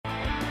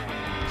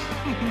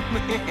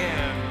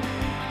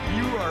Man,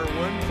 you are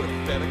one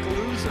pathetic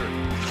loser.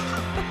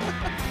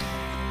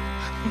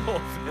 No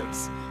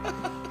offense.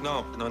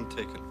 No, none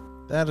taken.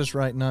 That is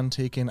right, none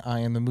taken. I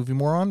am the Movie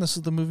Moron. This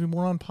is the Movie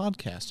Moron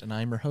podcast, and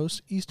I am your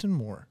host, Easton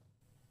Moore.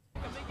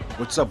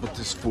 What's up with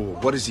this fool?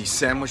 What is he,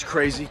 sandwich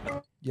crazy?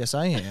 Yes,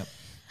 I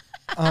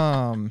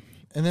am.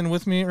 And then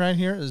with me right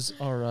here is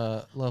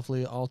our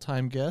lovely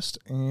all-time guest,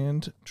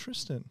 and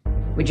Tristan.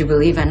 Would you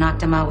believe I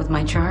knocked him out with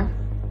my charm?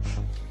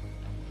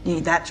 You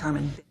need that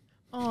charming.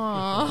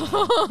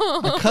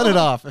 I cut it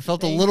off. It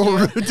felt a little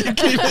rude to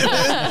keep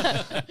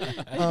it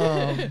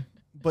in.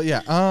 But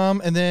yeah,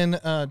 and then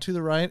to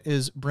the right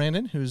is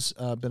Brandon, who's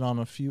been on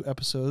a few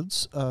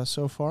episodes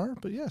so far.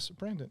 But yes,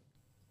 Brandon.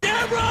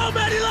 Damn wrong,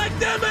 man, he like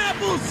them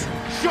apples.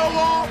 Show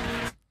off.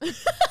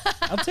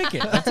 I'll take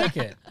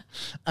it.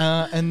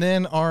 And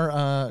then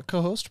our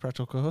co-host,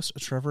 practical co-host,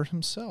 Trevor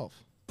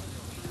himself.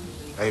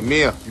 Hey,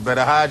 Mia, you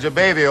better hide your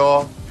baby,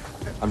 or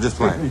I'm just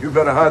playing. You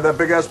better hide that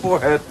big-ass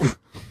forehead.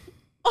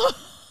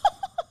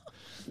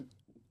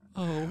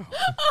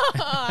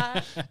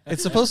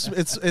 It's supposed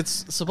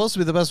to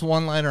be the best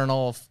one-liner in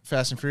all of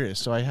Fast and Furious,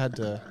 so I had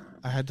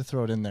to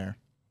throw it in there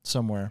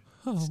somewhere.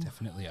 It's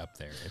definitely up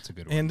there. It's a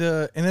good one. And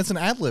it's an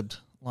ad-libbed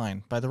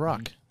line by The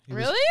Rock.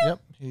 Really? Yep.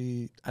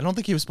 I don't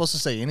think he was supposed to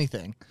say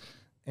anything,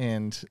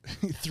 and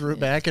he threw it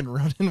back, and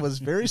Ronan was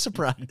very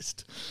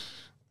surprised.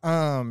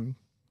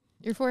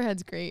 Your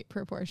forehead's great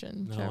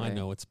proportion. No, Trevor. I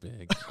know it's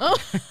big.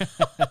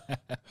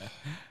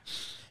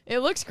 It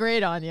looks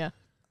great on you.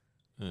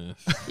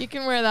 You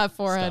can wear that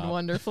forehead Stop.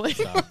 wonderfully.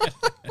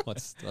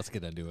 Let's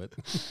get into it.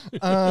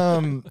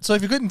 So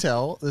if you couldn't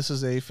tell, this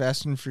is a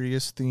Fast and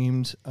Furious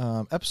themed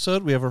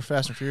episode. We have our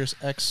Fast and Furious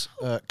X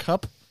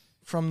cup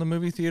from the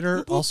movie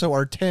theater. Also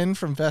our 10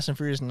 from Fast and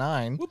Furious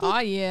 9. Oh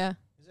yeah,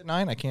 Is it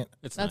 9? I can't.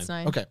 that's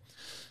 9. Okay.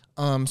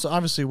 So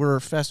obviously we're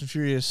Fast and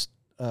Furious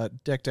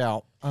decked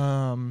out.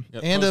 And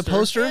a poster.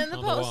 poster. And the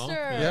On the wall.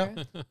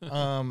 poster.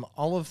 Yeah.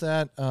 All of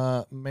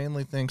that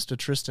mainly thanks to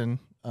Tristan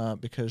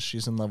because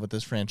she's in love with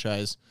this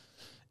franchise.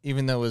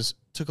 Even though it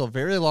took a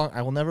very long,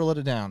 I will never let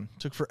it down.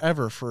 Took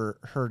forever for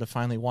her to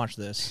finally watch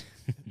this.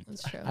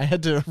 That's true. I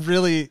had to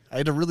really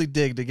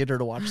dig to get her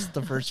to watch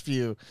the first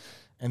few,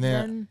 and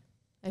then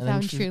I and then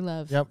found she- true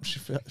love. Yep,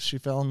 she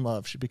fell in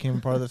love. She became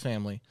a part of the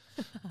family.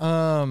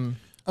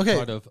 Okay.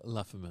 Part of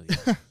La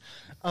Familia.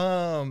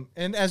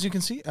 And as you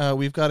can see,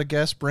 we've got a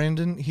guest,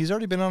 Brandon. He's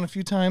already been on a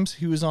few times.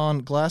 He was on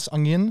Glass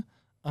Onion.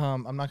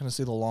 I'm not going to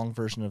say the long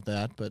version of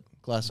that, but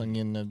Glass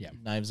Onion,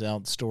 Knives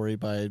Out story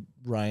by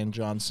Ryan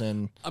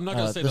Johnson. I'm not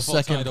going to say the the full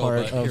second title,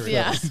 part but of here it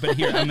Yeah. is. But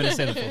here, I'm going to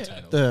say the full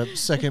title. the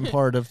second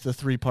part of the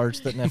 3 parts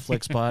that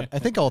Netflix bought. I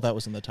think all that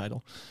was in the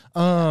title.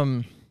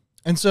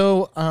 And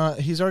so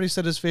he's already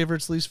said his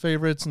favorites, least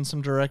favorites, and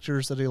some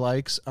directors that he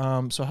likes.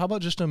 So how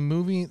about just a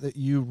movie that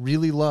you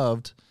really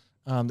loved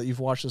that you've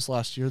watched this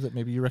last year that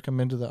maybe you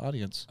recommend to the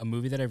audience? A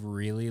movie that I've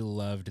really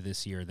loved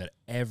this year that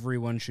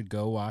everyone should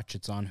go watch,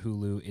 it's on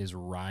Hulu, is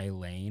Rye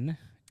Lane.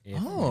 If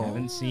you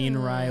haven't seen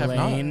Rye Have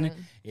not. Lane,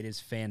 it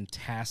is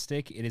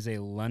fantastic. It is a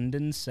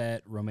London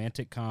set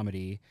romantic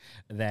comedy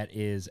that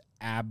is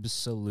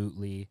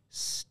absolutely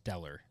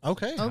stellar.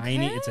 Okay.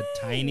 It's a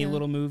tiny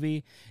little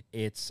movie.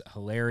 It's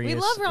hilarious. We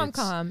love It's-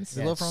 rom-coms.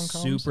 We love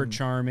rom-coms Super and-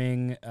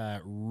 charming,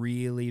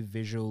 really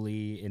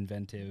visually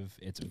inventive.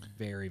 It's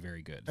very,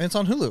 very good. And it's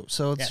on Hulu,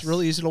 so it's Yes.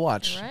 really easy to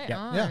watch. Right Yeah.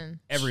 on. Yeah.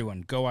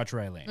 Everyone, go watch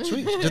Rye Lane.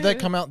 Sweet. Did that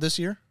come out this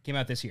year? Came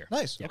out this year.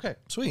 Nice. Yep. Okay.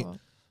 Sweet.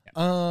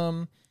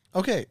 Cool.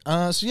 Okay.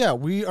 So yeah,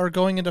 we are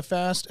going into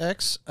Fast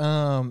X.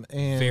 And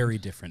Very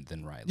different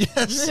than Rye Lane.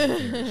 yes,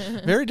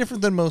 very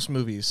different than most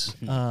movies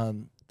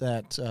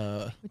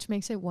that Which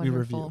makes it we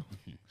wonderful.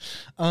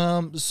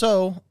 review.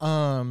 So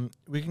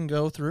we can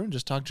go through and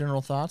just talk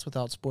general thoughts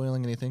without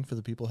spoiling anything for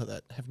the people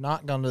that have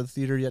not gone to the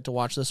theater yet to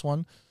watch this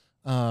one,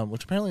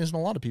 which apparently isn't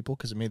a lot of people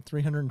because it made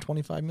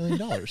 $325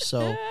 million.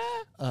 So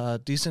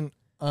decent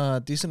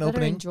Better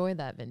opening. enjoy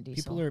that, Vin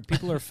Diesel.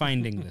 People are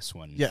finding this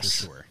one Yes.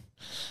 for sure.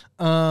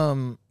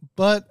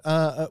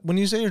 But when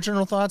you say your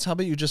general thoughts, how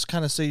about you just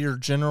kind of say your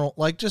general,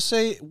 like just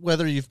say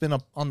whether you've been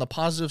on the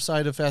positive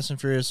side of Fast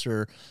and Furious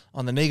or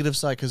on the negative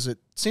side, because it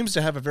seems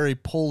to have a very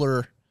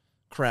polar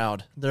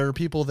crowd. There are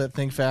people that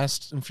think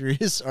Fast and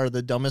Furious are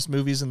the dumbest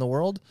movies in the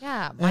world.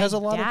 Yeah, It has a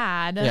lot of-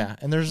 dad. Yeah,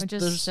 and there's which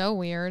is so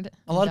weird.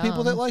 a lot of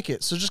people that Dumb. like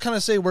it. So just kind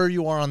of say where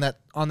you are on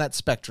that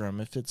spectrum,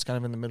 if it's kind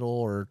of in the middle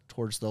or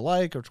towards the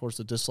like or towards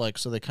the dislike,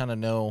 so they kind of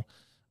know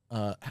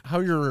how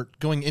you're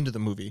going into the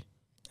movie,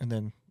 and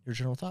then your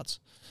general thoughts.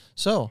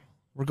 So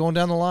we're going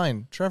down the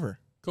line. Trevor.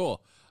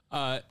 Cool.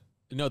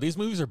 No, these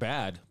movies are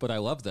bad, but I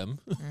love them.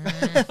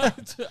 They're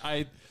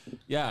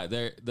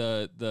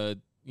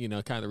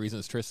the kind of the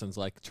reasons Tristan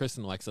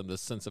likes them,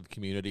 this sense of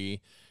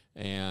community,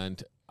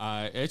 and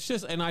it's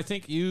just, and I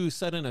think you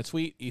said in a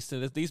tweet,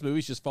 Easton, that these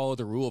movies just follow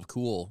the rule of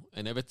cool,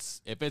 and if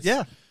it's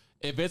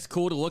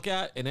cool to look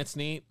at and it's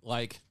neat,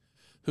 like,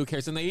 who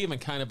cares? And they even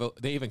kind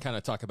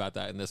of talk about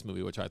that in this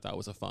movie, which I thought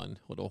was a fun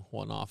little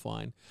one-off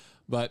line.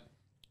 But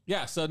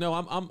yeah, so no,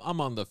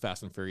 I'm on the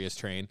Fast and Furious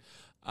train.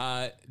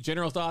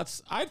 General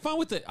thoughts. I had fun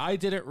with it. I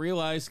didn't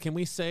realize. Can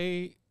we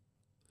say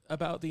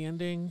about the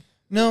ending?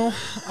 No,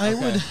 I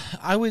would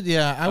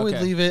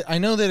Okay. leave it. I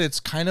know that it's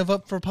kind of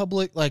up for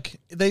public. Like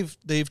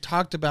they've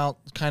talked about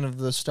kind of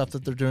the stuff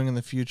that they're doing in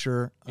the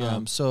future. Yeah.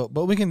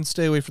 But we can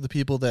stay away for the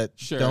people that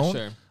Sure, don't.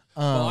 sure.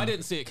 Well, I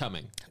didn't see it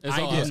coming. Is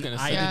all I was going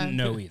to say. I didn't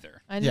know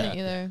either. I didn't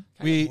either.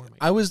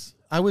 I was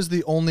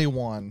the only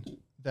one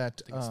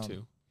that I think it's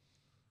two.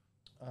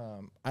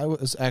 I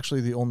was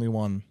actually the only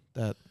one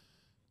that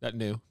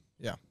knew.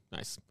 Yeah.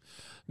 Nice.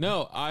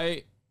 No,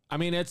 I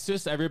mean, it's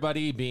just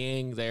everybody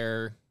being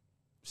their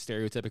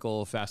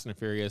stereotypical Fast and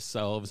Furious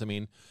selves. I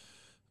mean,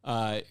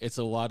 it's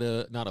not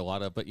a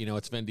lot of, but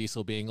it's Vin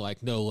Diesel being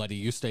like, "No, Letty,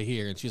 you stay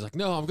here," and she's like,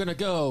 "No, I'm gonna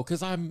go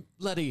because I'm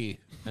Letty,"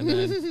 and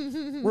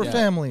then we're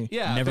family.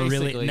 Yeah, never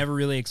basically.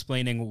 really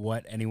explaining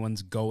what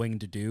anyone's going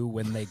to do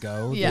when they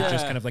go. Yeah. They're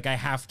just kind of like, I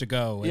have to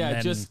go. And Yeah,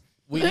 then just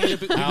we need to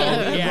be.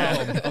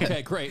 yeah.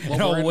 Okay, great.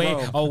 Well,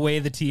 I'll weigh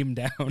the team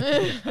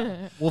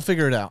down. We'll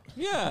figure it out.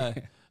 Yeah.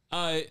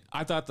 I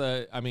thought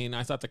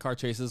the car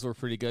chases were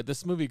pretty good.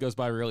 This movie goes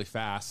by really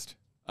fast.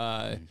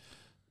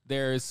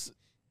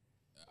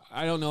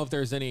 I don't know if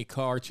there's any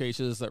car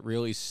chases that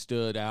really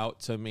stood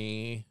out to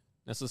me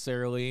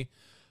necessarily.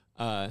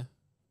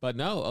 But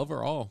no,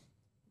 overall,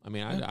 I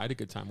mean, I had a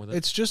good time with it.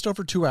 It's just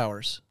over 2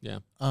 hours. Yeah.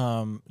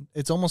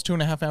 It's almost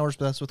 2.5 hours,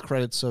 but that's with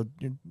credits, so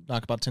you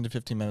knock about 10 to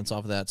 15 minutes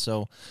off of that.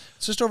 So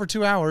it's just over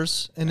 2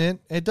 hours, and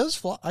it does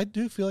fly. I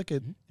do feel like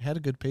it had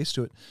a good pace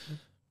to it.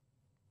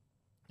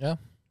 Yeah.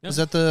 Yeah. Is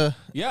that the?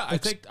 Yeah, I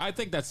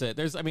think that's it.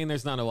 There's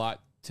not a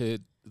lot to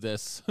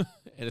this, and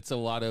it's a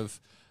lot of.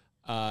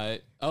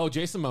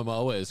 Jason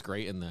Momoa is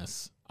great in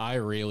this. I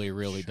really,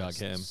 really dug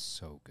him.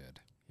 So good.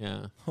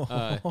 Yeah.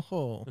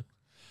 Oh.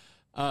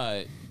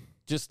 I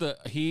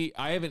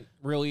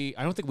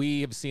don't think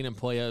we have seen him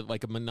play a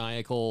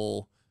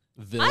maniacal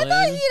villain. I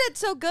thought he did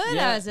so good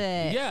Yeah, as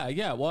it.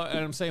 Yeah. Well, and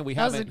I'm saying we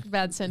That was haven't. a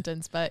bad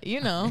sentence, but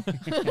Yeah.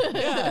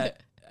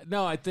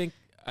 No, I think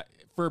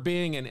for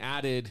being an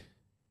added,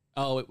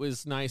 it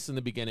was nice in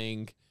the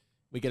beginning.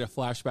 We get a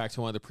flashback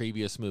to one of the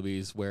previous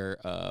movies where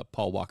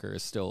Paul Walker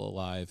is still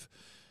alive.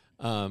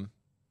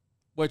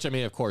 Which, I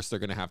mean, of course, they're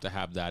going to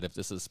have that if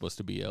this is supposed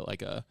to be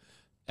a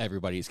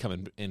everybody's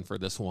coming in for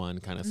this one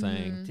kind of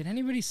thing. Did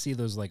anybody see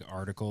those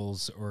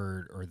articles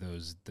or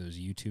those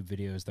YouTube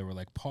videos that were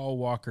like Paul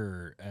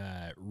Walker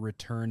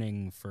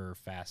returning for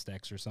Fast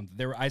X or something?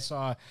 I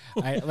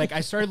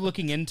started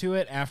looking into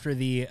it after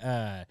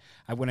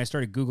when I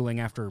started Googling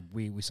after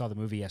we saw the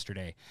movie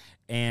yesterday,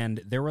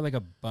 and there were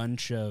a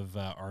bunch of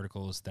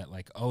articles that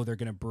they're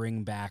gonna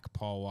bring back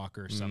Paul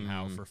Walker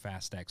somehow for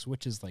Fast X,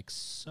 which is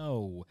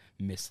so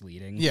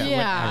misleading. Yeah. for Yeah.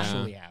 what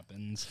actually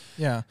happens.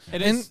 Yeah.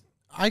 And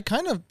I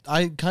kind of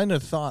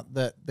thought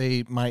that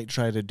they might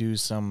try to do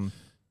some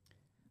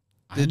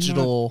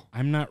digital.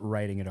 I'm not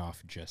writing it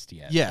off just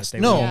yet. Yes, that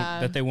they no. won't- Yeah.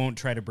 that they won't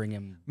try to bring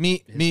him Me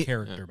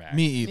character back.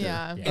 Me either.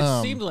 Yeah.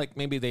 It seemed like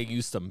maybe they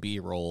used some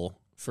B-roll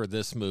for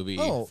this movie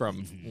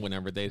from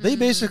whenever they They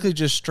basically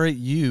just straight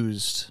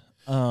used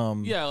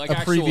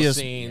actual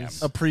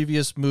scenes. a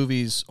previous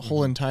movie's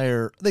whole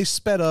entire. They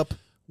sped up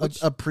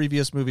a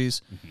previous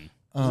movie's.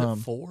 Was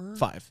it 4?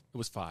 5. It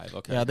was 5.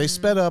 Okay. Yeah, they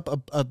sped up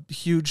a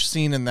huge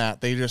scene in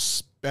that. They just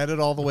sped it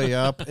all the way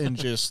up and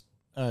just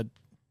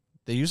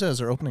they use it as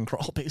their opening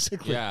crawl,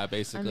 basically. Yeah, I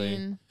basically.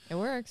 mean, it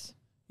works.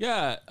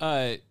 Yeah.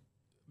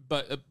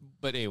 But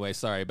anyway,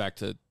 sorry. Back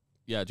to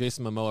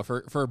Jason Momoa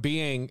for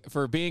being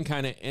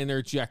kind of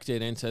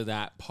interjected into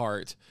that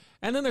part.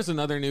 And then there's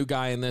another new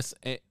guy in this,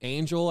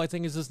 Angel, I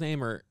think is his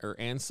name, or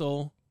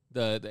Ansel.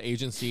 The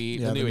agency,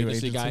 the new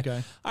agency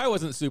guy. I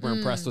wasn't super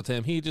impressed with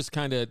him. He just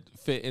kind of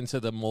fit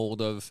into the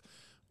mold of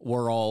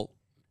we're all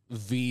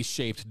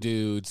V-shaped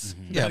dudes.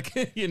 Yeah.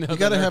 You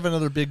got to have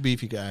another big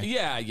beefy guy.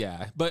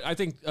 Yeah. But I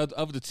think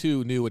of the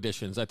two new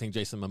additions, I think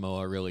Jason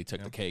Momoa really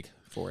took the cake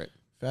for it.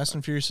 Fast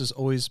and Furious has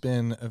always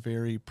been a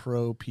very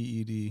pro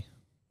PED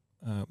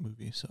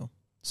movie, so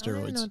I don't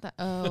even know steroids. what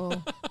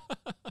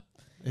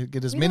that.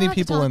 Get as We many don't have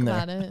to people talk in there.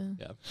 about it.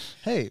 Yeah.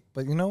 Hey,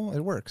 but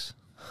it works.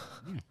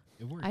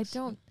 It works. I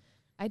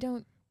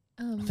don't.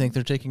 Think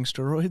they're taking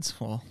steroids?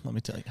 Well, let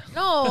me tell you.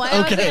 No,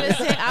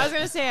 I was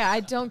gonna say I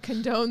don't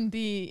condone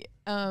the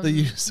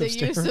use of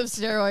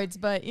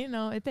steroids, but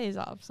it pays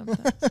off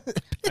sometimes.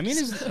 I mean,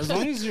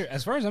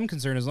 as far as I'm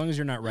concerned, as long as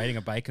you're not riding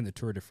a bike in the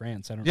Tour de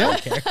France, I don't Yeah. really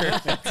care.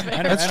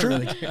 That's true.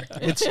 Really care.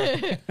 It's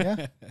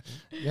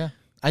yeah.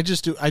 I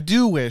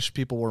do wish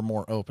people were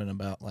more open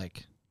about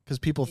because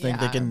people think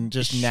they Yeah. can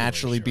just Sure,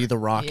 naturally be sure. The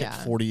Rock Yeah.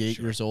 at 48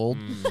 years old.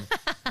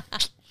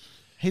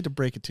 Hate to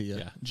break it to you,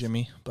 Yeah.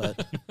 Jimmy,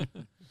 but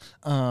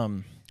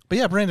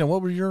yeah, Brandon,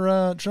 what were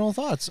your general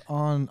thoughts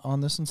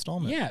on this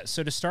installment? Yeah,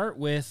 so to start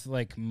with,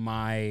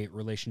 my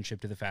relationship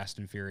to the Fast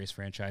and Furious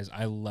franchise,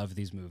 I love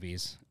these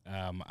movies.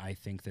 I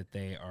think that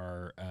they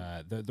are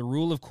the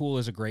rule of cool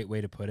is a great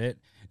way to put it.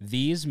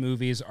 These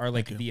movies are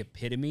the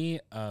epitome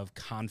of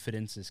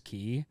confidence is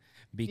key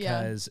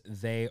because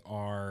they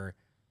are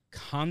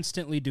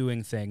constantly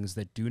doing things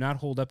that do not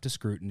hold up to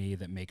scrutiny,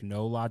 that make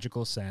no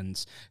logical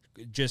sense,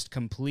 just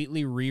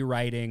completely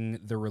rewriting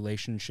the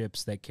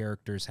relationships that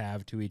characters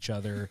have to each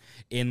other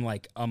in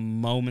like a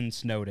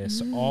moment's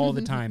notice all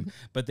the time.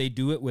 But they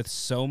do it with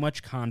so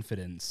much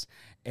confidence,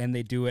 and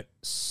they do it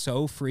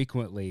so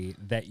frequently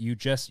that you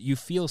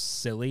feel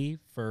silly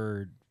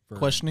for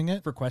questioning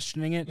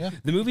it. Yeah.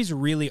 The movies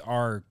really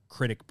are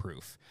critic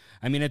proof.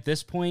 I mean, at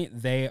this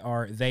point, they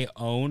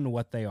own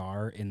what they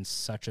are in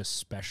such a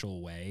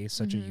special way,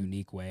 such a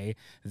unique way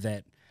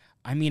that,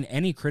 I mean,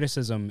 any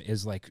criticism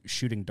is like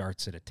shooting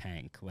darts at a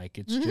tank. Like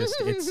it's just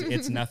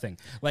it's nothing.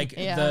 Like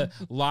the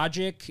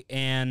logic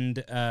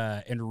and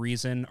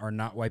reason are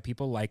not why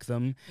people like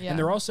them, and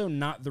they're also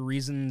not the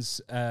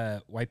reasons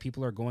why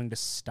people are going to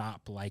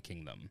stop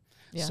liking them.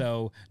 Yeah.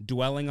 So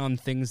dwelling on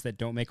things that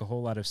don't make a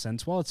whole lot of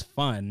sense, while it's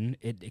fun,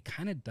 it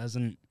kind of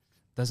doesn't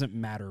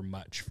matter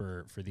much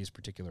for these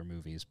particular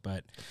movies.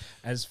 But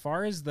as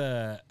far as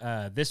the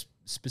this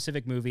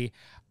specific movie,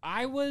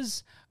 I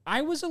was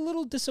a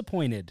little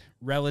disappointed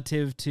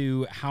relative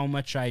to how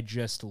much I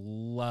just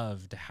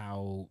loved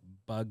how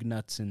bug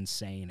nuts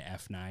insane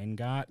F9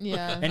 got.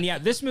 Yeah. And yeah,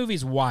 this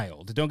movie's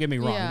wild. Don't get me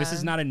wrong. Yeah. This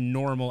is not a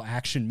normal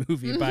action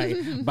movie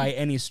by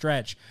any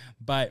stretch,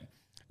 but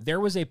there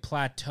was a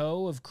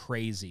plateau of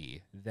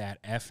crazy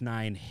that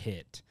F9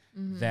 hit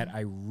that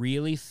I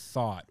really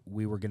thought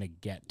we were going to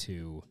get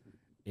to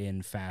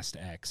in Fast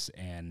X,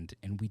 and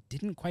we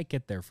didn't quite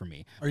get there for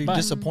me. Are you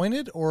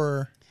disappointed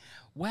or?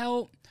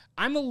 Well,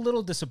 I'm a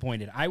little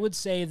disappointed. I would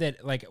say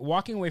that, like,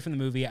 walking away from the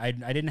movie, I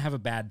didn't have a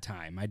bad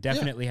time. I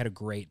definitely had a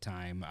great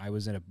time.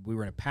 We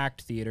were in a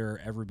packed theater.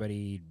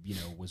 Everybody,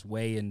 was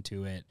way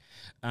into it.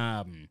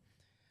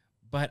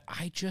 But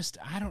I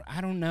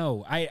don't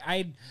know.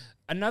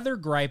 Another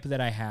gripe that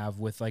I have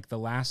with like the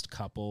last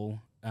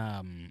couple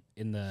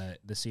in the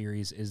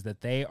series is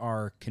that they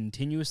are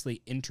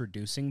continuously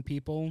introducing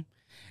people,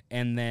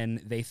 and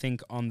then they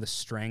think on the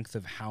strength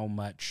of how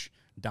much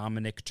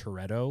Dominic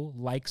Toretto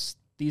likes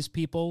these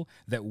people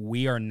that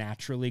we are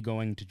naturally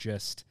going to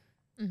just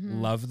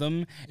love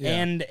them.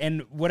 Yeah.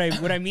 And what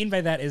I mean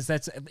by that is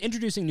that's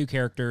introducing new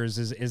characters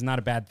is not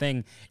a bad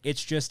thing.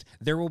 It's just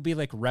there will be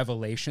like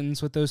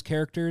revelations with those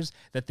characters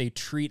that they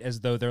treat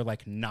as though they're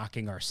like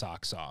knocking our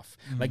socks off.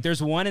 Like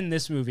there's one in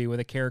this movie with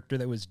a character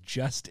that was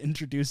just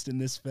introduced in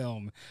this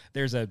film.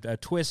 There's a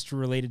twist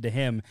related to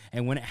him,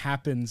 and when it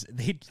happens,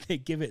 they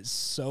give it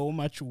so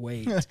much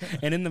weight.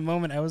 And in the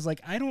moment I was like,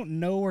 I don't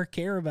know or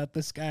care about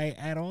this guy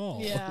at all.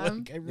 Yeah.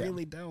 Like I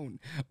really don't.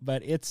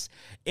 But it's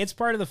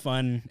part of the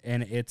fun,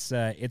 and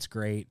it's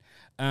great.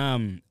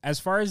 As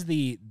far as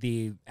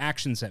the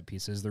action set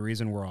pieces, the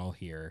reason we're all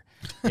here,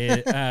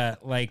 this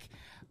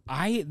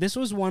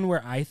was one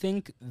where I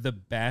think the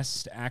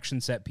best action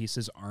set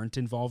pieces aren't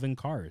involving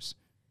cars.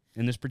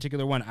 In this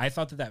particular one, I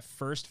thought that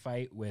first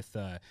fight with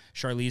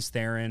Charlize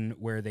Theron,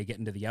 where they get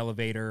into the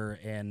elevator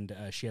and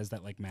she has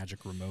that like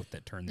magic remote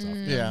that turns off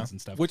guns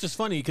and stuff. Which is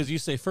funny because you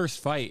say first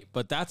fight,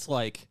 but that's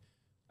like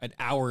an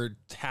hour and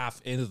a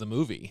half into the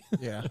movie.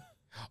 Yeah.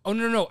 Oh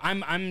no!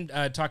 I'm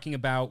talking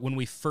about when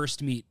we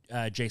first meet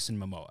Jason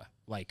Momoa,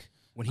 like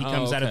when he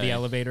comes out of the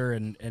elevator,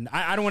 and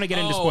I don't want to get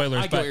into spoilers.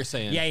 I get but what you're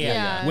saying.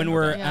 Yeah. When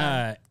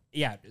we're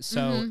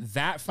so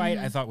that fight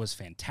I thought was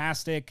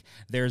fantastic.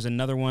 There's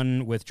another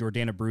one with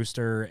Jordana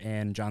Brewster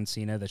and John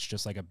Cena that's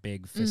just like a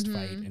big fist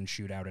fight and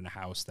shootout in a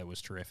house that was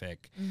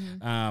terrific.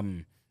 There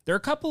are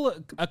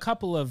a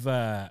couple of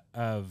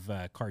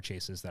car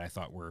chases that I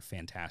thought were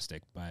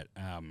fantastic,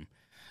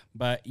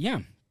 but yeah.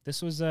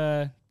 This was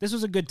a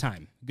good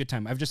time.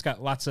 I've just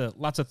got lots of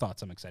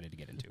thoughts I'm excited to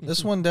get into.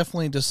 This one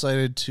definitely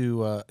decided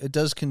to. It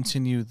does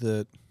continue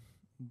the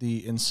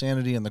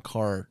insanity in the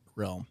car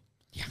realm.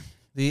 Yeah,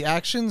 the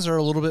actions are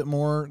a little bit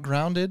more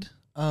grounded.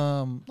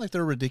 Like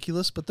they're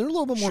ridiculous, but they're a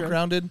little bit more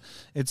grounded.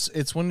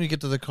 It's when we get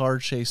to the car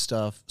chase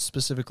stuff,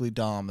 specifically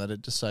Dom, that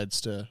it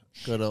decides to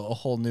go to a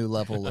whole new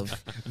level of.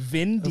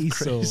 Vin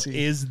Diesel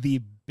is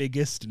the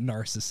biggest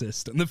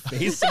narcissist on the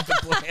face of the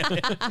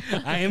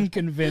planet. I am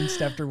convinced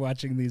after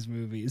watching these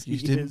movies. You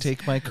didn't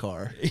take my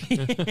car.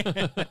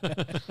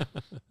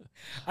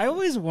 I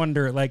always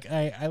wonder, like,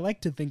 I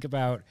like to think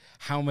about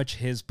how much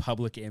his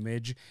public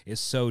image is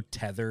so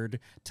tethered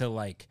to,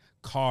 like,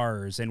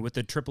 cars and with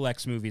the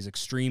XXX movies,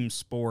 extreme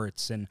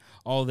sports and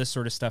all this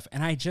sort of stuff.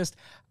 And I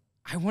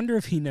wonder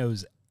if he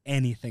knows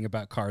anything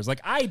about cars.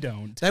 Like, I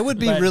don't. That would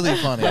be really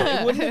funny.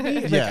 Wouldn't it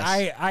be? Like,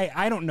 Yes.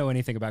 I don't know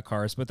anything about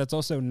cars, but that's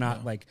also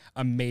not like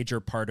a major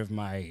part of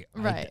my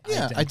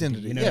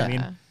identity. You know what I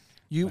mean?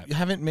 You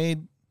haven't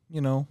made,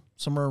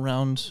 somewhere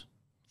around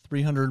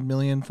 $300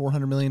 million,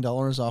 $400 million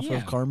off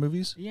of car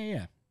movies?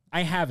 Yeah.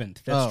 I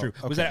haven't. That's true.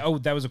 Was that?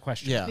 That was a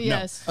question. Yeah.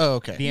 Yes. No. Oh,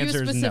 okay. The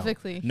answer is no.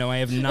 Specifically. No, I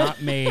have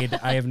not made.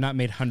 I have not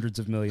made hundreds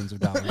of millions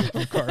of dollars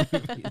from car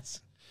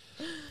movies.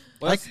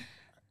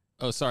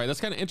 Well, sorry.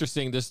 That's kind of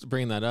interesting. Just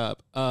bringing that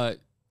up.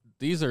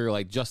 These are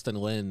like Justin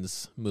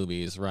Lin's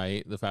movies,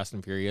 right? The Fast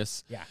and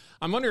Furious. Yeah.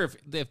 I'm wondering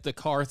if the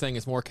car thing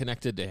is more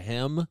connected to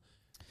him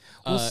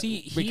Well,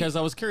 see, because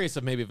I was curious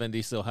if maybe Vin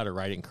Diesel had a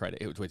writing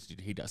credit, which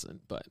he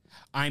doesn't. But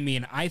I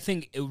mean, I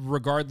think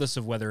regardless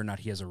of whether or not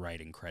he has a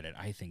writing credit,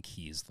 I think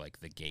he's like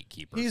the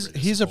gatekeeper. He's for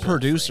a this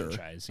producer.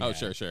 franchise, oh,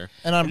 yeah. sure.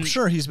 And I'm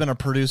sure he's been a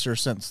producer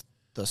since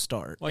the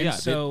start. Well, And yeah.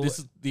 so- This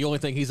is the only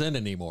thing he's in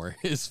anymore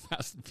is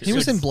Fast and He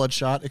Furious. was in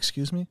Bloodshot,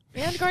 excuse me.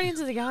 And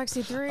Guardians of the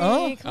Galaxy 3.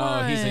 Oh. Come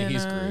Oh,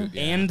 he's on. Groot.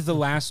 Yeah. And The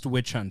Last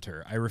Witch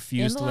Hunter. I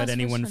refuse And to The let Last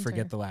Witch anyone Hunter.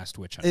 forget The Last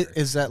Witch Hunter.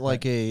 Is that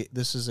like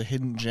this is a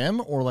hidden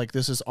gem, or like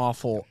this is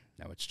awful?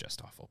 No, it's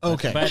just awful.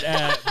 Okay. But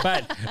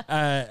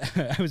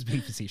I was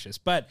being facetious.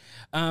 But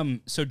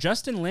so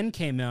Justin Lin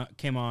came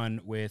on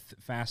with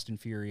Fast and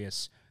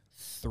Furious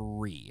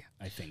 3,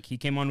 I think. He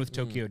came on with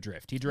Tokyo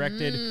Drift. He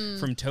directed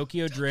from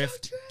Tokyo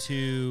Drift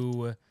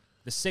to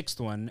the 6th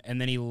one, and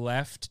then he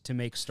left to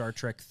make Star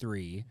Trek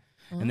 3.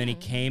 And then he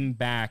came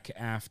back to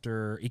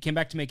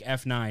make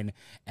F9,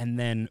 and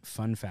then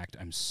fun fact,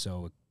 I'm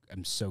so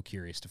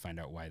curious to find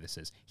out why this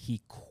is.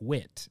 He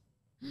quit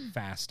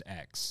Fast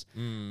X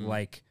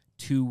like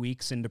 2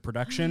 weeks into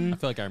production. I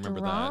feel like I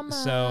remember that.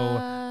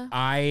 So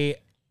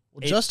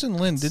Justin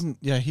Lin didn't.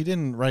 Yeah, he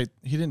didn't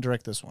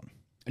direct this one.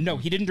 No,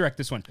 he didn't direct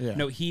this one. Yeah.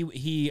 No,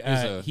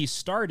 he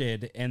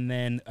started, and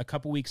then a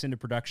couple weeks into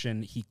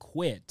production, he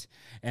quit,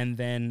 and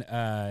then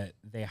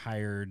they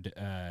hired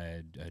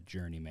a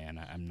journeyman.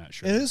 I'm not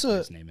sure It what is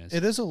his name is.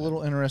 It is a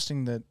little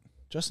interesting that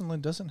Justin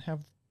Lin doesn't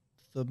have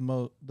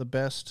the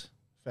best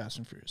Fast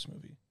and Furious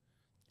movie.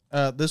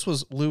 This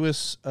was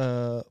Louis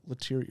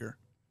Leterrier.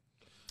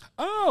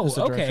 Oh, is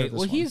the director okay. of this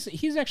Well,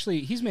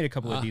 one. he's made a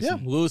couple of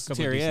decent. Louis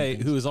couple of decent Leterrier,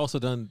 things. who has also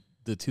done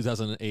the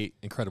 2008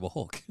 Incredible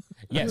Hulk.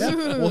 Yes. Yeah.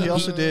 Well, he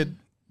also did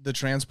The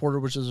Transporter,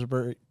 which is a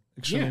very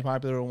extremely Yeah.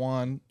 popular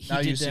one. He Now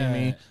You did, See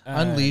Me. uh,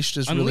 Unleashed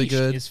is really Unleashed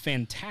good. is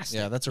fantastic.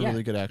 Yeah, that's a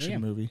really good action Yeah.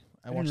 movie.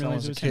 I didn't watched that when I realize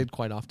was it a was him. kid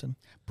quite often.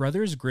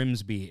 Brothers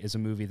Grimsby is a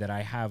movie that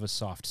I have a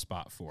soft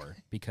spot for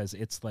because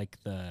it's like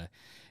the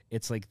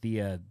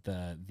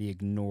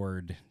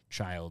ignored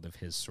child of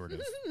his sort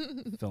of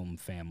film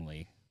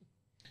family.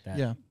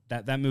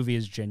 That movie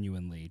is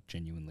genuinely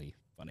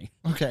funny.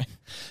 Okay,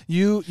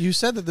 you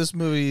said that this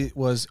movie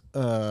was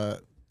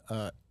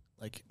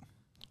like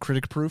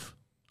critic proof.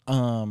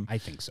 I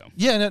think so.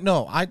 Yeah,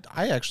 no, I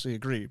actually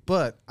agree,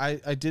 but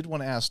I did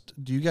want to ask: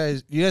 do you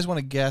guys want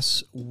to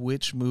guess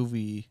which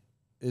movie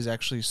is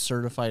actually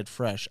certified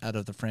fresh out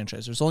of the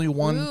franchise? There's only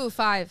one. Ooh,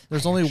 5.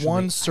 There's only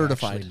one I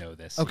certified. actually know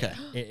this. Okay.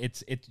 Yeah.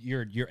 It's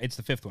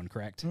the 5th one,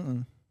 correct?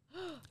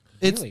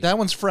 It's Really? that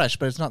one's fresh,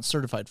 but it's not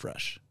certified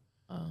fresh.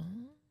 Oh.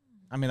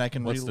 I mean, I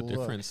can. What's the re-look.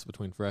 difference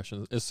between fresh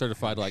and is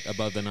certified like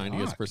above the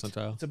 90th Shocked.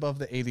 percentile? It's above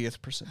the 80th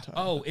percentile.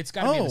 Oh, it's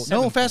got to be the Oh 7th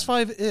no, one. Fast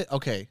Five.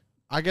 Okay,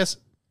 I guess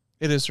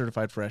it is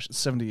certified fresh. It's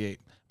 78,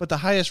 but the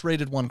highest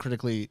rated one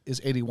critically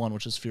is 81,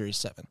 which is Furious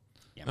 7.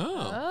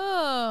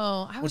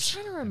 Oh, I was Which-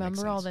 trying to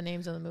remember all the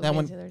names of the movies That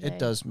one the other day. it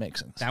does make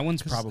sense. That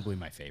one's probably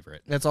my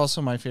favorite. That's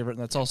also my favorite,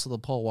 and that's also the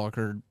Paul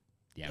Walker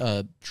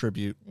Yeah.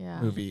 tribute Yeah.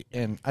 movie,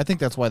 and I think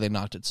that's why they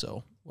knocked it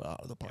so well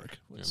out of the park.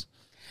 Was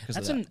 'cause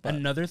of That's that, but-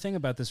 another thing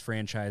about this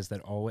franchise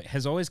that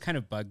has always kind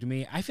of bugged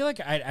me. I feel like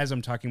as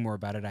I'm talking more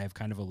about it, I have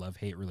kind of a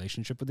love-hate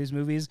relationship with these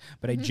movies,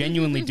 but I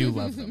genuinely do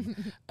love them.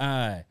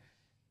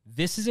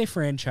 This is a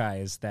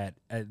franchise that,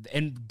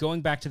 and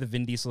going back to the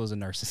Vin Diesel as a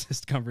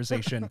narcissist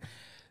conversation,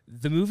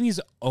 the movies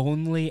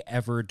only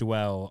ever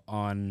dwell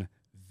on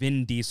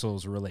Vin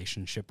Diesel's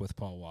relationship with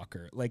Paul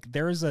Walker. Like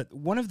there is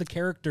one of the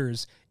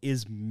characters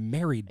is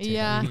married to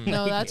Yeah, him.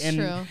 no, that's and,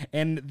 true.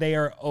 And they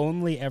are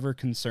only ever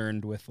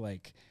concerned with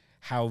like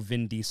how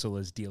Vin Diesel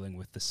is dealing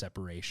with the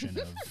separation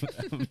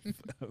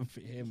of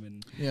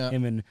him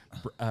and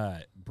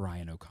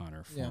Brian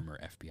O'Connor, former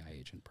FBI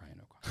agent Brian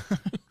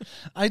O'Connor.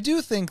 I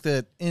do think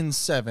that in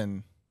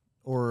 7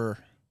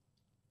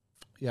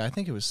 I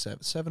think it was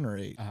 7 or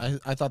 8.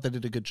 I thought they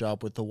did a good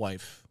job with the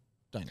wife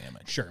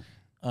dynamic. Sure.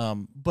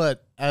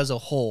 But as a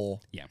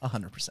whole, Yeah.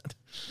 100%.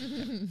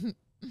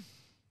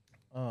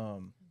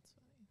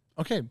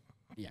 Okay.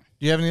 Yeah.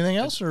 Do you have anything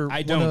else, or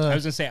I don't. wanna- I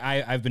was gonna say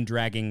I've been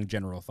dragging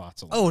general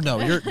thoughts a lot. Oh no,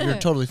 you're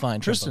totally fine,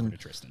 Jump over Tristan. to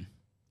Tristan.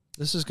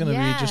 This is going to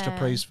be just a Yeah.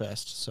 praise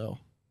fest. So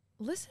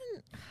Listen,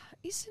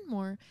 Easton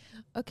Moore.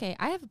 Okay,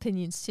 I have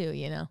opinions too,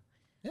 you know.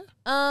 Yeah.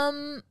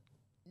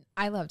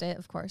 I loved it,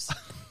 of course.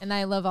 And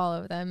I love all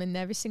of them, and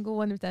every single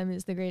one of them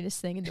is the greatest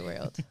thing in the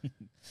world.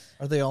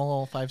 are they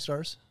all 5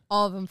 stars?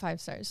 All of them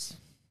 5 stars.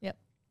 Yep.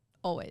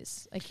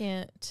 Always. I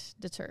can't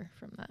deter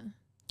from that.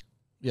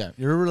 Yeah,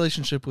 your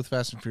relationship with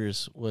Fast and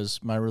Furious was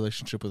my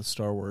relationship with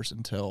Star Wars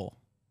until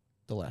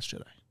The Last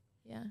Jedi.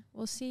 Yeah.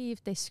 We'll see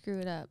if they screw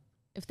it up.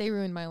 If they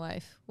ruin my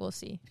life, we'll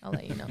see. I'll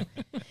let you know.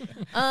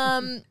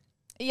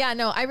 Yeah,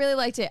 no, I really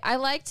liked it. I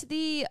liked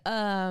the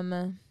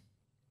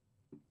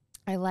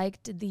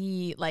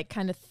like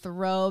kind of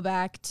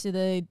throwback to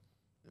the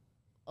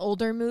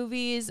older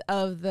movies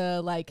of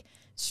the like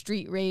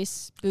street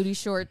race booty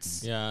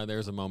shorts. Yeah,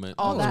 there's a moment.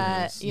 All Those are that,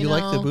 nice. You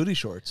like the know. booty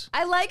shorts?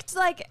 I liked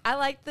the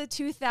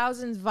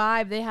 2000s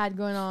vibe they had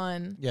going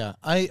on. Yeah,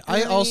 I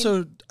Really?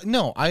 also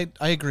no, I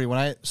agree. When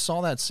I saw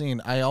that scene,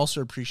 I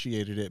also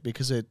appreciated it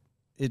because it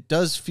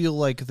does feel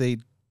like they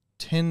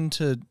tend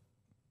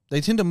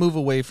to move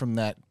away from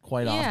that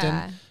quite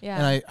often. Yeah.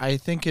 And I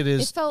think it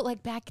is. It felt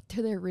like back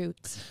to their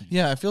roots.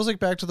 Yeah, it feels like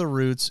back to the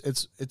roots.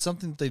 It's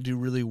something that they do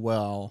really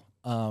well.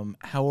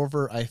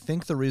 However, I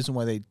think the reason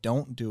why they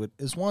don't do it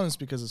is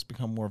because it's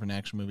become more of an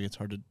action movie. It's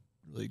hard to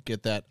really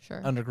get that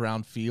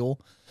underground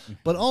feel.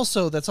 But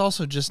also, that's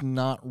also just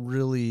not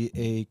really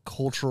a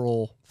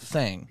cultural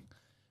thing.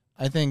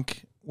 I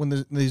think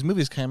when these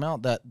movies came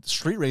out, that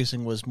street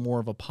racing was more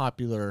of a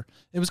popular.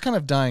 It was kind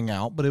of dying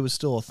out, but it was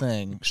still a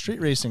thing.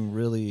 Street racing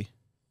really.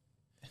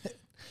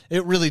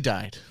 It really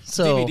died.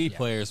 So DVD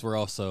players were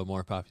also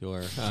more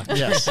popular.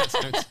 Yes.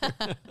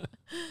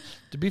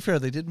 To be fair,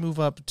 they did move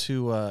up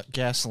to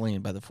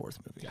gasoline by the fourth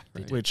movie,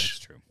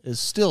 which is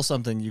still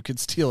something you could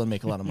steal and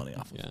make a lot of money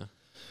off of.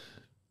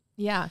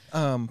 Yeah.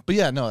 But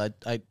yeah, no,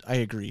 I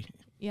agree.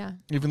 Yeah.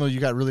 Even though you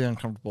got really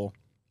uncomfortable,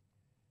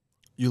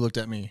 you looked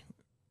at me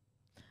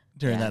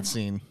during that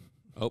scene.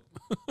 Oh.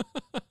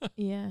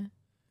 Yeah.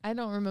 I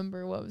don't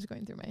remember what was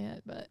going through my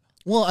head, but.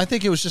 Well, I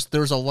think it was just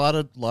there was a lot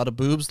of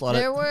boobs, a lot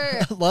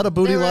of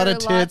booty, a lot of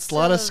tits, a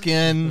lot of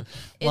skin,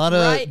 a lot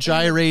of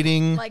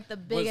gyrating. Like the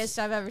biggest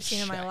I've ever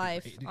seen in my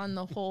life on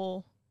the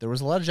whole. There was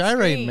a lot of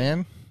gyrating,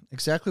 man.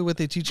 Exactly what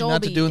they teach you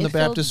not to do in the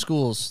Baptist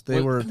schools.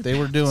 They were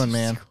doing,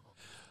 man.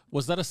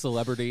 Was that a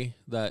celebrity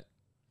that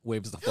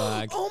waves the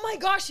flag? Oh my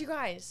gosh, you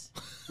guys!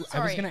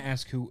 I was going to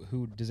ask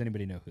who does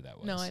anybody know who that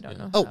was? No, I don't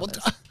know. Oh, well,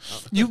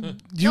 you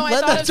no,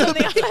 led that to me.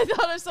 I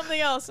thought of something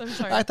else. I'm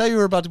sorry. I thought you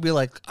were about to be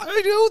like,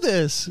 I know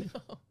this.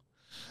 No.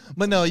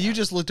 But no, you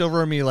just looked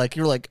over at me like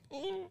you were like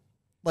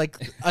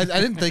I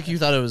didn't think you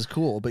thought it was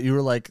cool, but you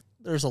were like,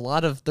 there's a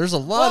lot of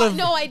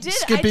no, I did.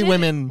 skippy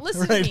women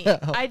listen right to me.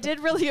 now. I did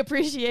really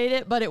appreciate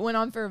it, but it went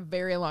on for a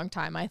very long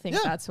time. I think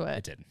that's what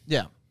it did.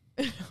 Yeah.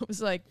 I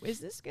was like, is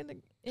this gonna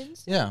end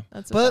soon? Yeah.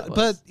 That's what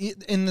but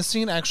in the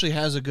scene actually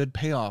has a good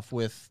payoff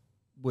with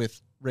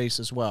race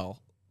as well.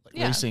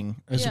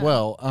 Racing as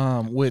well.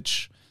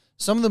 Which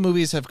some of the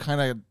movies have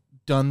kind of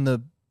done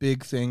the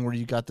big thing where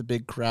you got the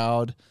big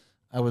crowd.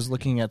 I was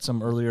looking at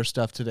some earlier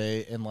stuff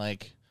today and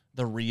like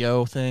the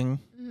Rio thing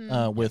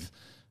with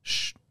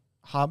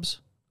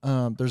Hobbs.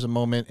 There's a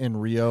moment in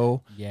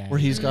Rio where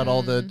he's got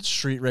all the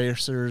street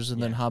racers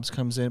and then Hobbs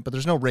comes in, but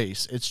there's no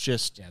race. It's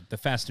just the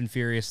Fast and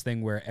Furious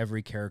thing where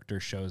every character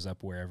shows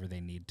up wherever they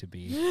need to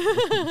be.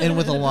 And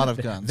with a lot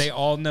of guns. They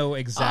all know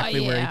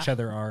exactly where each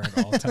other are at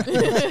all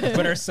times,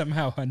 but are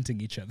somehow hunting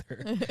each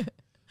other.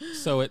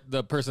 So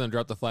the person that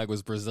dropped the flag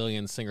was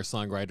Brazilian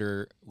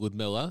singer-songwriter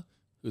Ludmilla,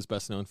 who's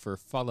best known for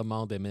Fala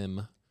Mal de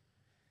Mim.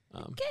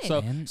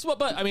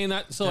 But I mean,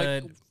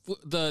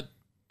 the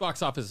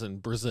box office in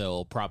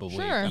Brazil probably.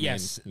 Sure.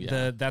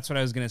 That's what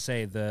I was gonna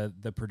say.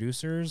 The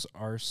producers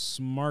are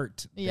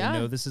smart. Yeah. They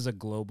know this is a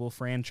global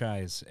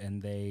franchise,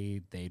 and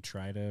they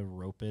try to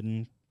rope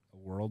in a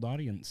world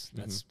audience.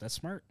 That's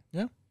smart.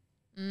 Yeah.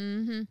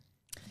 Mm-hmm.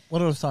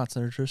 What are the thoughts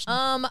there,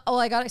 Tristan?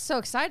 I got so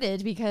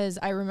excited because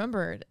I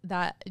remembered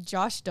that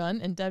Josh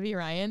Dunn and Debbie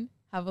Ryan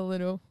have a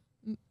little.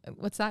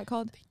 What's that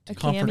called? A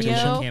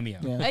cameo.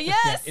 Yeah.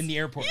 Yes. In the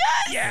airport.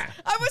 Yes. Yeah.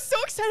 I was so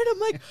excited.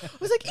 I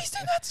was like,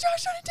 Easton, that's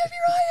Josh Dunn and Debbie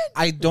Ryan.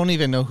 I don't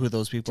even know who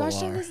those people Josh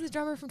Dunn are. is the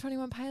drummer from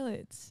 21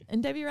 Pilots,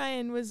 and Debbie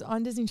Ryan was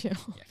on Disney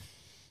Channel,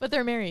 but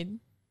they're married.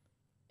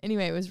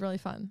 Anyway, it was really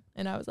fun,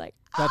 and I was like,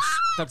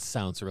 that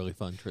sounds really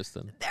fun,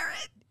 Tristan.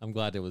 I'm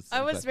glad it was.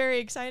 I was very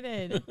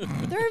excited.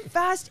 They're in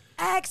Fast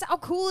X. How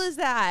cool is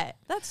that?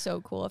 That's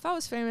so cool. If I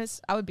was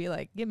famous, I would be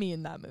like, get me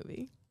in that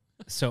movie.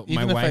 So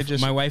Even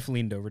my wife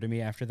leaned over to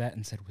me after that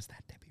and said, "Was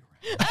that Debbie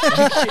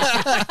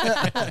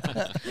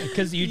Ryan?"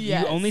 Because you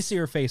only see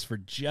her face for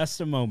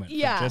just a moment.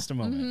 Yeah, for just a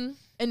moment. Mm-hmm.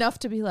 Enough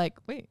to be like,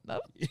 wait,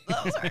 that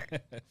was her.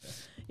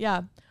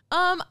 Yeah.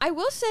 I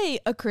will say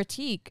a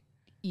critique,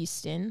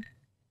 Easton.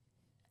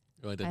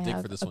 You want to I dig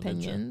have for this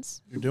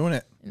opinions. You're doing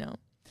it. You know.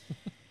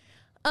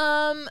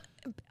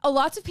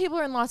 Lots of people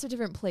are in lots of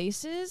different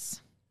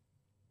places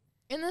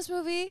in this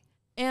movie,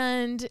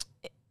 and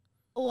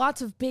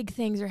lots of big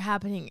things are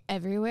happening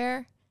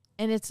everywhere,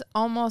 and it's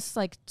almost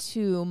like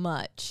too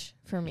much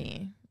for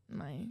me,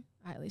 my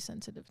highly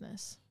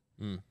sensitiveness.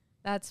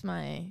 That's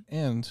my...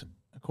 And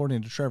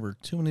according to Trevor,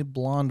 too many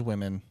blonde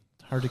women.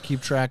 It's hard to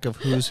keep track of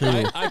who's who.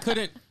 I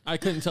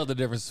couldn't tell the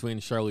difference between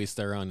Charlize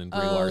Theron and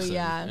Brie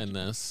Larson in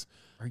this.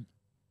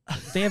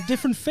 They have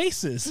different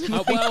faces.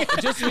 Well,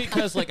 just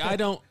because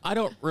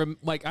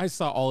I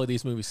saw all of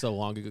these movies so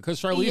long ago.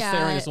 Because Charlize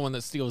Theron is the one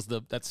that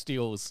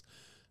steals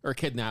or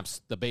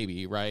kidnaps the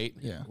baby, right?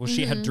 Yeah. Well,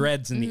 she had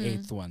dreads in the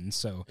 8th one,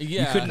 so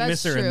you couldn't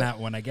miss her in that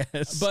one, I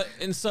guess. But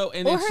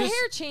her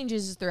hair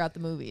changes throughout the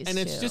movies, and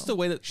it's just the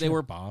way that they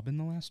were Bob in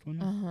the last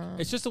one.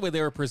 It's just the way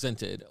they were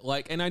presented.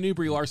 And I knew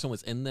Brie Larson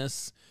was in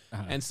this,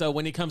 and so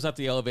when he comes up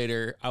the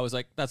elevator, I was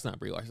like, "That's not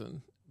Brie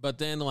Larson." But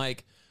then,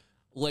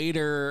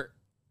 later,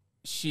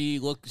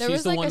 she's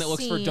the one that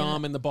looks for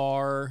Dom in the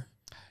bar.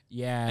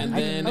 Yeah,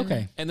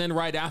 and then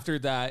right after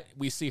that,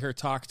 we see her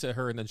talk to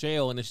her in the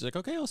jail, and then she's like,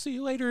 "Okay, I'll see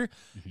you later."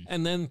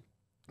 And then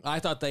I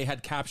thought they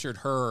had captured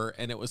her,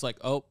 and it was like,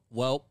 "Oh,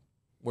 well,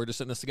 we're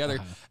just in this together.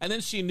 And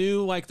then she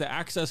knew like the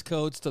access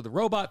codes to the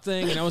robot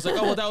thing, and I was like,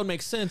 oh well, that would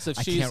make sense if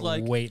I she's can't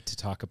like. wait to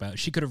talk about.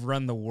 She could have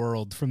run the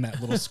world from that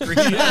little screen.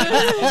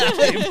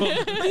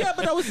 Yeah,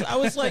 but I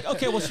was like,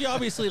 okay, well, she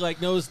obviously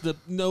like knows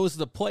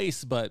the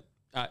place, but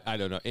I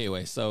don't know.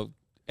 Anyway, so.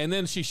 And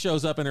then she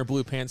shows up in her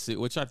blue pantsuit,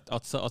 which I'll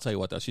tell you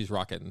what though, she's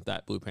rocking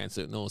that blue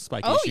pantsuit and those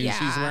spiky shoes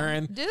she's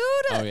wearing, dude.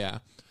 Oh yeah,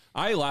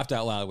 I laughed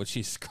out loud when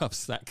she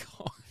scuffs that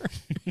car.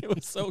 It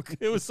was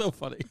so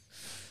funny.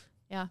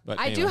 Yeah, But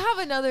I do anyway. have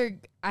another.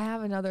 I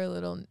have another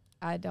little.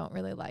 I don't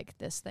really like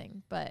this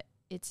thing, but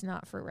it's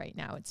not for right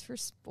now. It's for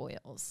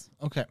spoils.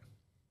 Okay.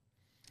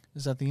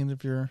 Is that the end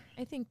of your?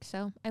 I think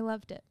so. I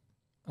loved it.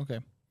 Okay.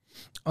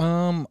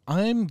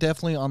 I'm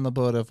definitely on the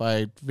boat of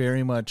I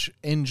very much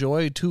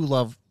enjoy to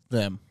love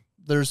them.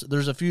 There's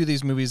a few of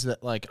these movies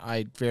that like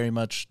I very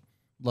much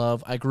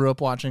love. I grew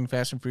up watching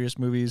Fast and Furious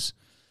movies.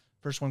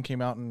 First one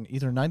came out in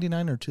either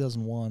 99 or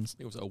 2001.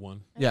 It was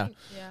 01. Yeah.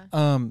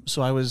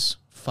 So I was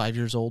 5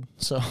 years old.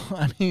 So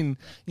I mean,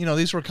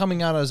 these were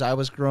coming out as I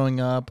was growing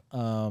up.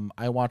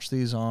 I watched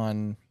these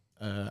on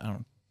I don't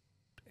know,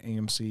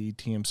 AMC,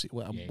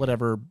 TMC,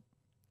 whatever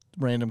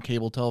random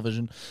cable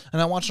television,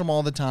 and I watched them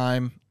all the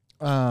time.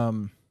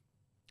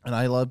 And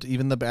I loved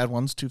even the bad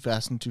ones, Too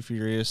Fast and Too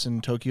Furious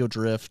and Tokyo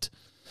Drift.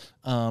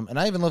 And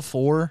I even love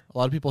 4. A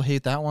lot of people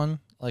hate that one.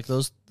 Like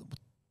those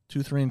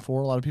 2, 3, and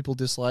 4, a lot of people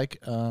dislike.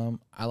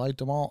 I liked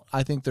them all.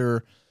 I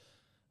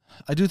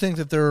do think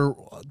that they're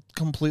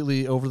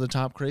completely over the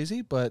top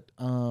crazy, but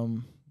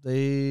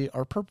they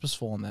are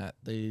purposeful in that.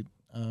 They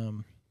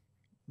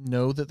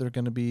know that they're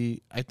going to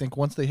be, I think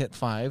once they hit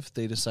 5,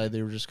 they decided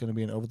they were just going to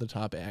be an over the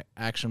top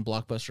action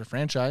blockbuster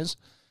franchise.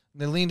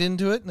 And they leaned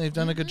into it and they've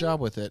done a good job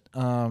with it.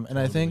 And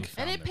I think,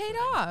 And it paid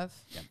off.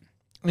 Yep.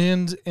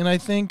 and I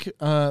think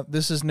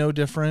this is no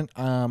different.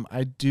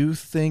 I do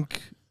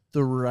think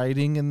the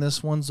writing in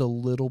this one's a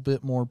little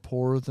bit more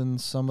poor than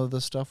some of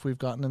the stuff we've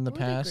gotten in the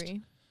past.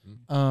 Agree.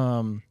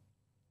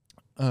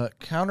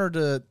 Counter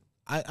to,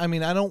 I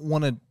mean, I don't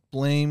want to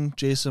blame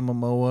Jason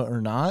Momoa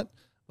or not,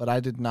 but I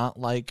did not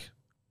like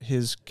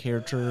his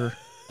character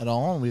at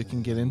all, and we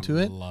can get into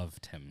it.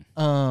 Loved him.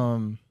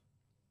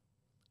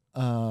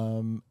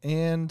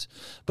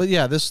 But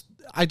yeah,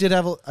 I did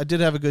have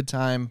a good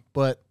time,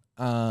 but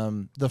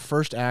the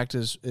first act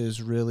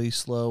is really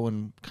slow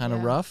and kind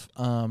of rough.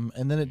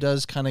 And then it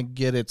does kind of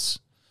get its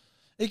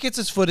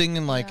footing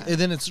and and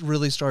then it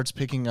really starts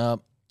picking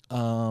up.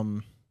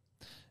 And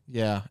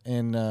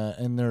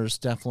there's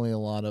definitely a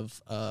lot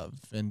of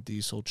Vin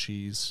Diesel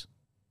cheese.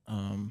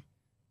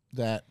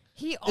 That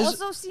He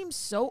also seems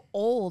so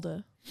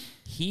old.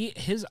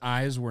 His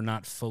eyes were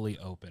not fully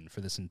open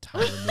for this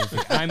entire movie.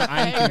 I'm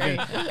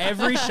convinced.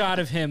 Every shot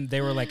of him,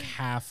 they were like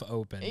half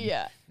open.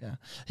 Yeah.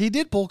 he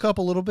did bulk up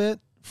a little bit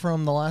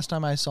from the last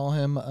time I saw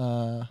him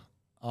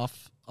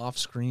off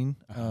screen.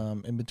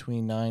 In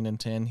between 9 and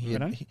 10,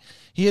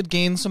 he had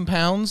gained some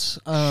pounds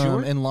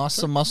and lost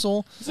some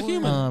muscle. He's a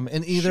human.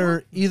 And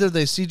either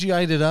they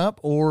CGI'd it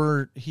up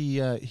or he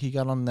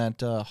got on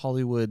that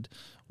Hollywood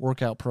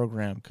workout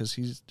program because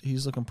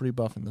he's looking pretty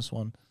buff in this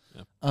one.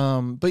 Yep.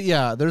 But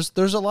yeah,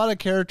 there's a lot of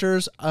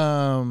characters,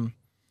 and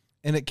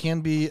it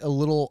can be a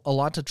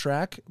lot to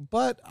track.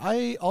 But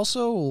I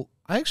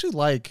actually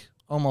like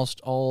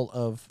almost all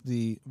of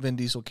the Vin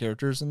Diesel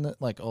characters in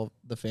like all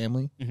the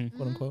family,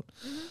 quote unquote.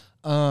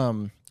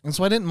 And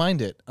so I didn't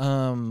mind it.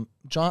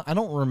 I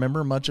don't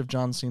remember much of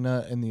John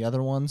Cena in the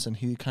other ones, and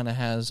he kind of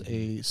has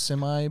a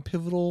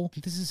semi-pivotal.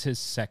 This is his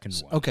second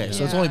one. Okay,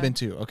 so it's only been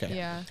 2. Okay,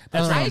 Yeah.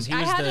 That's right. I He was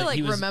had the- to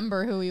he was-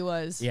 remember who he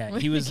was. Yeah,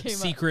 when he was came up.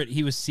 secret.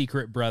 He was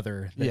secret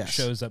brother that Yes.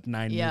 shows up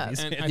 9 Yeah. movies.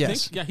 And in. I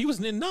Yes. think he was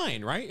in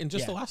 9, right? In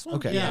just the last one.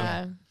 Okay.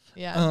 Yeah.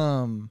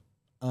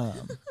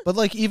 But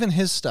like even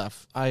his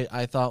stuff,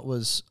 I thought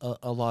was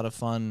a lot of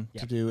fun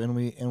to do, and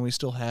we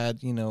still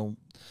had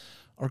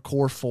our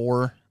core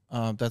 4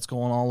 that's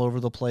going all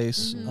over the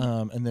place,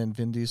 and then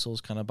Vin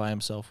Diesel's kind of by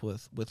himself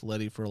with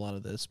Letty for a lot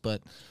of this.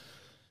 But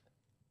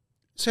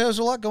so there's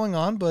a lot going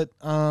on, but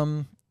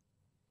I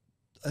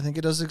think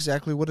it does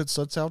exactly what it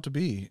sets out to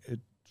be. It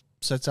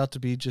sets out to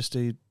be just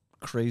a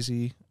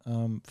crazy,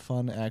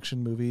 fun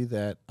action movie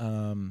that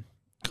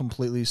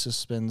completely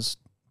suspends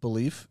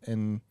belief,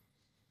 and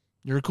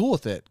you're cool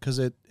with it because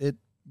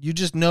you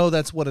just know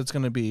that's what it's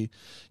going to be.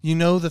 You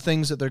know the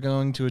things that they're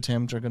going to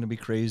attempt are going to be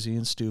crazy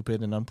and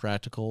stupid and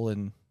unpractical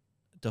and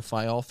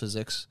defy all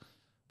physics,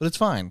 but it's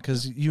fine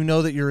because you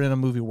know that you're in a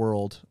movie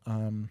world.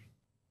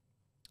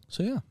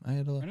 So yeah, I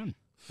had a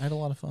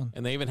lot of fun.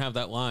 And they even have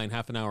that line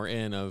half an hour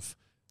in of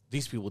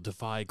these people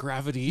defy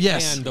gravity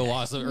Yes. and the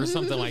laws of, or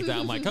something like that.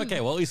 I'm like, okay,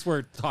 well at least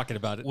we're talking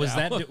about it. Was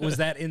now. was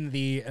that in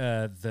the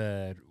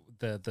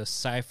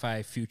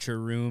sci-fi future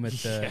room at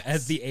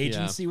the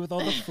agency with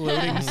all the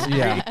floating screens?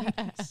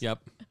 Yeah. Yep.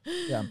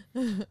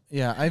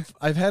 Yeah,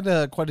 I've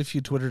had quite a few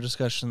Twitter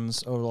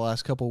discussions over the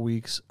last couple of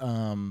weeks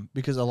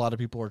because a lot of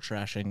people are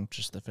trashing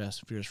just the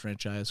Fast and Furious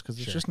franchise because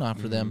it's just not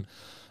for them.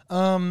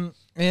 And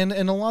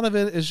a lot of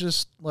it is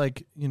just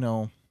like,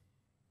 and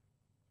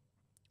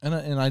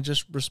I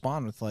just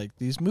respond with like,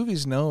 these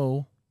movies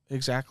know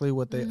exactly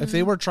what they if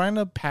they were trying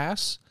to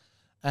pass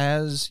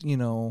as, you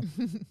know,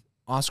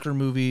 Oscar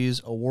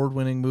movies,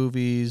 award-winning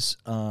movies,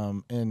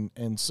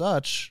 and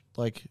such,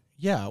 like,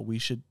 yeah, we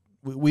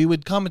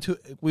would come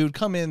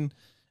in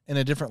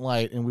a different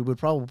light, and we would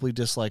probably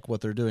dislike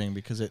what they're doing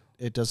because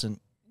it doesn't.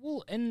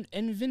 Well, and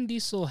Vin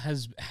Diesel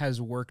has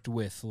worked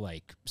with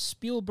like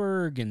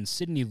Spielberg and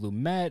Sidney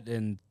Lumet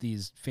and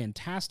these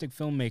fantastic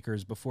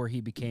filmmakers before he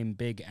became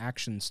big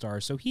action star.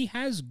 So he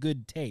has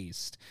good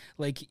taste.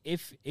 Like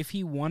if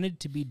he wanted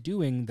to be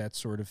doing that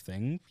sort of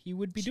thing, he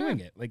would be doing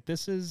it. Like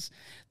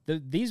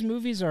these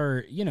movies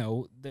are, you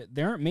know,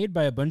 they aren't made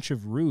by a bunch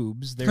of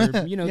rubes.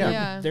 They're, you know,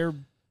 they're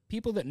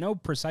people that know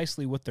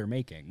precisely what they're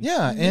making.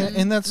 Yeah,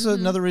 and that's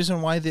another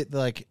reason why they,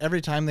 like, every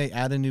time they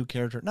add a new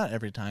character, not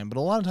every time, but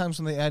a lot of times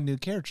when they add new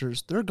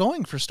characters, they're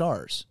going for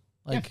stars.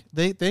 Like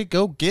they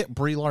go get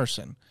Brie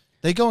Larson.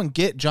 They go and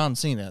get John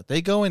Cena.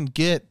 They go and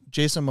get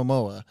Jason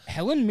Momoa.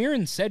 Helen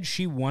Mirren said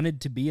she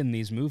wanted to be in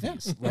these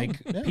movies. Yeah.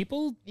 Like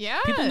people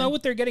know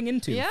what they're getting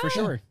into for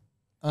sure.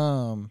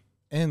 And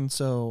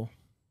for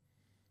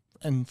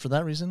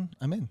that reason,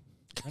 I'm in.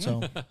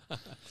 So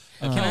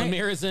Helen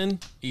Mirren's in,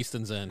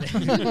 Easton's in.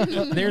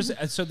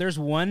 there's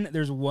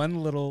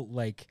one little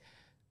like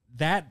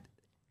that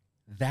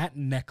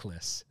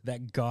necklace,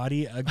 that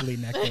gaudy, ugly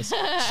necklace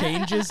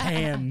changes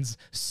hands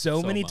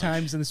so many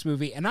times in this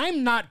movie, and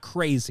I'm not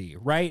crazy,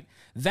 right?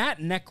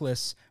 That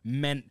necklace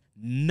meant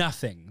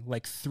nothing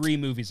like 3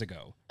 movies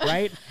ago,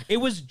 right? It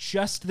was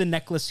just the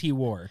necklace he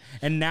wore,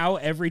 and now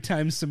every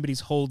time somebody's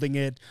holding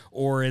it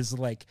or is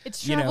like,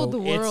 it's traveled the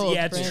world.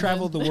 It's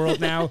traveled the world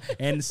now,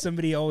 and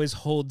somebody always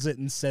holds it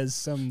and says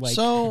some like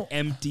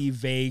empty,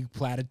 vague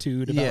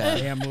platitude about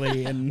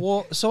family. And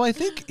so I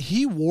think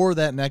he wore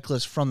that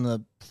necklace from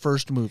the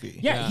first movie.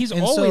 Yeah, he's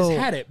always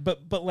had it,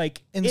 but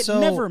like it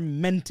never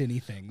meant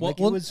anything.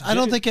 Well, I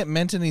don't think it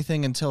meant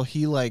anything until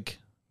he like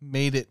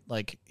made it,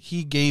 like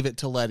he gave it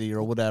to Letty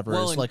or whatever.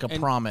 It's like a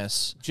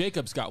promise.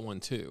 Jacob's got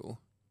one too.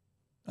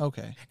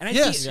 Okay. And I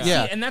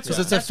and that's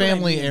it's a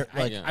family.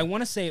 I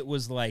want to say it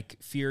was like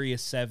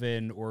Furious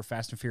 7 or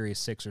Fast and Furious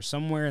 6 or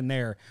somewhere in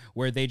there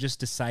where they just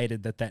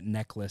decided that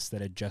necklace that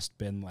had just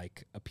been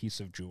like a piece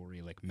of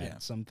jewelry like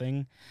meant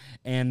something.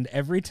 And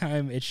every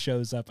time it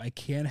shows up, I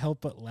can't help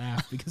but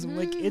laugh because I'm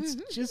like, it's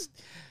just.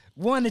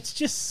 One, it's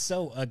just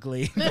so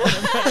ugly,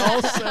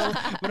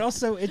 but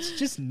also it's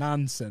just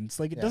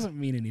nonsense. Like it doesn't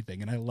mean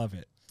anything, and I love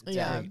it. It's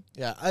great.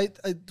 Yeah. I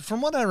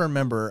from what I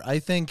remember, I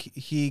think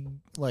he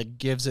like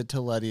gives it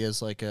to Letty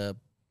as like a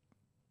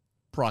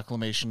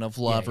proclamation of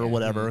love or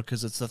whatever,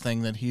 because it's the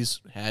thing that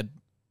he's had,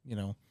 you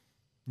know,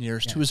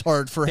 nearest to his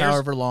heart for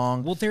however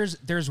long. Well,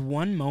 there's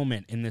one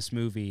moment in this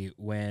movie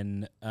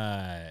when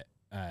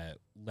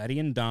Letty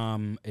and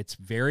Dom, it's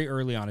very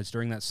early on. It's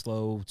during that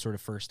slow sort of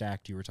first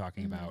act you were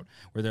talking about,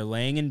 where they're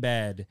laying in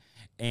bed,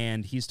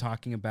 and he's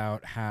talking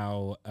about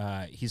how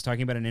he's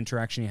talking about an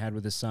interaction he had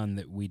with his son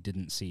that we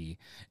didn't see,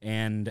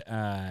 and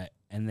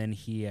then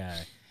he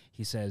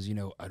says, you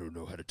know, I don't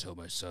know how to tell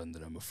my son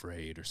that I'm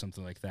afraid or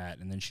something like that,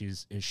 and then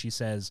she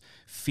says,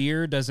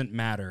 fear doesn't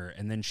matter,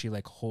 and then she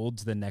like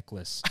holds the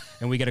necklace,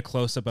 and we get a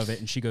close up of it,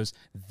 and she goes,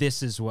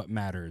 this is what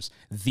matters,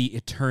 the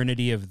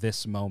eternity of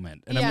this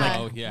moment, and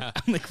I'm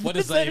like, what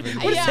does that even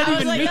mean? I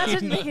was like, that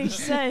doesn't make any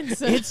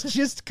sense. It's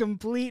just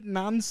complete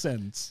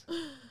nonsense.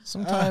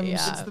 Sometimes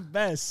it's the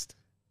best.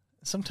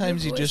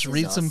 Sometimes you just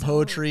read some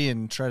poetry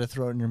and try to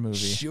throw it in your movie.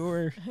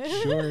 Sure.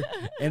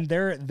 And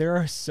there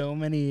are so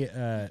many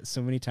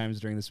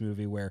times during this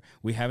movie where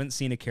we haven't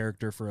seen a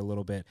character for a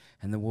little bit,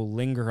 and then we'll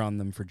linger on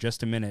them for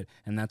just a minute,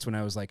 and that's when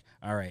I was like,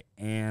 all right,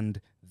 and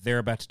they're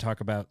about to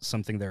talk about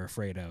something they're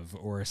afraid of,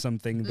 or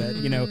something that,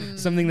 you know,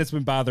 something that's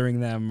been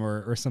bothering them,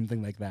 or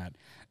something like that.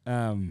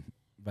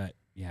 But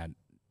yeah,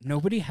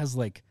 nobody has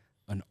like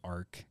an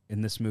arc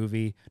in this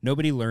movie.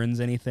 Nobody learns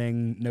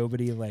anything.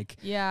 Nobody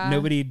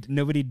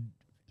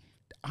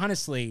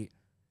honestly.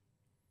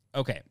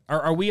 Okay,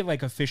 are we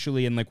like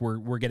officially in like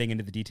we're getting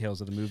into the details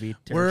of the movie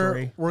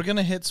territory? We're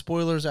gonna hit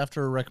spoilers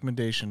after a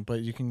recommendation,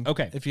 but you can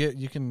if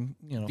you can,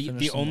 you know,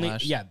 the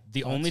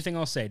only thing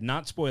I'll say,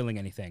 not spoiling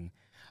anything,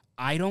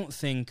 I don't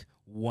think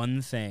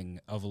one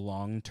thing of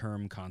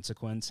long-term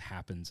consequence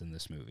happens in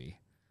this movie.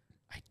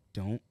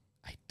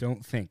 I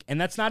don't think, and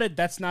that's not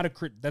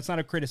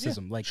a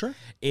criticism. Yeah, like, sure.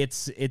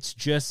 It's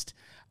just,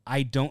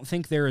 I don't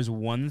think there is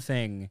one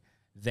thing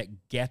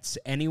that gets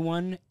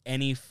anyone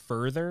any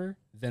further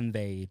than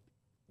they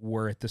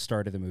were at the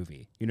start of the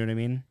movie. You know what I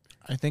mean?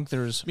 I think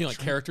there's... You mean like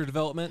character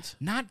development?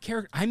 Not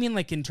character... I mean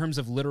like in terms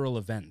of literal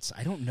events.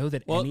 I don't know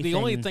that anything... the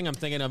only thing I'm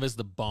thinking of is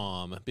the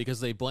bomb,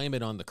 because they blame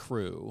it on the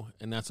crew,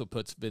 and that's what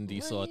puts Vin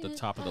Diesel at the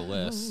top of the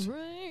list.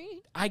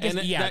 I guess,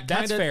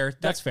 that's fair.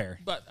 That's fair.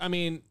 But, I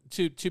mean,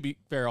 to be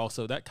fair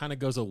also, that kind of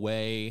goes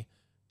away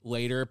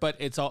later, but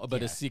it's all...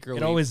 But it's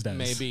secretly... It always does.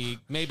 Maybe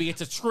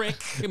it's a trick.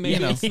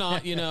 Maybe it's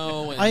not, you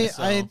know...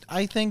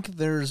 I think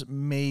there's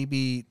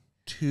maybe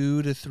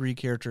 2 to 3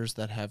 characters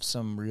that have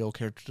some real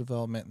character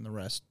development, and the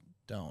rest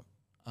don't,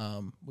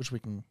 which we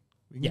can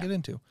get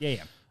into. I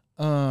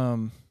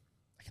can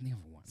think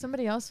of one.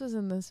 Somebody else was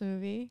in this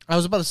movie. I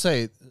was about to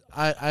say,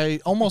 I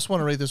almost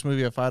want to rate this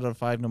movie a 5 out of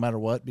 5 no matter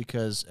what,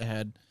 because it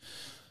had,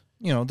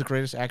 the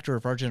greatest actor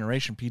of our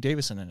generation, Pete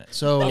Davidson, in it.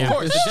 So Of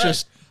course, it's yeah.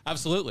 just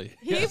Absolutely.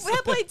 He had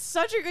played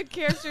such a good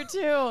character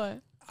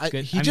too.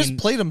 he just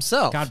played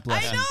himself. God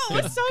bless I him. know,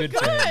 it's so For him.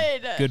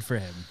 good. Good for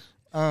him.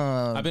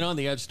 I've been on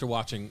the edge to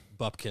watching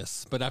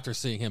Bupkis, but after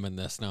seeing him in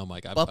this, now I'm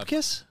like,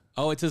 Bupkis?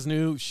 Oh, it's his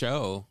new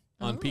show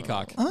on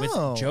Peacock.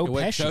 Oh. With Joe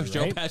With Pesci,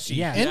 Joe right? Pesci.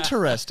 Yeah.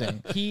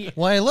 Interesting. He,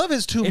 Well, I love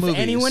his two if movies.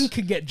 anyone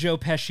could get Joe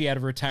Pesci out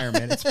of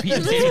retirement, it's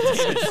Pete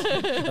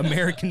Davidson.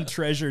 American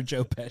treasure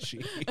Joe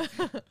Pesci.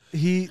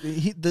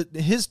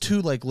 his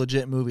two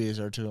legit movies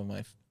are two of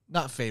my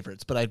not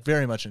favorites, but I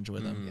very much enjoy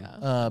them.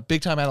 Yeah.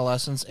 Big Time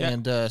Adolescence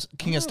and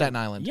King of Staten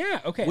Island. Yeah,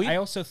 okay. I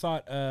also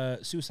thought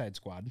Suicide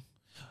Squad.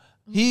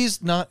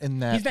 He's not in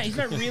that. He's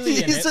not really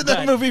in He's it. in that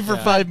but movie for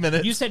 5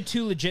 minutes. You said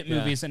two legit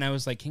movies, and I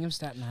was like, King of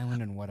Staten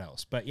Island and what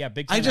else? But yeah,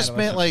 Big Time I just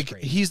meant Adolescence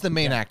was great. he's the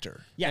main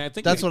actor. Yeah, I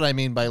think That's what I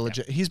mean by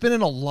legit. He's been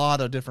in a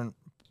lot of different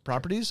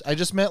properties. I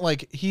just meant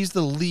he's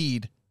the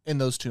lead in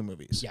those two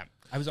movies. Yeah.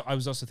 I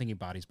was also thinking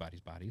Bodies,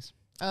 Bodies, Bodies.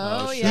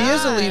 Oh, shit. yeah. He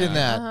is a lead in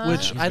that,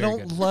 which He's I very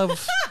don't good.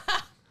 love.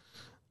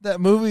 That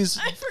movie's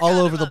all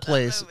over the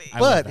place, I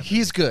love but that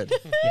he's good.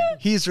 Yeah.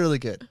 He's really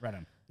good. Right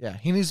on. Yeah,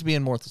 he needs to be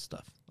in more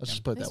stuff. Let's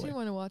just put it Makes that me way.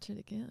 want to watch it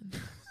again.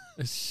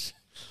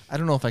 I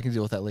don't know if I can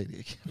deal with that lady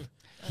again.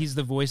 He's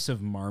the voice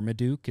of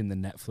Marmaduke in the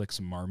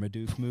Netflix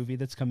Marmaduke movie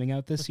that's coming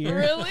out this year.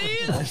 Really?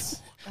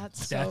 That's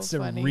That's so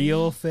a funny.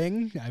 real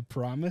thing. I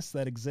promise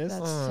that exists.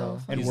 That's so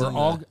funny. and we're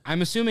all.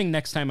 I'm assuming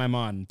next time I'm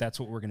on, that's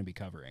what we're going to be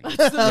covering. Is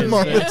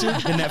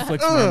Marmaduke. the Netflix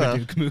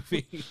Marmaduke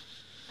movie.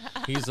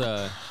 He's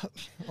Let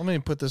me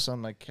put this on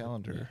my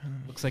calendar.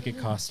 Looks like it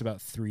cost about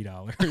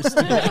 $3.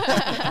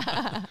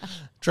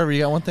 Trevor,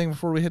 you got one thing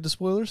before we hit to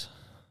spoilers?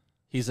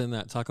 he's in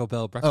that Taco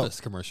Bell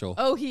breakfast commercial.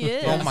 Oh, he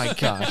is. Oh my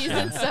gosh! He's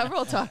in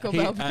several Taco He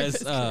Bell as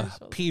breakfast commercials.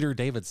 Peter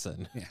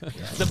Davidson.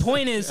 The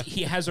point is,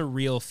 he has a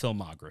real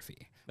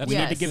filmography. We need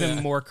to Yes. give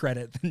him more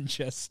credit than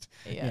just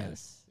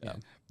Yes. Yeah.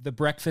 The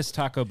breakfast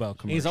Taco Bell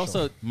commercial. He's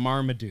also-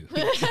 Marmaduke.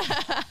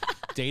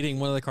 Dating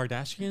one of the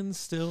Kardashians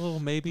still,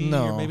 maybe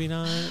No. or maybe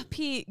not.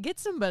 Pete, get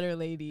some better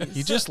ladies.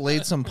 He just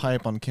laid some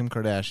pipe on Kim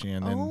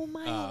Kardashian Oh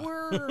my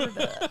word.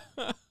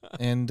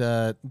 and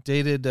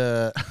dated.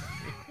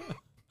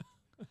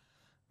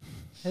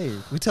 Hey,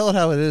 we tell it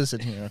how it is in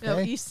here, okay? No,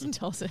 Easton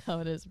tells it how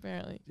it is,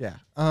 apparently. Yeah.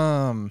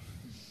 And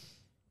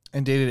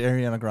dated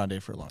Ariana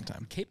Grande for a long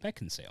time. Kate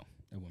Beckinsale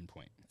at one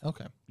point.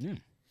 Okay. Yeah.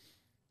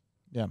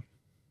 Yeah.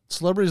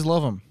 Celebrities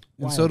love him,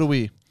 and Wild. so do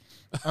we.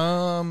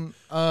 So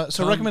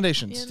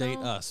recommendations. You Date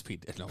know? us,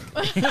 Pete. No.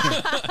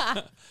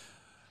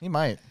 He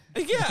might.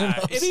 Yeah,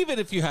 and even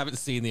if you haven't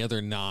seen the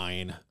other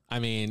 9, I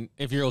mean,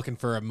 if you're looking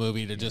for a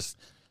movie to just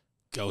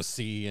go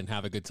see and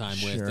have a good time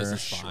with, this Sure,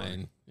 is sure.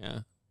 fine. Yeah.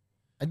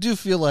 I do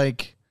feel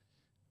like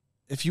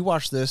if you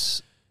watch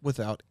this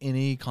without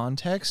any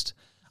context,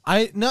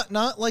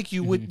 not like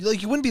you would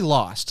like you wouldn't be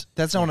lost.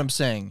 That's not what I'm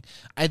saying.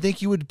 I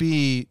think you would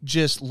be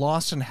just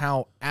lost in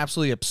how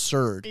absolutely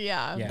absurd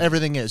Yeah. Yeah.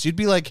 everything is. You'd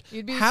be like,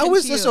 You'd be how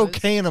is this confused.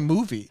 okay in a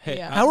movie? Hey,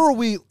 Yeah. How are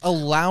we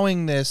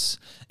allowing this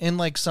in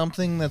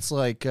something that's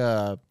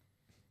not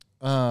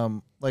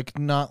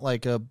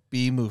like a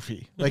B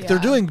movie? Like they're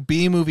Yeah. doing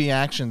B movie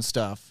action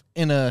stuff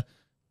in a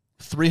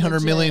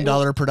 $300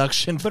 million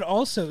production. But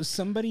also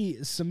somebody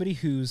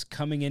who's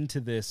coming into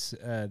this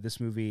this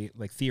movie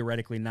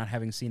theoretically not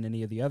having seen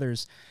any of the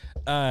others.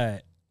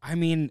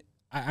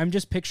 I'm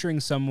just picturing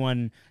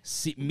someone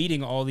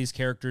meeting all these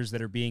characters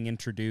that are being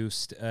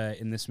introduced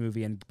in this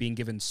movie and being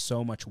given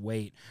so much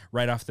weight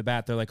right off the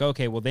bat. They're like,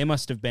 okay, well, they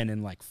must have been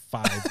in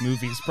 5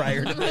 movies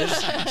prior to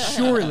this,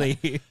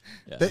 surely.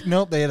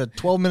 Nope, they had a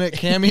 12-minute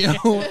cameo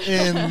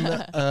in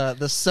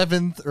the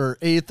 7th or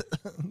 8th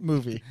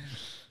movie.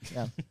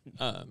 Yeah.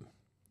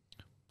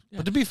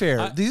 But to be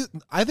fair,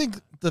 I think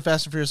the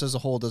Fast and Furious as a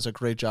whole does a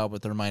great job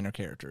with their minor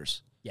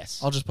characters.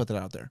 Yes. I'll just put that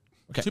out there.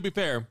 Okay. To be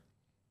fair,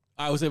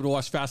 I was able to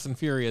watch Fast and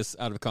Furious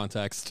out of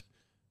context,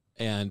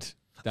 and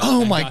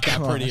Oh I my got that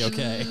gosh. pretty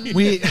okay.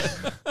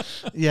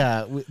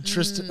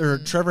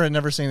 Trevor had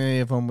never seen any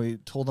of them. We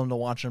told him to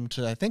watch them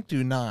to, I think,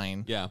 do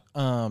 9. Yeah.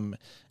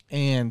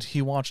 And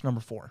he watched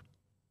number 4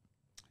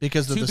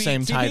 because they're the TB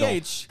same title.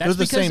 TBH. They're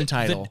the because same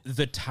title.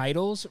 The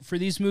titles for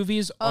these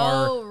movies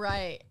are Oh,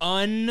 right.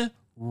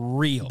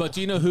 unreal. But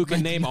do you know who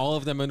can name all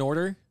of them in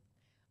order?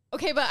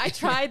 Okay, but I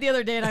tried the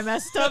other day and I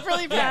messed up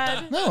really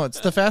bad. No,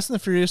 it's the Fast and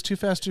the Furious, Too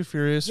Fast, Too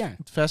Furious, Yeah.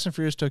 Fast and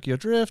Furious Tokyo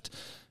Drift,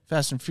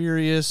 Fast and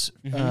Furious,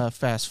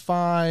 Fast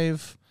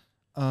 5.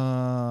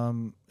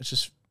 It's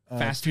just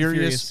Fast and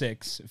Furious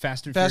 6.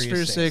 Fast and Fast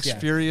Furious Furious 6, yeah.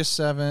 Furious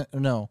 7.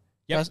 No.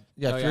 Yep. Fast,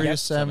 yeah, Oh, yeah.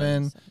 Furious Yep.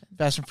 7,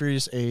 Fast and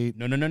Furious 8.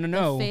 No. The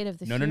Fate of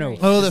the Furious.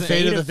 Oh, the It's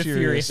Fate of the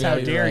Furious. How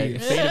Yeah, dare you're you?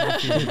 right. Fate of the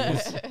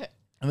Furious.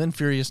 And then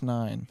Furious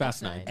 9.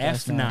 Fast 9.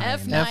 F9.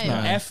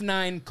 F9.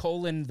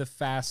 F9 the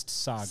Fast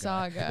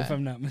Saga, if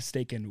I'm not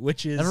mistaken,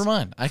 which is Never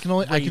mind. I can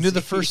do the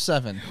crazy. first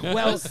 7.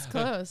 well.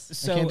 Close.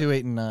 So I can't do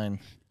 8 and 9.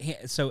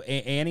 So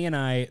Annie and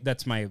I,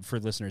 for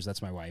listeners,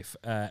 that's my wife.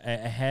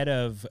 Ahead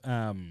of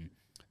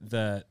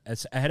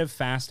ahead of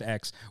Fast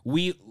X.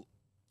 We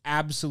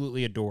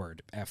absolutely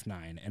adored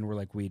F9, and we're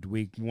like, we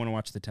want to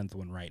watch the 10th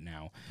one right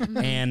now.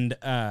 And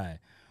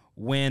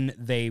when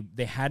they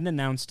hadn't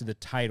announced the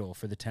title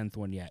for the 10th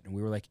one yet, and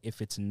we were like,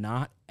 if it's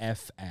not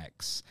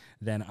FX,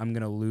 then I'm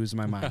gonna lose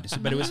my mind.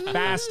 But it was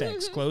Fast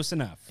X, close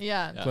enough.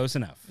 Yeah. Close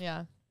enough.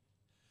 Yeah.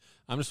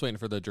 I'm just waiting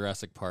for the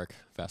Jurassic Park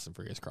Fast and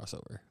Furious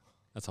crossover.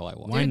 That's all I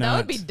want. Why Dude, not? that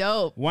would be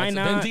dope. Why Vin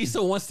not?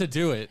 Diesel wants to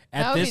do it.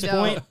 That would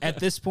be At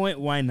this point,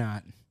 why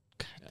not?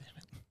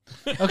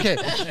 Okay,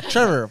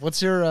 Trevor,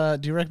 what's your?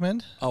 Do you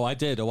recommend? Oh, I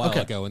did a while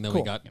Okay, ago, and then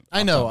cool. we got.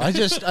 I know. I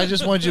just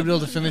wanted you to be able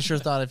to finish your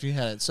thought if you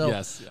had it. So,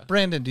 Yes, yeah.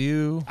 Brandon, do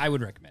you? I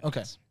would recommend.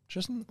 Okay, Yes.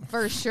 Tristan.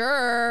 For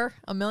sure.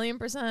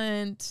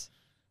 1,000,000%.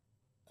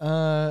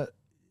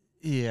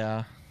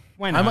 Yeah.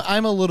 Why not?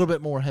 I'm a little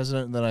bit more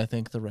hesitant than I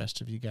think the rest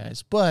of you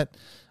guys, but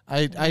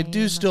I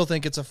do still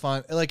think it's a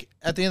fun. Like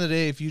at the end of the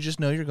day, if you just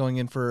know you're going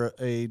in for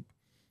an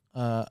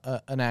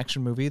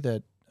action movie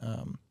that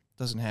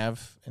doesn't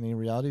have any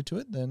reality to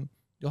it, then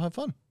you'll have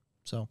fun.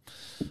 So,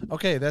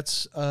 okay,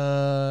 that's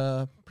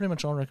pretty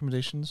much all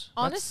recommendations.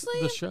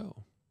 Honestly, the show.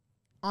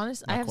 I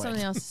have quite.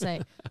 something else to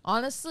say.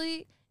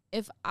 Honestly,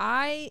 if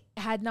I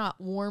had not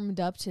warmed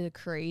up to the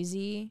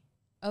crazy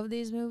of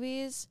these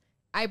movies,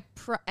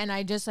 and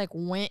I just like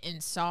went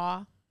and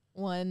saw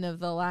one of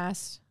the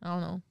last, I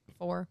don't know,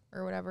 4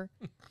 or whatever.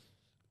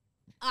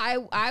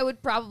 I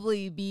would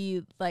probably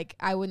be like,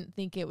 I wouldn't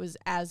think it was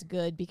as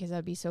good because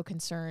I'd be so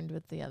concerned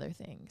with the other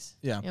things.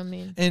 Yeah. You know what I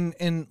mean?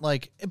 And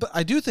like, but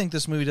I do think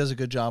this movie does a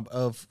good job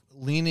of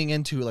leaning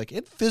into, like,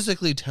 it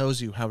physically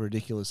tells you how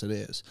ridiculous it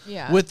is.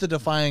 Yeah. With the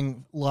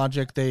defying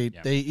logic, they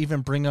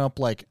even bring up,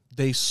 like,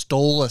 they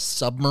stole a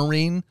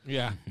submarine.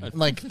 Yeah.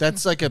 Like,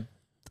 that's like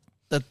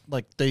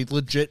they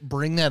legit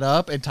bring that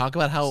up and talk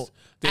about how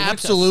They went to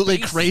absolutely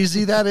space.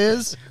 crazy that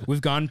is.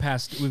 We've gone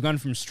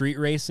from street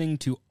racing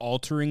to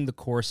altering the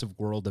course of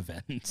world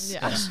events.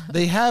 Yeah.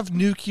 They have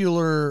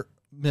nuclear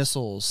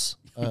missiles.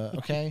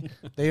 Okay,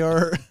 they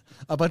are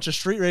a bunch of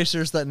street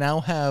racers that now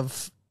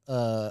have.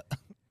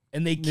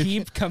 And they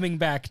keep coming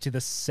back to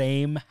the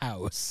same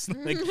house.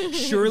 Like,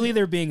 surely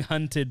they're being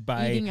hunted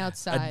by Eating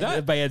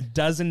outside. by a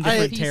dozen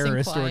different Peace and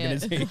terrorist quiet.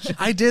 organizations.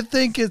 I did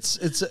think it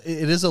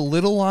is a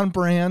little on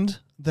brand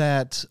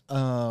that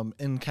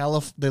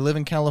they live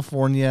in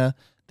California.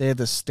 They have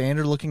this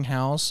standard looking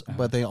house,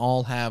 but they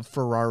all have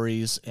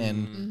Ferraris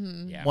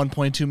and Yeah.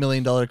 $1.2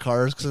 million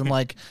cars. Because I'm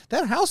like,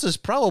 that house is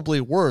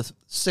probably worth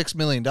 $6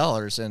 million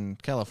in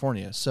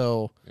California.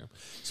 So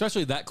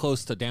Especially that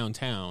close to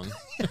downtown.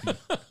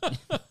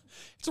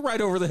 It's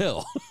right over the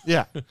hill.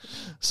 yeah.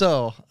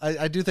 So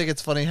I do think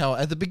it's funny how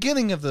at the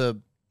beginning of the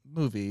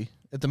movie,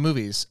 at the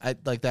movies,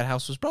 like that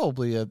house was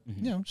probably a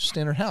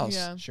standard house.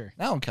 Yeah. Sure.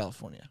 Now in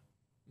California,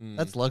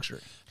 that's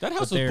luxury. That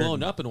house was they're-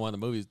 blown up in one of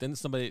the movies. Didn't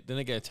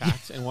they get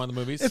attacked in one of the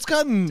movies? It's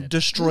gotten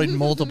destroyed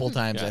multiple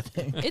times. Yeah. I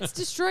think. It's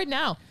destroyed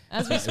now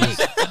as we speak.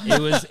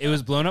 It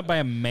was blown up by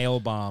a mail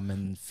bomb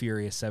in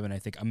Furious 7, I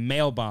think. A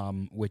mail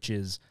bomb, which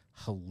is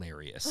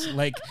hilarious.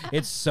 Like,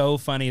 it's so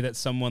funny that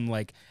someone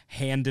like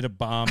handed a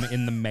bomb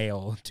in the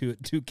mail to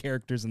two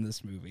characters in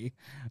this movie.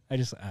 I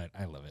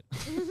love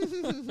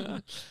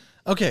it.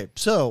 Okay,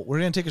 so we're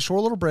going to take a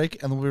short little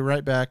break, and then we'll be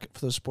right back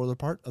for the spoiler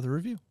part of the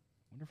review.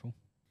 Wonderful.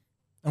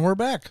 And we're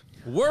back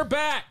We're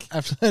back.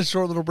 after that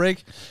short little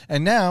break.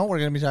 And now we're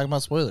going to be talking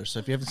about spoilers. So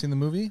if you haven't seen the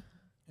movie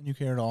and you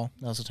care at all,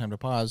 now's the time to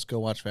pause, go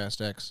watch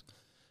Fast X,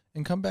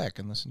 and come back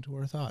and listen to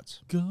our thoughts.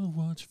 Go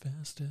watch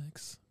Fast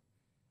X.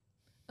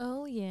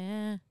 Oh,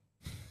 yeah.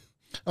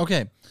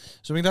 Okay,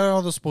 so we got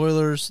all the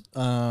spoilers.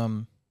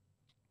 The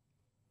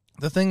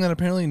thing that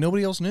apparently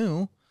nobody else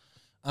knew,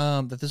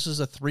 that this is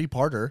a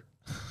 3-parter.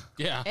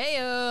 Yeah.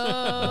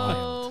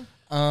 Heyo.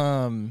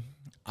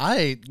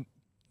 I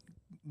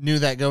knew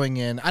that going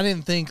in. I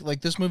didn't think,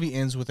 like, this movie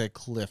ends with a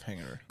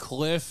cliffhanger.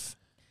 Cliff.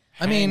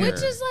 I mean- Which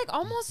is like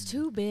almost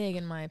too big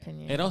in my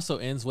opinion. It also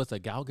ends with a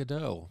Gal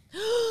Gadot.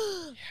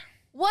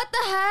 What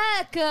the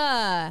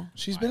heck?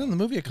 She's been in the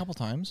movie a couple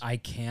times. I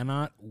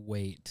cannot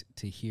wait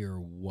to hear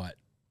what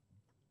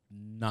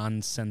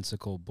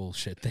nonsensical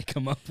bullshit they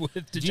come up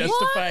with to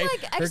justify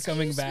What? Like, her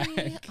coming excuse back.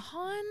 me,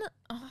 Han,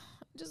 I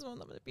just want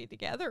them to be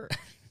together.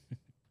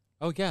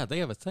 Oh yeah, they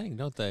have a thing,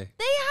 don't they?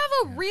 They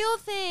have a real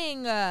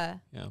thing. Yeah.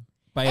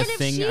 By a And if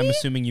thing, I'm she-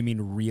 assuming you mean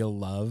real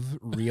love,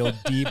 real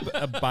deep,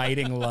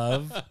 abiding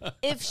love.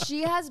 If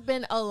she has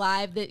been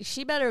alive, that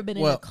she better have been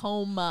in Well- a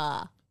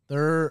coma.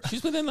 They're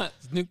She's been in that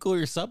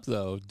nuclear sub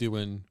though,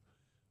 doing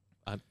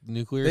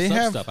nuclear They sub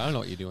have- stuff. I don't know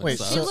what you're doing. Wait,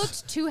 sub. She So-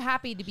 looked too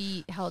happy to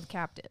be held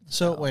captive.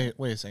 so wait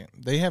a second.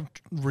 They have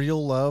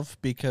real love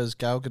because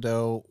Gal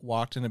Gadot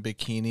walked in a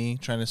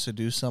bikini trying to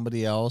seduce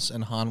somebody else,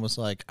 and Han was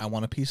like, "I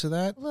want a piece of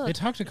that." Look, They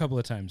talked a couple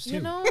of times too.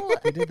 you know,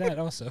 They did that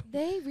also.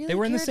 they really They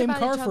were in the cared same about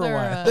car each for a other,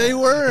 while. They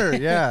were,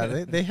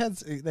 yeah. They had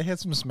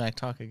some smack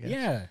talk again.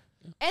 Yeah.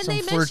 And some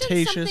they mentioned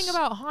flirtatious. something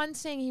about Han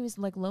saying he was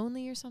like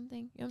lonely or something.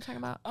 You know what I'm talking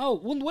about? Oh,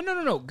 well,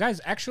 no.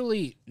 Guys,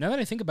 actually, now that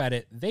I think about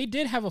it, they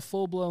did have a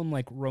full-blown,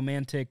 like,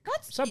 romantic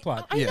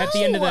subplot. I At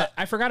the end of know.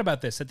 I forgot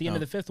about this, at the end of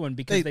the fifth one,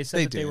 because they said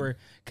they that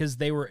did.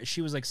 they were,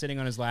 she was, like, sitting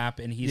on his lap,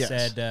 and he Yes.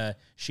 said,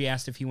 she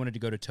asked if he wanted to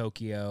go to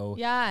Tokyo.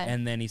 Yeah.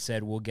 And then he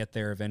said, we'll get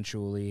there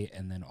eventually,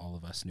 and then all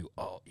of us knew,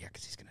 oh, yeah,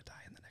 because he's going to die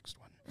in the next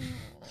one.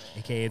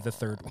 AKA the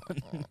third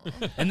one.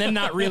 And then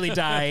not really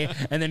die,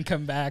 and then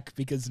come back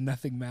because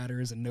nothing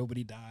matters and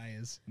nobody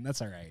dies. And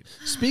that's all right.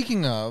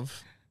 Speaking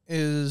of,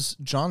 is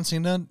John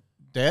Cena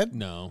dead?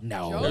 No.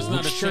 There's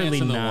not a surely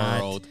chance in the not.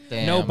 world.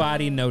 Damn. No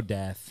body, no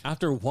death.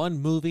 After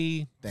one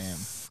movie, Damn.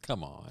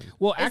 come on.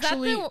 Well, Is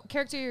actually, that the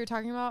character you were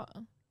talking about?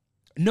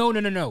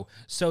 no.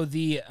 So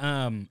the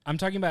I'm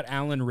talking about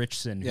Alan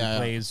Richson, who Yeah.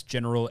 plays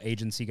General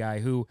Agency guy.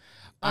 Who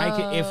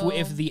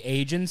if the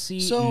agency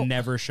So-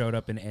 never showed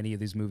up in any of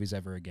these movies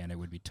ever again, it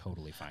would be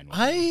totally fine with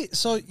me.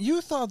 So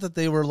you thought that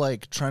they were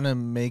like trying to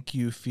make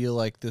you feel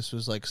like this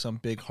was like some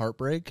big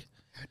heartbreak?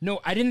 No,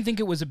 I didn't think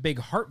it was a big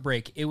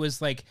heartbreak. It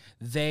was like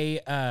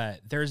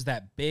there's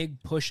that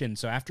big push in.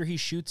 So after he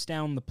shoots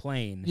down the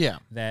plane, Yeah.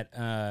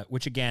 that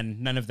which again,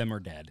 none of them are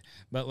dead.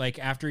 But like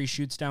after he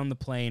shoots down the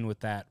plane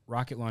with that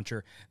rocket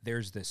launcher,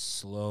 there's this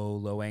slow,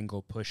 low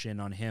angle push in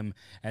on him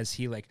as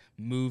he like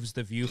moves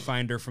the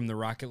viewfinder from the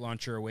rocket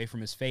launcher away from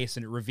his face,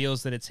 and it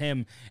reveals that it's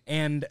him.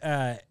 And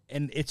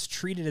it's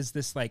treated as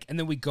this like, and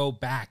then we go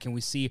back and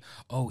we see,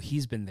 oh,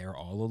 he's been there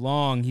all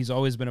along. He's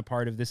always been a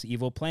part of this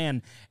evil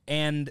plan.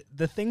 And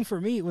the thing for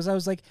me was, I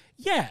was like,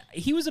 yeah,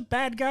 he was a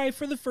bad guy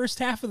for the first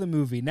half of the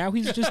movie. Now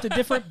he's just a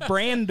different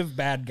brand of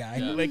bad guy.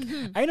 Like,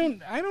 I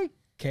don't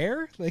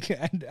care. Like,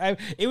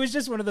 it was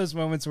just one of those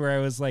moments where I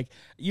was like,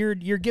 you're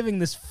giving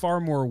this far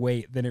more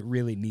weight than it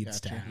really needs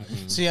to have.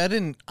 See, I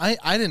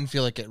didn't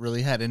feel like it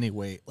really had any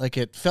weight. Like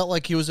it felt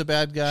like he was a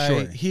bad guy.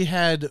 Sure. He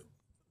had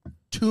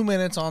 2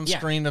 minutes on Yeah.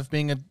 screen of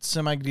being a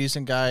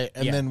semi-decent guy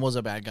and Yeah. then was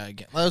a bad guy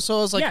again. So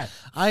I was like, Yeah.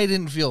 I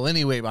didn't feel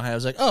any weight behind it. I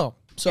was like, oh,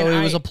 so And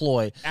it was I- a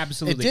ploy.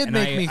 Absolutely. It did And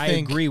make me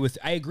think.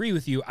 I agree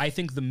with you. I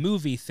think the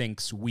movie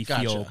thinks we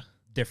feel Gotcha.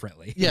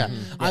 differently. Yeah.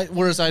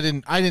 Whereas I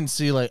didn't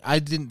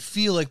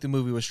feel like the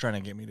movie was trying to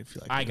get me to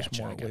feel like I there was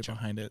gotcha, more I weight gotcha.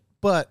 behind it.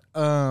 But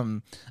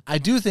I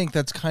do think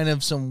that's kind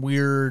of some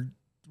weird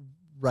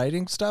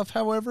writing stuff,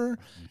 however,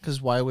 because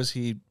why was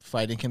he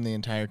fighting him the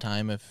entire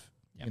time if,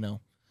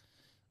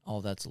 all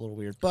that's a little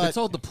weird. But It's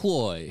all the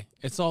ploy.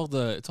 It's all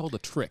the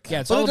trick. Yeah,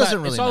 it's But all it doesn't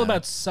about really it's all matter.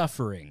 about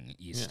suffering,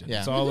 Easton. Yeah.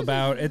 It's all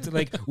about it's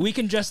like we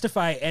can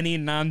justify any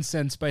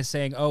nonsense by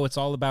saying, "Oh, it's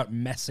all about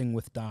messing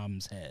with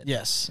Dom's head."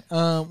 yes,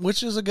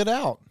 which is a good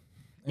out.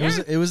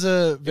 It Yeah. was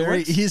a very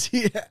works.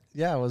 easy.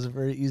 Yeah, it was a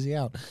very easy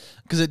out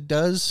because it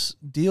does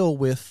deal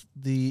with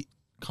the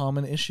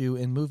common issue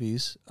in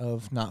movies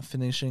of not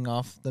finishing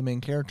off the main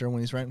character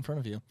when he's right in front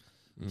of you.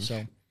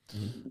 So,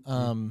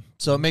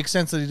 so it makes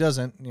sense that he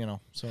doesn't.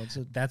 So it's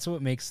That's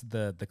what makes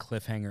the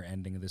cliffhanger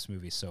ending of this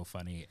movie so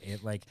funny.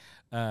 It like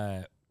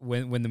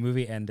when the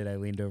movie ended, I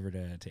leaned over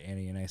to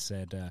Annie and I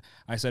said,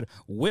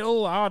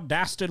 "Will our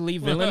dastardly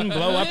villain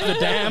blow up the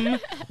dam?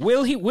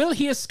 Will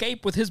he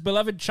escape with his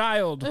beloved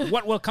child?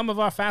 What will come of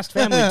our fast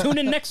family? Tune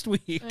in next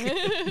week."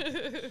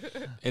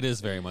 It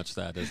is very much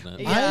that, isn't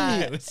it? Yeah.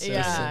 It was so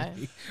Yeah.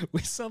 silly.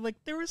 We saw like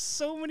there were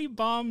so many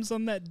bombs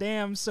on that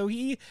dam, so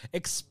he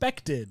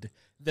expected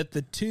that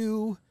the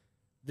two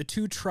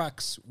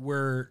trucks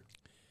were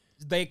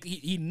like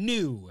he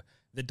knew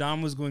that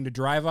Dom was going to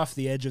drive off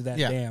the edge of that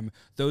Yeah. dam.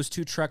 Those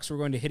two trucks were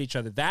going to hit each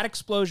other. That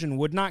explosion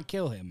would not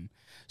kill him.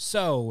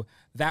 So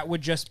that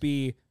would just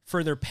be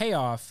further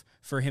payoff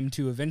for him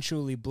to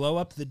eventually blow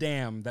up the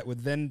dam that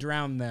would then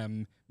drown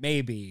them,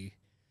 maybe.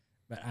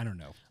 But I don't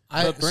know.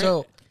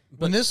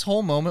 when this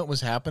whole moment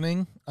was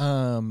happening,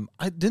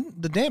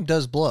 the dam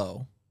does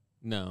blow.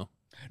 No.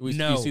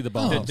 No, You see the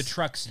bombs. the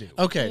trucks do.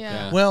 Okay,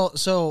 Yeah. well,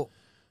 so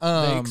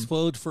They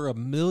explode for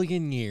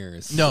 1,000,000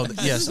 years. No,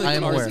 yes, The I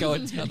am cars aware.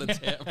 going down the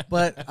dam.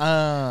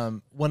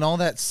 But when all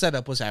that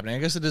setup was happening, I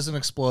guess it doesn't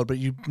explode, but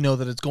you know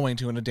that it's going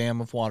to, and a dam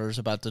of water is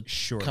about to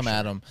come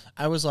at him.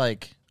 I was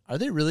like, are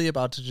they really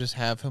about to just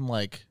have him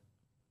like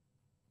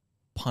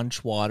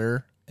punch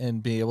water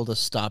and be able to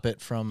stop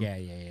it from? Yeah.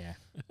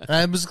 And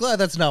I was glad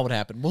that's not what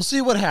happened. We'll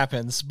see what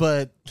happens,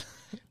 but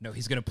No,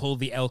 he's gonna pull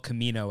the El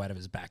Camino out of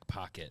his back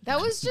pocket. That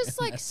was just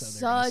like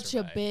That's how they're gonna such a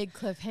survive. big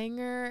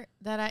cliffhanger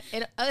that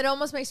it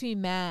almost makes me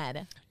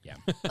mad. Yeah.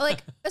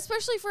 Like,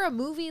 especially for a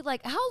movie,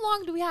 like how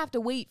long do we have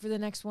to wait for the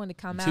next one to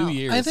come out? 2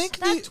 years. I think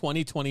the-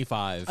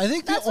 2025. I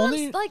think the That's what I'm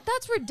only s- like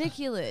that's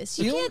ridiculous.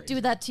 You The can't only-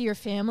 do that to your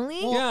family.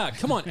 yeah,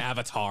 come on,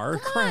 Avatar.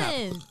 Come Crap.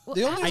 on. Well,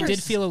 The only I Avatar's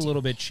did feel a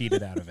little bit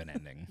cheated out of an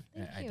ending.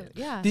 I cute. did.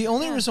 Yeah. the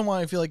only yeah. reason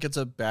why I feel like it's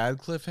a bad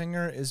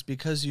cliffhanger is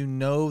because you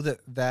know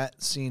that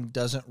scene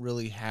doesn't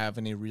really have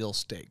any real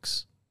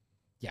stakes.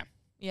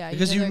 Yeah.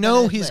 Because you they're know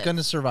gonna he's live. going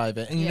to survive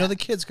it, and you know Yeah. the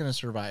kid's going to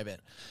survive it.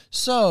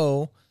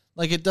 So,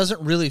 like, it doesn't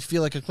really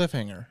feel like a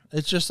cliffhanger.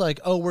 It's just like,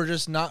 oh, we're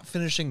just not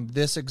finishing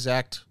this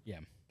exact Yeah.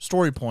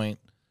 story point,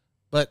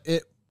 but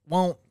it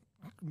won't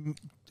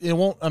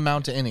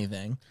amount to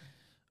anything.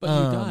 But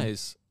you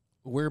guys,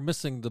 we're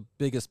missing the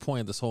biggest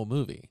point of this whole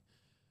movie.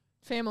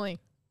 Family.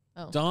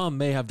 Oh. Dom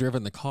may have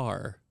driven the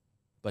car,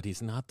 but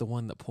he's not the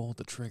one that pulled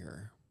the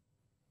trigger.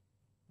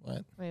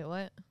 What? Wait,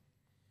 what?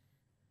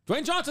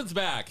 Dwayne Johnson's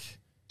back.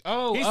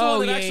 Oh, He's the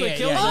one that actually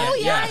killed him. Oh,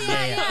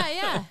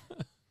 yeah.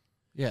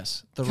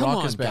 Yes, The Come Rock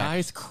on, is back.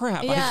 guys.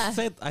 Crap. Yeah.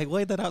 I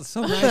laid that out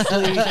so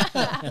nicely.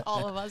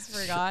 All of us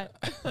forgot.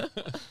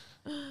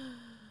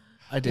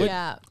 I did.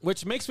 Yeah.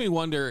 Which makes me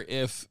wonder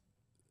if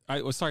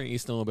I was talking to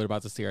Easton a little bit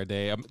about this the other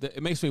day.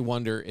 It makes me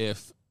wonder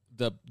if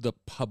the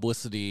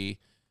publicity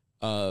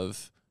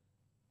of,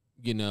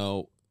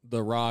 The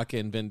Rock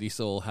and Vin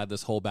Diesel had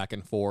this whole back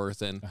and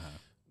forth, and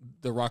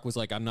The Rock was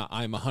like, I'm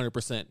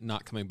 100%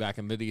 not coming back,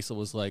 and Vin Diesel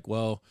was like,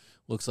 well,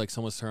 looks like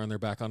someone's turning their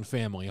back on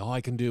family. All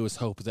I can do is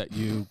hope that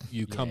you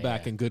come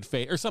back in good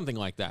faith, or something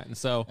like that. And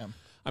so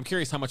I'm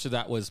curious how much of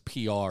that was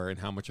PR and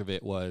how much of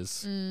it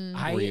was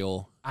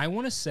real. I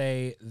want to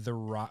say The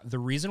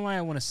reason why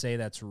I want to say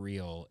that's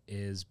real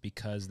is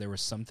because there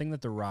was something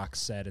that The Rock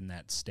said in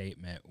that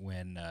statement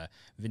when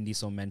Vin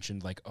Diesel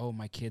mentioned, like, oh,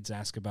 my kids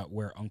ask about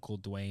where Uncle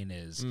Dwayne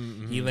is.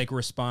 Mm-hmm. He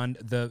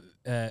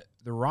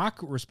The Rock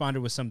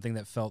responded with something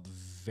that felt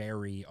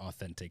very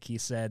authentic. He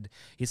said,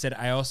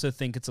 I also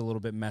think it's a little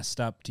bit messed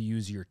up to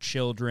use your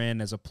children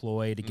as a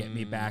ploy to get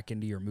me back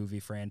into your movie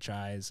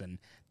franchise, and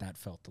that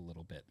felt a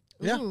little bit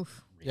Yeah.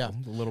 Oof. Yeah.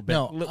 a little bit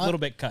little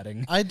bit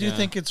cutting. I do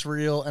think it's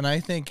real, and I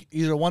think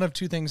either one of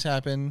two things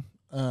happen.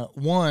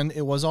 One,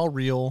 it was all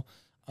real,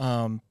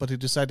 but he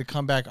decided to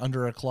come back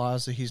under a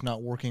clause that he's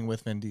not working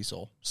with Vin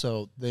Diesel,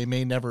 so they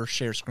may never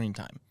share screen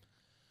time.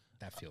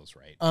 That feels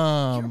right.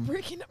 You're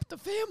breaking up the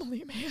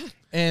family,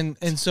 man.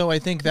 And so I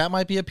think that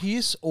might be a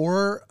piece,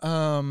 or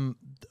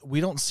we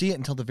don't see it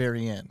until the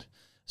very end.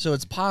 So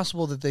it's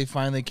possible that they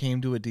finally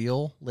came to a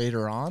deal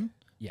later on.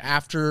 Yeah.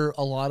 After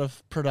a lot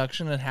of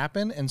production had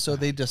happened, and so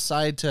they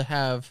decide to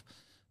have,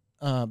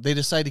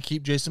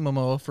 keep Jason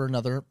Momoa for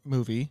another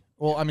movie.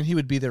 Well, I mean, he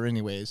would be there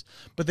anyways,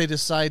 but they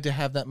decide to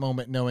have that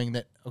moment knowing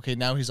that, okay,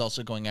 now he's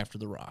also going after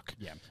The Rock.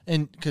 Yeah.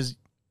 And because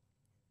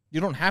you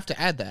don't have to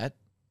add that,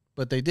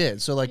 but they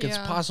did. So like, it's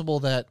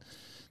possible that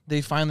they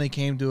finally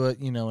came to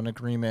an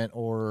agreement,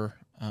 or,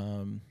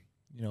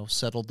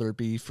 settled their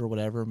beef or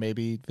whatever.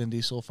 Maybe Vin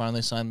Diesel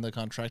finally signed the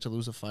contract to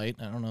lose a fight.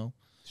 I don't know.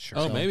 Sure.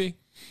 Oh, maybe.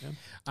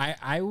 Yeah.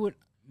 I would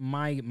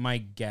my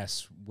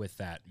guess with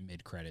that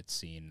mid-credits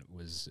scene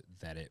was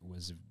that it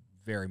was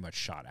very much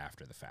shot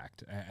after the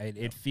fact.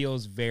 It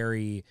feels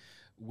very,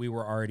 we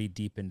were already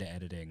deep into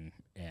editing,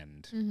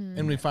 and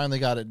we finally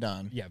got it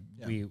done.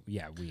 we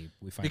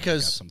finally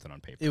Because got something on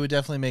paper. It would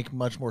definitely make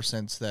much more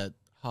sense that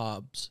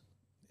Hobbs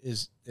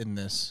is in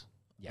this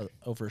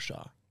over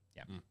Shaw.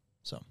 Yeah.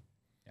 So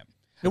Yep.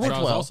 it worked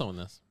Shaw's well. also in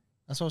this.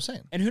 That's what I was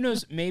saying. And who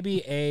knows,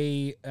 maybe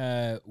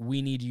a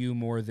we need you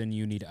more than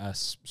you need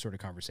us sort of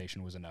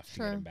conversation was enough to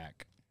get him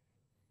back.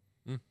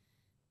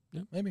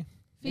 Yeah, maybe.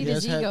 Feed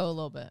his ego a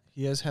little bit.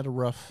 He has had a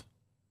rough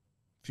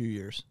few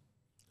years.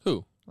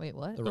 Who? Wait,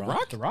 what? The The Rock?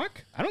 Rock? The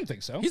Rock? I don't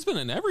think so. He's been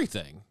in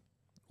everything.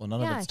 Well,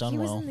 none of it's done he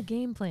was well. in the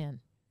game plan.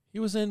 He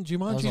was in That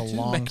was Jumanji a 2.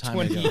 long time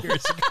 20 ago.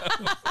 years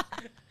ago.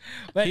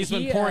 But He's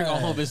been pouring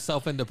all of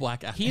himself into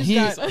Black Adam. He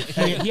had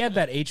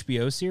that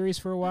HBO series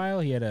for a while.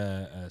 He had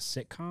a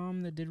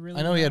sitcom that did really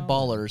I know he had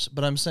well. Ballers,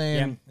 but I'm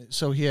saying,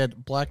 so he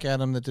had Black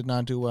Adam that did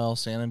not do well,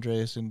 San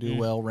Andreas didn't do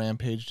well,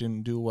 Rampage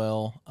didn't do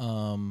well,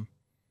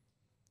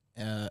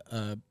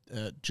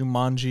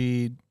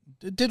 Jumanji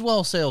did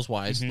well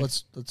sales-wise,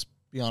 let's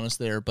be honest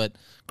there, but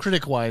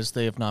critic-wise,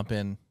 they have not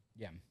been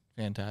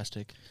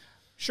fantastic.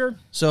 Sure.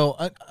 So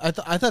I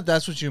thought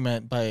that's what you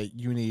meant by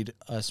you need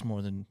us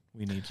more than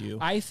we need you.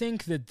 I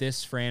think that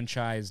this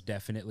franchise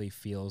definitely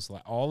feels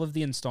like all of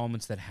the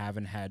installments that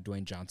haven't had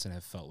Dwayne Johnson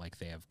have felt like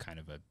they have kind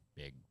of a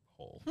big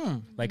hole.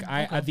 Like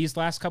these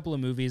last couple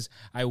of movies,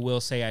 I will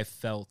say I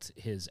felt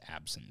his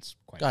absence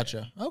quite a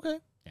bit. Okay.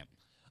 Yeah.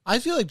 I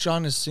feel like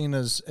John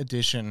Cena's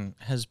addition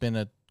has been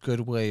a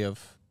good way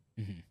of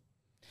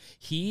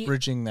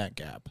bridging that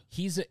gap.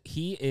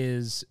 He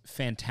is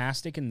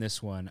fantastic in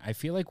this one. I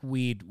feel like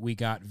we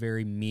got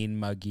very mean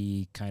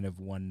muggy kind of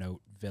one note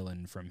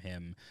villain from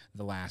him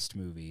the last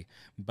movie,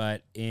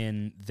 but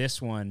in this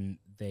one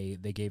they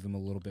gave him a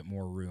little bit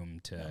more room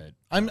to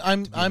I'm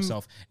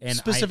himself. And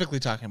specifically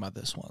talking about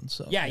this one.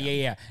 So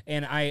yeah.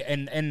 And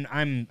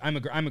I'm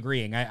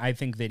agreeing. I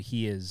think that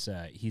he's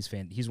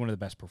one of the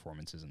best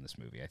performances in this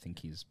movie. I think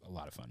he's a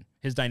lot of fun.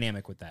 His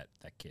dynamic with that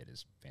kid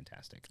is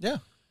fantastic. Yeah.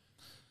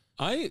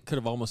 I could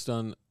have almost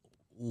done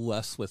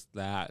less with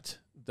that.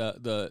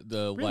 The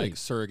Really? like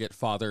surrogate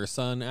father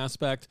son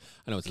aspect.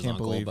 I know it's his Can't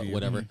uncle, believe but you.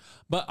 whatever.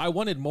 But I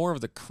wanted more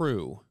of the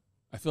crew.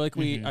 I feel like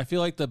I feel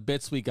like the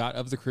bits we got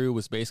of the crew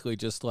was basically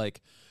just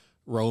like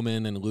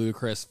Roman and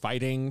Ludacris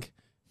fighting,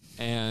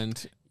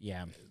 and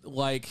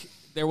like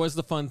there was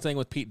the fun thing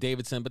with Pete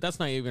Davidson, but that's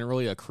not even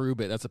really a crew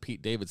bit. That's a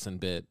Pete Davidson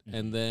bit,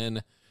 and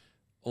then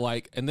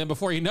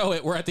before you know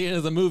it, we're at the end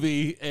of the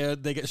movie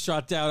and they get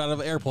shot down out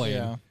of an airplane.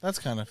 Yeah, that's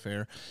kind of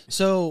fair.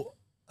 So,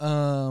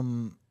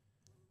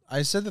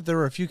 I said that there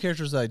were a few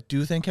characters that I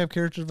do think have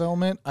character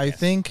development. I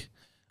think,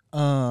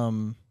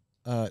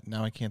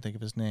 now I can't think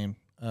of his name.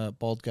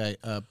 Bald guy.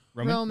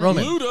 Roman.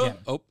 Luda. Yeah.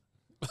 Oh,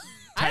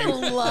 I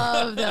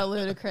love that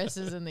Ludacris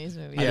is in these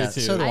movies. Yeah, do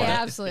too. so do I I.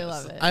 absolutely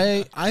love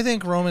it. I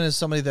think Roman is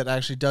somebody that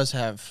actually does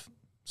have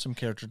some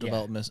character Yeah.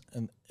 development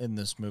in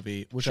this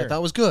movie, which I Sure.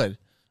 thought was good.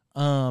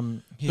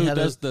 He who had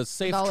does the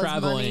safe With all his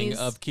traveling monies.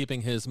 of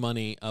keeping his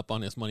money up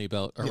on his money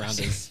belt around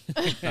his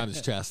on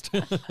his chest?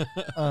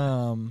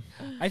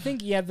 I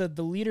think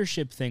the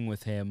leadership thing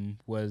with him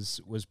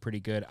was pretty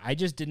good. I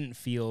just didn't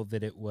feel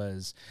that it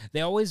was.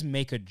 They always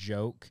make a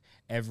joke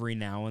every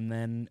now and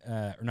then,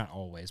 or not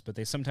always, but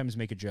they sometimes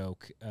make a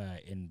joke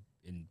in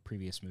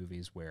previous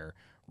movies where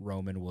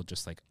Roman will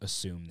just like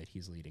assume that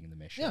he's leading the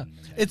mission. Yeah, and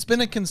then it's been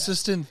a something like that.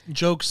 consistent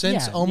joke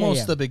since Yeah, almost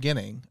yeah. the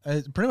beginning.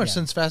 Pretty much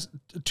Yeah. since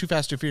Too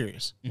Fast, Too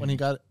Furious when he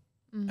got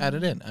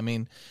added in. I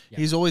mean, Yeah.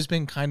 he's always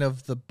been kind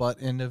of the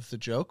butt end of the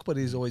joke, but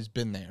he's always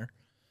been there.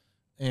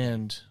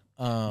 And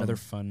Another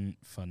fun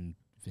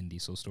Vin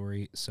Diesel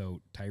story. So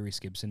Tyrese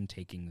Gibson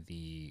taking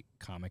the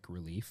comic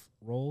relief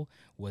role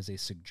was a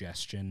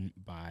suggestion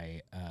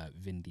by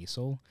Vin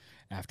Diesel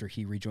after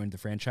he rejoined the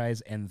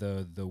franchise, and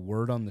the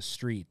word on the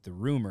street, the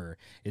rumor,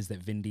 is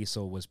that Vin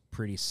Diesel was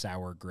pretty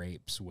sour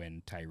grapes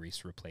when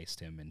Tyrese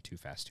replaced him in Too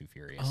Fast, Too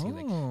Furious. He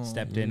like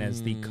stepped in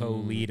as the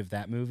co-lead of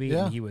that movie,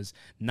 Yeah. and he was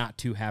not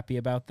too happy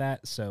about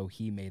that, so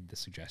he made the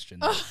suggestion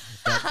that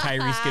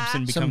Tyrese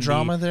Gibson become some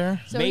drama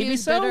there. So he maybe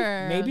was so,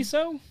 bitter. maybe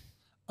so.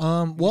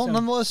 Well, so.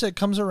 nonetheless, it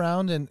comes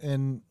around,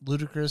 and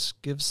Ludacris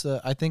gives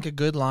I think a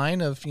good line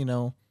of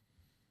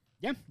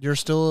Yeah. you're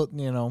still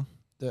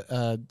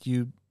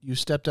you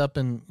stepped up,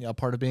 and a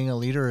part of being a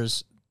leader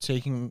is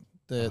taking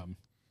the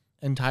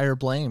entire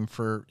blame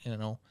for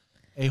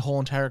a whole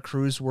entire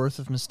crew's worth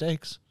of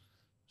mistakes.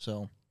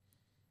 So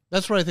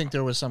that's where I think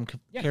there was some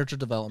Yeah. character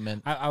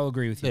development I'll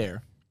agree with you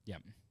there. Yeah.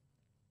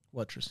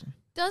 What, Tristan?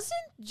 Doesn't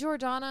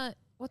Jordana?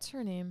 What's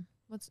her name?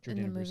 What's in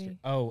the Jordana movie? Brewster.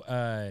 Oh,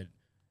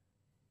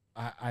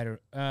 I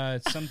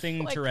don't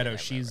something Why Toretto. can't I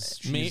she's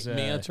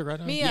Mia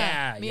Toretto. Mia.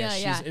 yeah, Mia,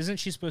 she's, yeah. Isn't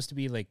she supposed to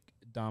be like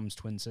Dom's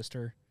twin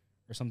sister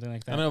or something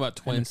like that? I don't know about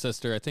twin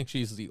sister. I think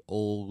she's the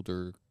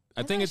older.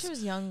 I think thought it's she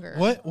was younger.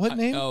 What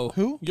name? Oh,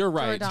 Who? You're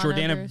right. Jordana.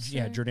 Jordana.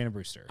 Brewster? Jordana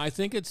Brewster. I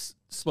think it's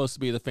supposed to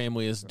be the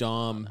family is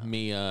Dom,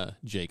 Mia,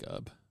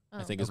 Jacob.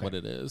 I Oh. think is Okay. what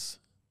it is.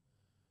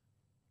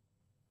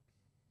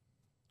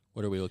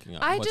 What are we looking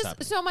at? I What's just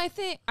happening? so my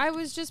thing. I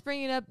was just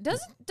bringing it up. Looking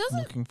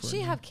Doesn't for she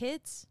it. have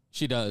kids?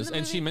 She does, in the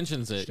and she movie?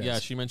 mentions it. She Yeah,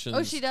 does. she mentions.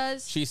 Oh, she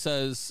does. She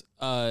says,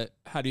 "How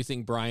do you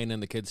think Brian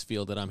and the kids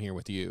feel that I'm here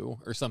with you?"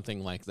 or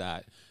something like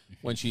that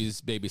when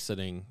she's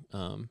babysitting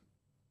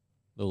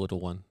the little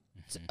one,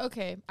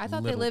 Okay, I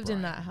thought they Little lived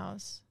in Brian. that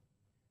house.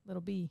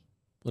 Little B.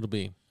 little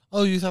B.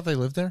 Oh, you thought they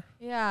lived there?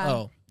 Yeah.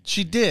 Oh,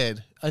 she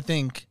did. I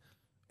think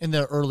in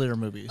the earlier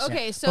movies.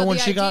 Okay, so But when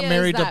the she got idea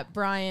married is to- that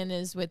Brian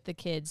is with the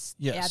kids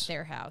Yes. at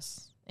their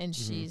house, and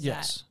she's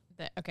Yes.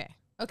 at the, okay.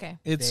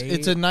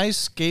 It's a nice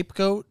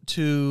scapegoat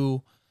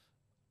to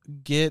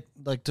get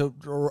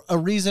a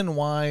reason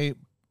why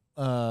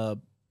Paul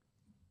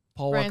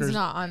Brian's Walker's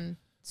not on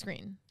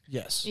screen.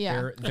 yes.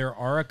 Yeah. There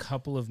are a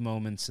couple of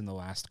moments in the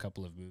last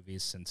couple of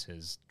movies since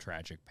his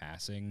tragic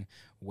passing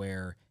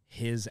where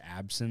his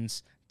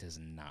absence does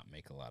not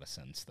make a lot of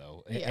sense,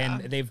 though. Yeah.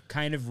 And they've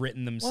kind of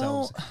written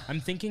themselves.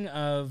 I'm thinking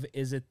of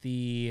is it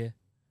the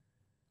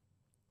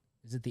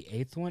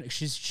 8th one?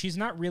 She's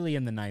not really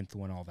in the 9th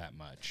one all that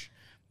much.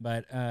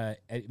 But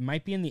it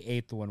might be in the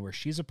 8th one where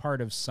she's a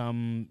part of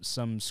some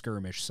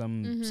skirmish,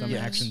 some Yes.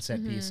 action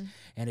set piece,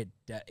 and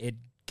it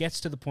gets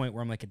to the point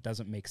where I'm like, it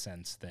doesn't make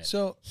sense that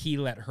So- he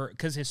let her,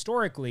 because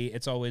historically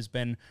it's always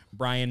been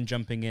Brian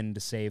jumping in to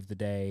save the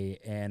day,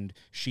 and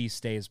she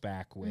stays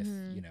back with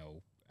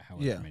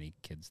however Yeah. many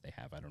kids they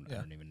have. I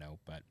don't even know,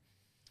 but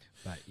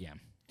yeah,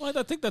 Well,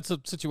 I think that's a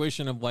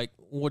situation of like,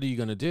 what are you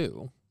going to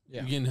do?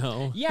 Yeah. You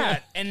know? yeah,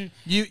 and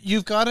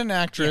You've got an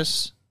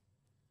actress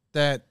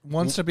that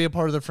wants to be a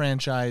part of the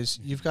franchise.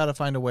 You've got to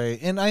find a way.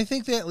 And I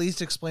think they at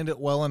least explained it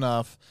well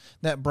enough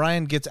that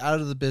Brian gets out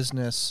of the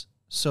business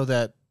so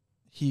that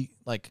he's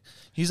like,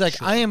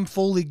 I am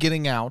fully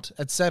getting out.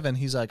 At 7,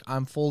 he's like,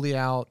 I'm fully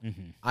out.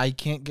 I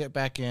can't get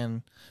back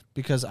in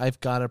because I've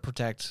got to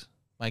protect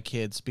my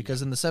kids.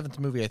 Because in the 7th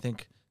movie, I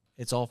think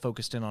it's all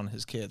focused in on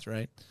his kids,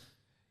 right?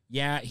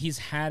 yeah, he's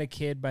had a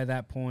kid by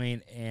that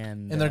point,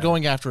 and And they're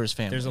going after his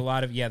family. There's a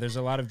lot of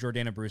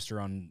Jordana Brewster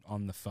on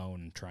the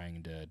phone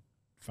trying to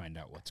find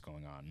out what's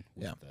going on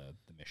with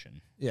the mission.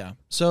 Yeah.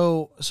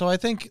 So I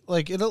think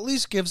like it at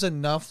least gives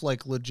enough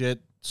like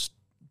legit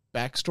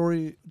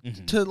backstory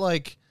to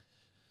like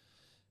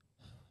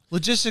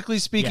logistically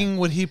speaking,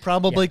 would he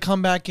probably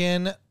come back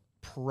in?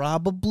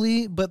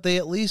 Probably, but they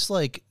at least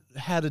like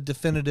had a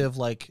definitive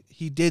like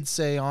he did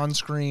say on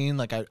screen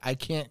like I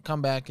can't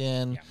come back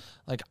in.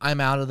 Like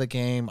I'm out of the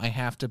game. I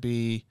have to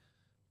be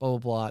blah blah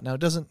blah. Now it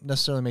doesn't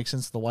necessarily make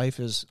sense the wife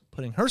is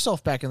putting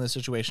herself back in this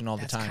situation all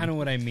the time. That's kind of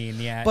what I mean.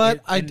 Yeah,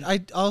 But I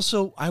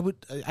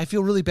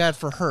feel really bad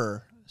for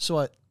her.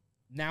 So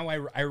now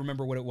I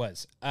remember what it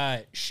was.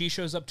 She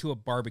shows up to a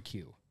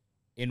barbecue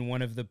in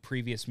one of the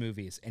previous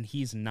movies, and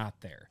he's not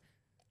there.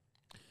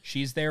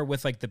 She's there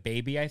with like the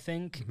baby, I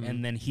think,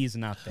 and then he's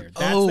not there.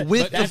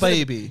 With the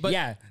baby.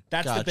 Yeah,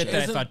 that's the Gotcha. bit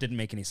that I thought didn't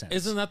make any sense.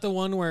 Isn't that the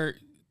one where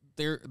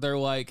they're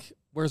like,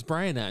 "Where's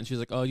Brian at?" And she's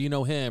like, "Oh, you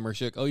know him," or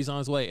she's like, "Oh, he's on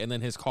his way." And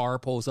then his car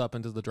pulls up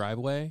into the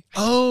driveway.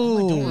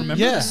 Oh, I don't remember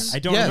yes. that. I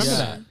don't yes.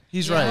 remember that.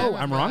 He's Yeah. right. Oh,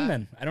 I'm wrong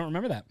then. I don't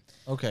remember that.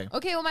 Okay.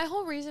 Okay, well, my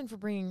whole reason for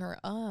bringing her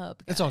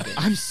up. It's all good.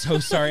 I'm so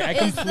sorry. I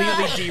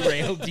completely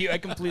derailed you. I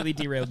completely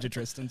derailed you,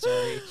 Tristan.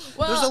 Sorry.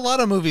 Well, There's a lot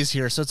of movies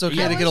here, so it's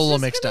okay to get a little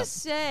mixed up. I was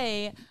just gonna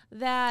say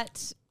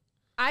that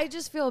I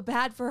just feel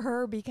bad for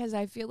her because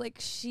I feel like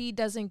she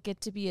doesn't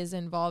get to be as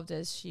involved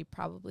as she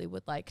probably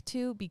would like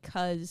to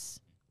because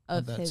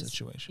of that his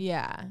situation.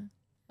 Yeah,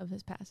 of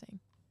his passing.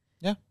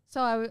 Yeah.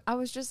 So I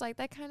was just like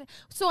that kind of.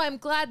 So I'm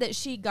glad that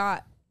she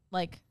got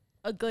like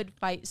a good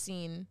fight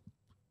scene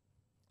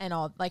and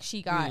all. Like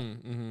she got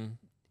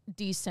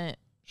decent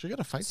She got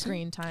a fight scene?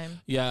 screen time.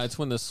 Yeah, it's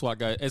when the SWAT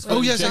guy. It's Oh,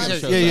 when yes, Jacob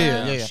yes, shows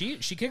yes. up. Yeah.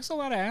 She kicks a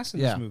lot of ass in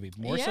Yeah. this movie,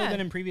 more so Yeah.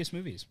 than in previous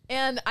movies.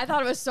 And I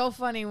thought it was so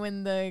funny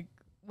when the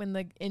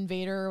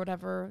invader or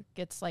whatever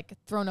gets like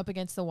thrown up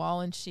against the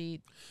wall and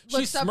she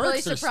looks up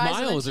really smirks or surprised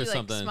and then smiles she or like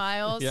something.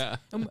 smiles. Yeah.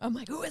 I'm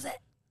like, who is it?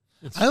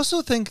 I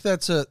also think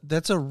that's a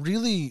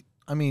really.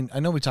 I mean, I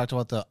know we talked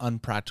about the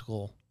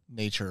unpractical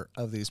nature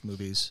of these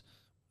movies,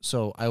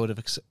 so I would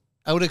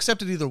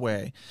accept it either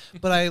way.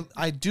 But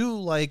I do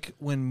like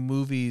when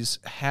movies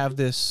have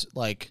this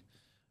like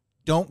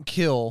don't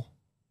kill,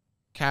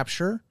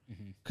 capture,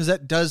 because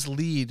that does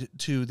lead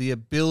to the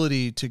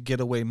ability to get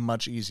away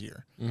much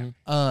easier. And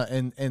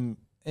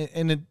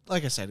it,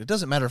 like I said, it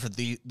doesn't matter for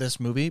this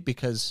movie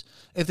because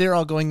if they're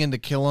all going in to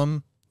kill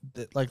him,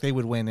 like they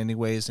would win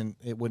anyways, and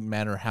it wouldn't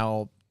matter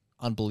how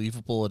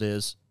unbelievable it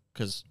is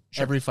because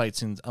every fight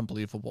scene's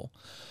unbelievable.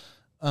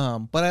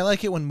 But I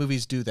like it when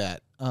movies do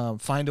that.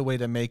 Find a way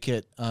to make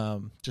it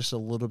just a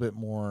little bit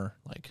more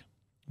like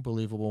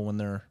believable when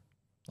they're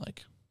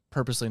like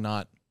purposely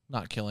not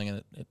killing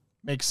it. It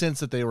makes sense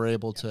that they were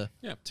able to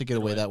get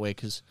away that way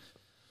because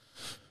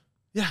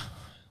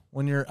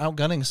when you're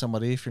outgunning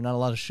somebody, if you're not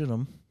allowed to shoot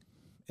them,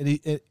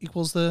 it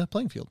equals the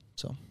playing field.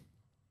 So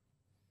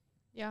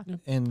Yeah.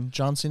 and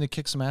John Cena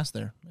kicked some ass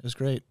there. It was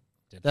great.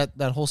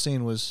 That whole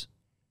scene was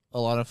a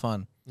lot of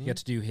fun. He got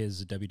to do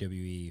his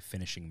WWE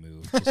finishing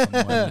move to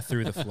someone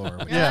through the floor.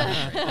 Which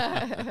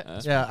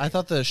was great. I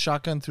thought the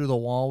shotgun through the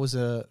wall was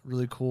a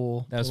really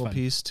cool That was little fun.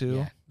 piece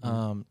too.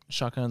 Yeah.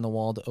 Shotgun in the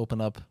wall to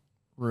open up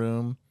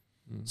room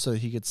so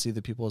he could see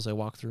the people as they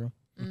walk through.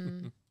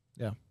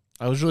 Yeah,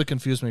 I was really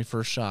confused when he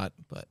first shot,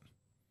 but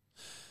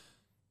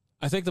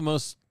I think the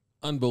most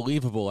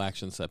unbelievable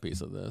action set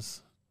piece of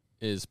this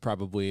is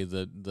probably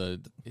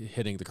the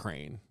hitting the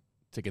crane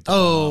to get the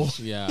Oh.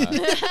 bomb.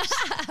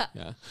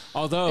 Yeah.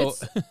 Although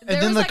There then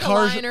was the like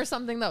cars- a line or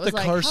something that was the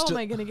like, cars how still-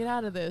 am I going to get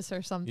out of this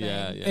or something?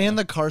 and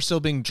the car still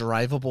being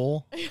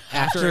drivable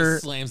after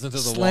it slams into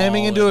the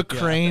slamming wall into a and- yeah.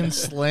 crane,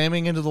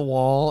 slamming into the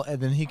wall,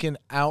 and then he can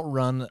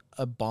outrun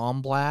a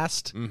bomb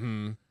blast.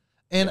 Mm-hmm.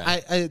 And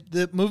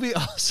the movie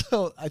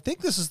also, I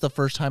think this is the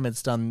first time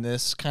it's done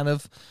this kind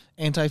of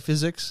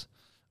anti-physics.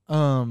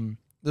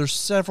 There's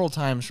several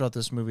times throughout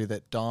this movie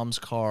that Dom's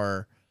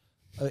car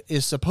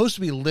is supposed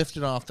to be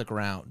lifted off the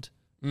ground,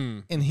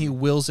 and he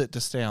wills it to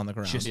stay on the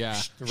ground. Just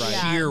right.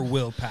 sheer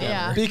willpower.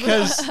 Yeah.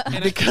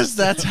 because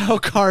that's how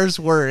cars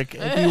work.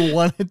 If you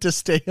want it to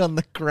stay on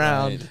the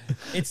ground,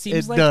 It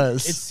seems It like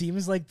does. It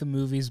seems like the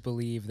movies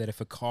believe that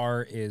if a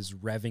car is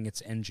revving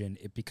its engine,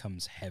 it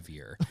becomes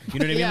heavier. You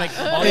know what I mean? Yeah. Like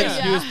all you have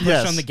to do is push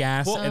Yes. on the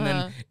gas, and Uh-huh.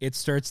 then it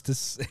starts to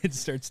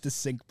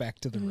sink back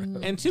to the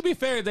road. And to be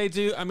fair, they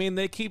do. I mean,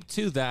 they keep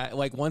to that.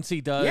 Like once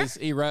he does,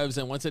 he revs,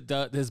 and once it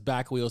does, his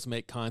back wheels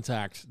make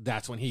contact.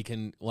 That's when he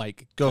can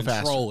like go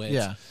control faster. it.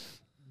 Yeah.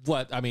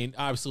 What I mean,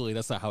 absolutely,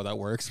 that's not how that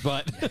works.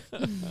 But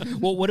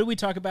Well, what did we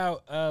talk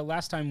about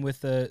last time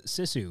with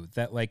Sisu?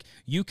 That like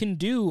you can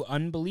do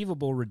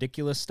unbelievable,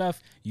 ridiculous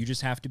stuff. You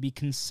just have to be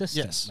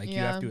consistent. Yes. Like you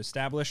Yeah. have to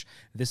establish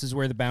this is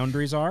where the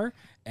boundaries are,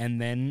 and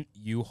then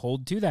you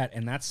hold to that.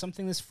 And that's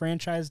something this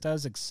franchise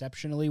does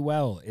exceptionally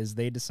well. Is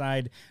they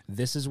decide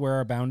this is where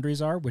our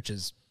boundaries are, which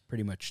is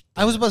pretty much.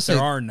 I was about to say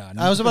there are none.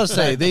 I was about to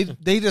say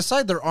they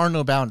decide there are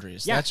no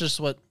boundaries. Yeah. That's just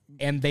what.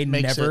 and they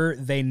makes never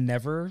they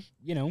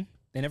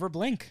never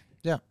blink.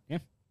 Yeah. Yeah.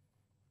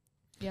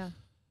 Yeah.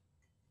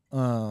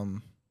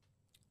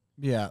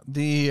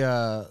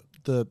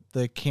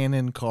 The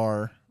cannon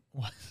car,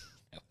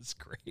 That was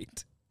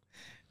great.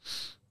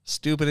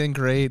 stupid and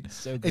great.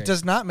 So great. It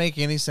does not make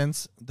any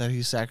sense that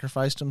he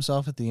sacrificed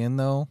himself at the end,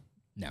 though.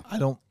 No, I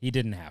don't. he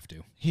didn't have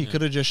to. He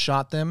could have just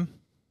shot them.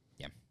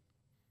 Yeah.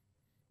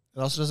 It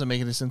also doesn't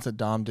make any sense that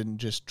Dom didn't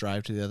just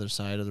drive to the other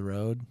side of the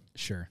road.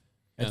 Sure.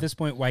 Yeah. At this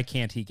point, why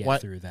can't he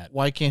get through that?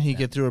 Why can't he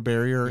get through a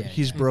barrier? Yeah,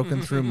 He's yeah.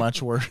 broken through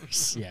much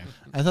worse. Yeah.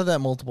 I thought that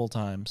multiple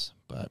times,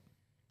 but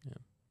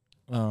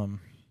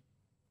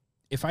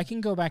If I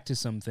can go back to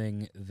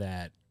something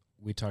that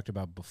we talked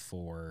about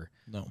before,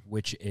 no.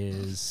 which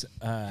is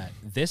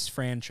this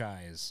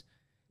franchise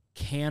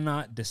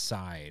cannot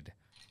decide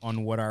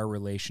on what our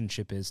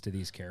relationship is to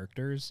these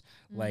characters.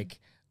 Like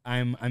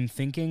I'm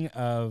thinking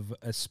of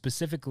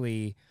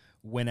specifically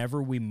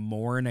whenever we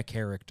mourn a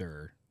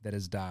character that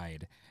has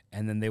died,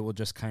 and then they will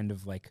just kind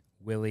of like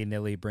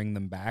willy-nilly bring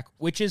them back,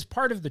 which is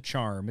part of the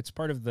charm. It's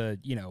part of the,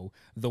 you know,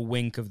 the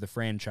wink of the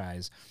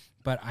franchise.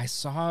 But I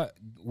saw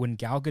when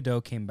Gal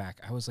Gadot came back,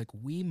 I was like,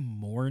 we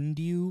mourned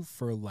you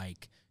for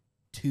like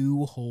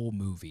 2 whole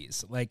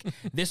movies. Like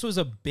this was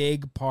a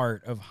big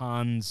part of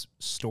Han's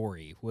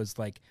story, was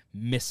like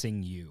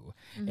missing you.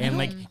 And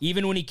like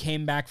even when he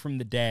came back from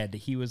the dead,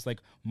 he was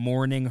like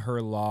mourning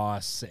her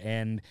loss,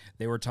 and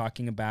they were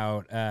talking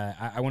about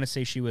I want to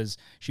say she was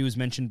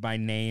mentioned by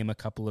name a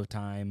couple of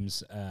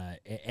times,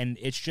 and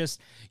it's just,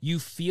 you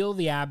feel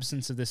the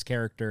absence of this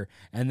character,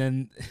 and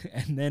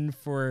then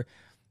for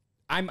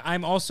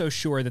I'm also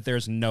sure that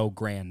there's no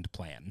grand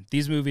plan.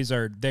 These movies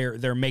are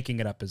they're making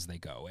it up as they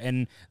go,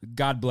 and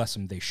God bless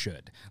them, they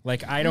should.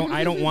 Like I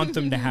don't want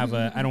them to have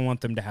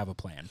a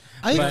plan.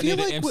 I feel Need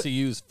like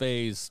MCU's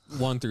phase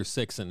 1 through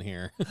 6 in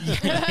here.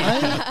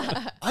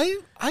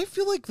 I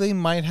feel like they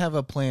might have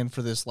a plan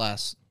for this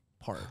last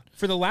part.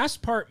 For the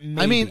last part,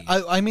 maybe.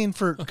 I mean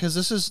for because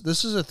this is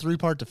a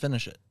 3-part to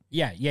finish it.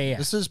 Yeah.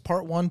 This is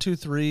part 1, 2,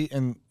 3,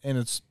 and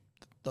it's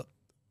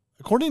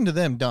according to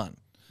them done.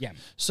 Yeah.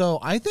 So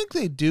I think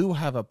they do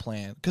have a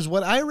plan, because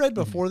what I read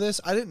before this,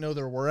 I didn't know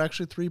there were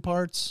actually 3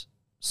 parts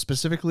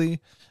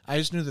specifically. I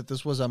just knew that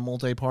this was a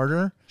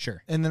multi-parter.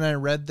 Sure. And then I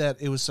read that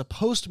it was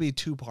supposed to be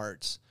 2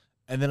 parts.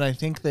 And then I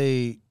think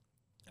they,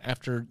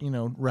 after, you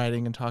know,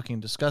 writing and talking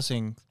and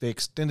discussing, they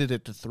extended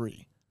it to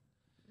 3.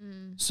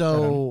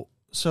 So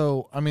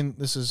I mean,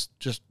 this is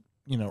just,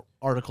 you know,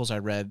 articles I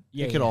read.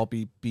 Yeah, it could yeah. all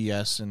be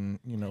BS and,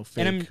 you know,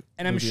 fake.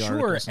 And I'm movie sure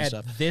articles and at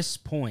stuff. this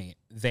point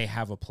they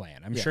have a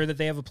plan. I'm Yeah. sure that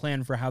they have a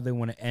plan for how they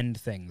want to end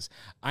things.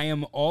 I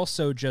am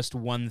also just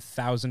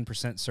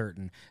 1,000%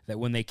 certain that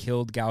when they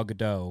killed Gal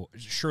Gadot,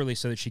 surely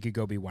so that she could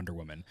go be Wonder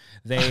Woman,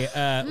 they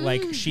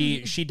like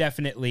she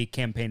definitely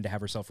campaigned to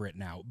have herself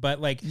written out.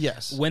 But like,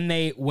 Yes. when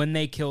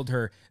they killed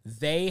her,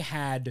 they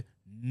had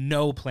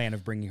no plan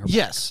of bringing her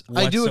Yes,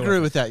 back. I do agree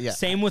whatsoever. with that, yeah.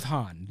 Same with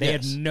Han. They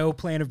Yes. had no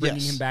plan of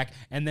bringing Yes. him back.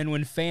 And then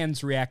when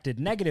fans reacted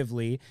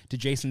negatively to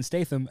Jason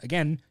Statham,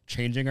 again,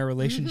 changing our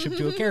relationship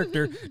to a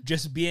character,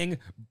 just being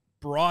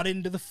brought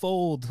into the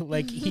fold.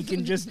 Like he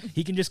can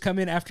just come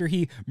in after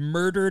he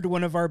murdered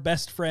one of our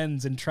best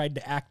friends and tried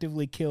to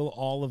actively kill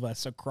all of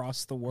us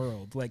across the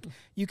world. Like,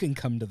 you can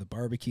come to the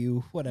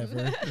barbecue,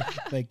 whatever.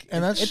 Like,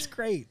 And it's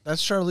great.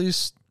 That's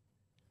Charlize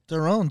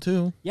Theron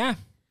too. Yeah.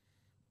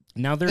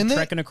 Now they're And they-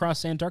 trekking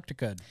across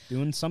Antarctica,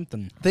 doing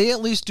something. They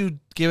at least do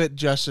give it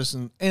justice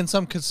and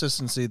some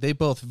consistency. They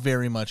both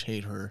very much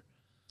hate her.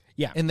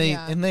 Yeah. And they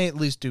Yeah. and they at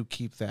least do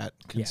keep that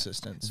Yeah.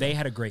 consistent. So. They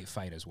had a great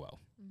fight as well.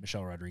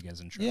 Michelle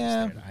Rodriguez and Charlize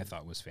Yeah. Theron, I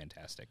thought was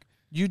fantastic.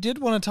 You did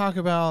want to talk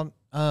about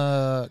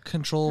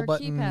control Her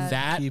button. keypad.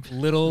 That keep-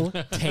 little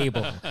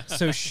table.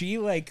 So she,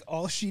 like,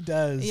 all she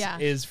does Yeah.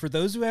 is, for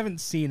those who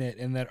haven't seen it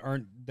and that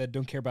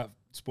don't care about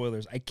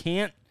spoilers, I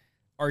can't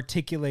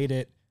articulate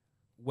it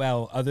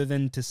well other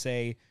than to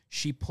say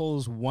she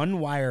pulls one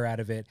wire out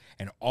of it,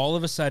 and all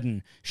of a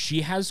sudden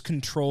she has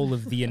control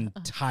of the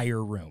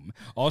entire room.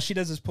 All she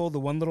does is pull the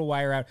one little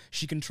wire out.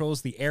 She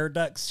controls the air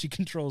ducts. She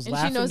controls And she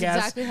laughing knows gas.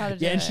 exactly how to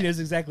do Yeah, and it. she knows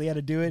exactly how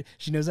to do it.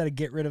 She knows how to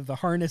get rid of the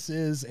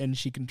harnesses, and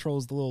she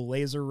controls the little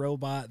laser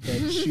robot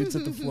that shoots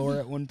at the floor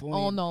at one point.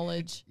 All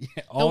knowledge. Yeah,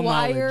 all the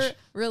wire knowledge. To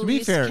be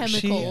release fair,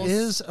 chemicals. she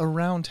is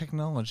around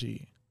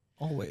technology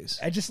always.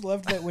 I just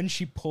loved that when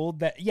she pulled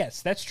that.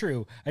 Yes, that's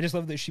true. I just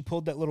love that she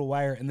pulled that little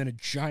wire, and then a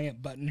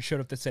giant button showed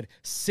up that said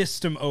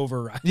 "System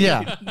Override."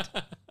 Yeah.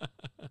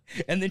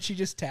 And then she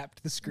just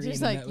tapped the screen.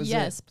 Just and like, that was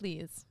yes, it.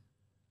 please.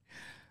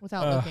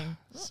 Without looking.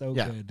 So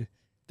Yeah. good.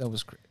 That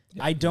was great.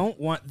 Yeah. I don't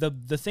want the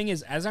thing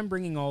is, as I'm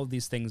bringing all of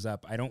these things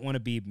up, I don't want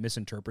to be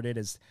misinterpreted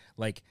as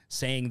like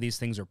saying these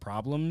things are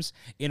problems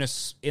in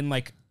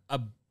like a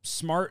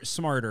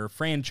smarter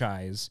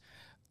franchise.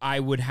 I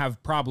would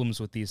have problems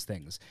with these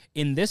things.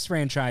 In this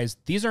franchise,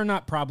 these are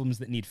not problems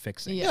that need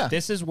fixing. Yeah.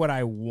 This is what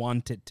I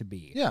want it to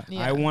be. Yeah. Yeah.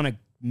 I want to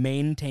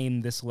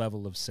maintain this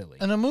level of silly.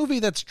 And a movie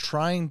that's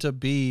trying to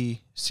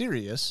be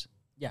serious,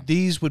 Yeah.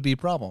 these would be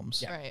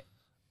problems. Yeah. Right.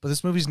 But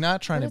this movie's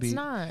not trying But to be. it's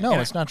not. No,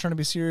 And it's not trying to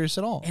be serious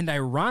at all. And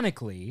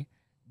ironically,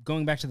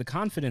 going back to the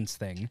confidence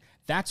thing,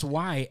 that's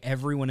why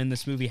everyone in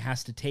this movie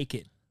has to take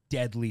it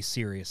deadly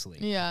seriously.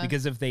 Yeah.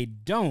 Because if they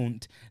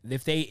don't,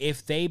 if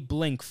they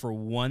blink for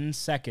 1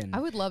 second, I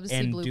would love to see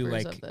and bloopers do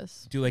like of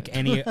this. do like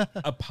any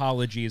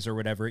apologies or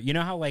whatever. You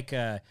know how like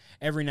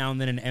every now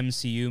and then an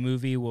MCU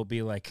movie will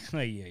be like,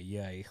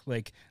 yeah,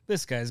 like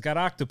this guy's got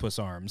octopus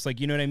arms. Like,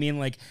 you know what I mean?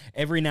 Like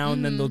every now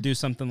and then they'll do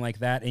something like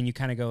that, and you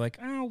kind of go like,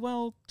 oh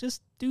well,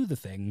 just do the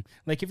thing.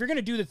 Like if you're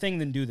gonna do the thing,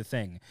 then do the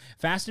thing.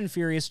 Fast and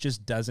Furious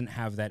just doesn't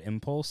have that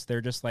impulse. They're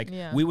just like,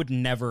 Yeah. we would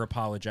never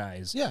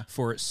apologize Yeah.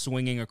 for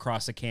swinging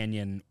across a canyon.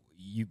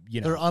 You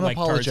know, They're like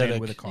Tarzan unapologetic.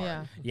 with a car.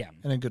 Yeah. Yeah,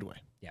 In a good way.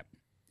 yeah,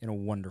 in a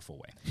wonderful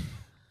way.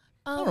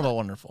 I don't know about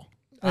wonderful.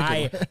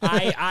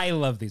 I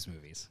love these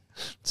movies.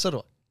 So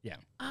do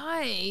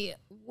I.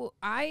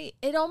 Yeah.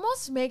 It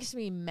almost makes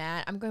me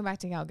mad. I'm going back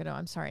to Gal Gadot.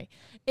 I'm sorry.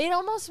 It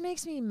almost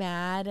makes me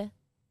mad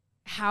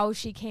how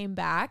she came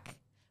back,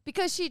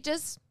 because she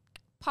just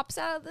pops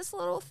out of this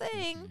little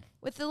thing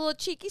with a little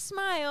cheeky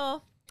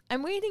smile.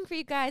 I'm waiting for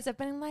you guys. I've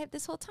been in live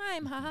this whole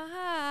time. Ha ha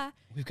ha.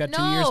 We've got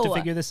 2 years to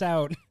figure this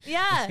out.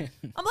 Yeah.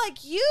 I'm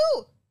like,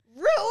 you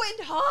ruined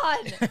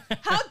Han.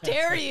 How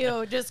dare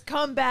you just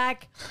come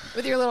back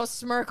with your little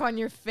smirk on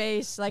your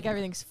face like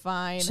everything's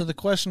fine. So the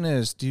question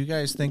is, do you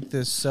guys think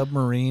this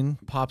submarine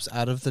pops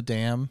out of the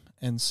dam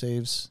and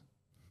saves?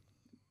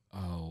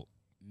 Oh,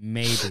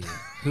 maybe.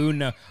 Who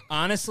knows?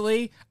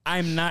 Honestly,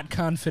 I'm not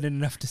confident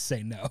enough to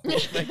say no.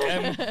 Like,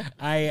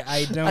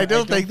 I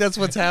don't think that's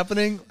what's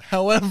happening.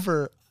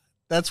 However,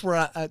 that's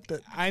where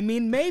I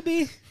mean,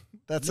 maybe.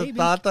 That's a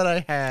thought that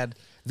I had.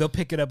 They'll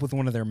pick it up with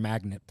one of their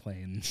magnet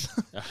planes.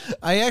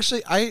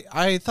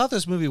 I thought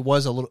this movie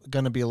was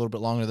going to be a little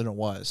bit longer than it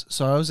was.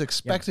 So I was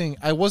expecting,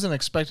 I wasn't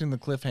expecting the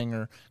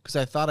cliffhanger because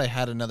I thought I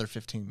had another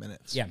 15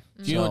 minutes. Yeah.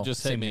 You know what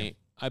just hit me?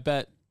 I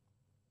bet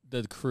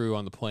the crew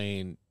on the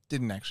plane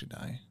didn't actually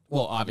die.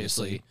 Well,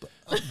 obviously.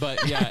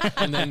 But yeah,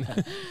 and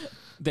then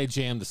they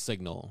jammed the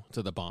signal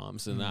to the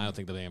bombs, and I don't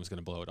think the dam's going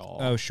to blow at all.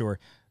 Oh, sure.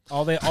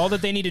 All that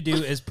they need to do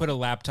is put a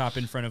laptop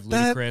in front of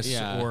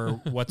Ludacris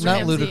or what's not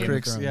her name?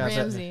 Ludacris, yeah,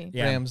 Ramsey.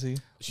 Ramsey.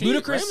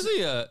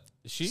 Ludacris.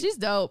 She's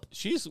dope.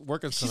 She's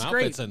working some She's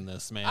outfits great. in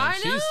this, man. I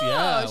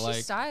know. She's like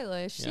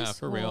stylish. She's yeah,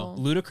 for real.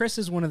 cool. Ludacris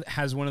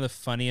has one of the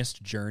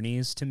funniest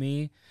journeys to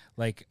me,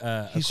 like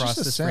He's across just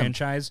a this simp.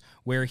 franchise,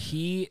 where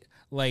he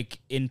like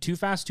in Too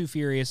Fast, Too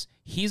Furious,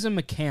 he's a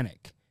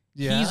mechanic.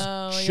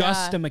 Yeah. He's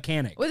just a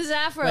mechanic. With his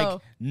afro.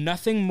 Like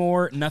nothing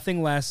more,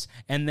 nothing less.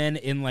 And then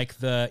in like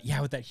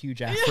with that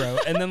huge afro.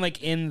 And then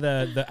like in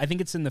the I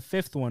think it's in the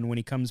 5th one when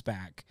he comes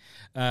back.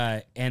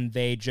 And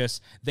they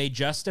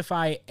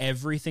justify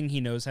everything he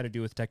knows how to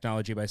do with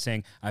technology by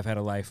saying, I've had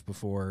a life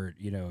before,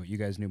 you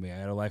guys knew me. I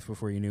had a life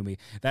before you knew me.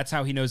 That's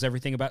how he knows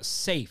everything about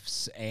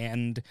safes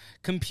and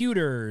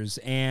computers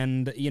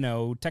and,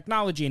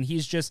 technology. And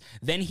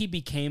then he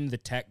became the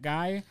tech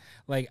guy.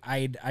 Like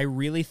I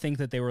really think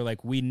that they were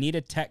like, we need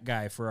a tech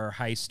guy for our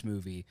heist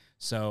movie.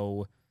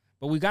 So,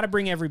 but we got to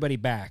bring everybody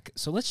back.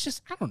 So let's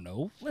just, I don't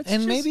know.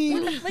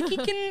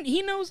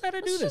 He knows how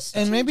to do this.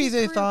 And maybe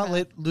they thought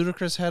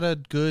Ludacris had a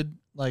good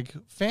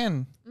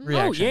fan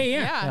reaction.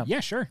 Oh yeah,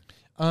 sure.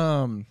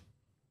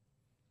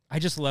 I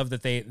just love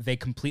that they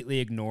completely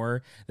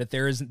ignore that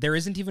there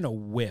isn't even a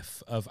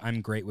whiff of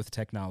I'm great with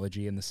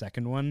technology in the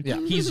second one.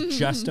 Yeah. He's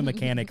just a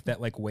mechanic that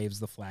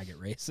waves the flag at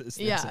races.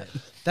 That's it.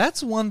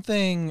 That's one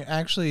thing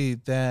actually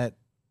that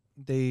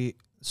they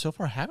so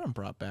far haven't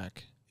brought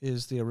back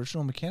is the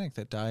original mechanic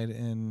that died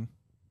in,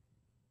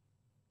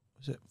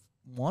 was it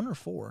 1 or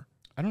 4?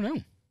 I don't know.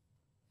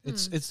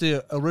 It's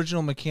the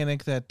original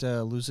mechanic that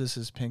loses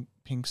his pink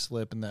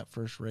slip in that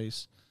first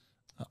race.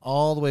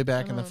 All the way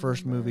back in the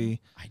first movie.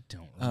 I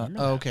don't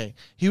remember. Okay.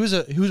 He was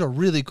a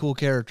really cool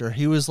character.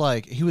 He was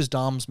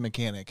Dom's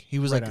mechanic. He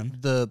was Right like on.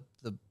 the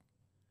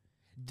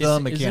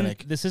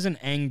mechanic. This is an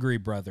angry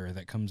brother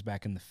that comes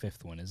back in the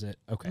 5th one, is it?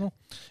 Okay. No.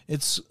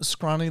 It's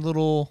scrawny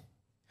little.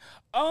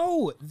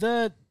 Oh,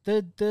 the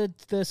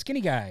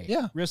skinny guy.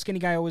 Yeah. Real skinny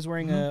guy always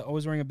wearing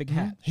a big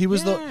hat. He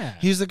was Yeah.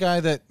 he's the guy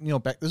that,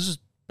 this was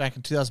back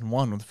in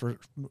 2001 when the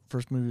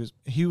first movie was.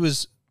 He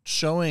was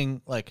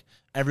showing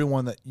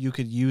everyone that you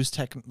could use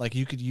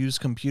you could use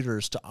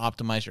computers to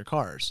optimize your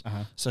cars.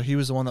 Uh-huh. So he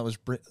was the one that was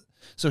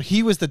so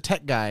he was the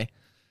tech guy.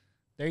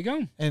 There you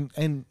go.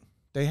 And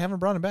they haven't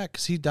brought him back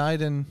because he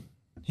died in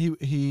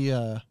he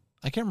I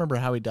can't remember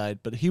how he died,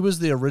 but he was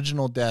the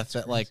original death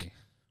that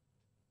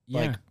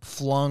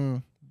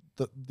flung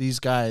these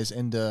guys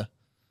into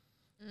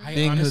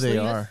being who they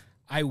are.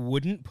 I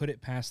wouldn't put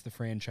it past the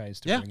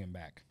franchise to bring him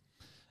back.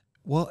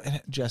 Well,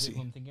 Is Jesse, it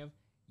who I'm thinking of?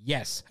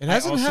 Yes. it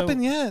hasn't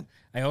happened yet.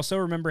 I also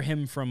remember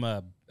him from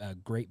a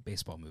great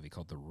baseball movie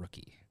called The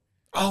Rookie.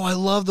 Oh, I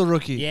love The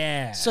Rookie.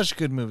 Yeah. Such a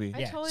good movie.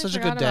 I totally Such a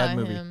forgot good dad about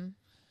movie. him.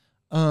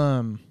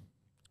 I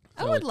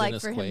that would with like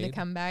Dennis for him to Quaid?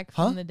 come back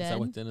Huh? from the Is dead. that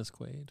with Dennis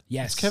Quaid?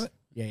 Yes. Kevin-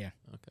 Yeah.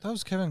 That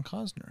was Kevin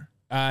Costner.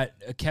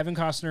 Kevin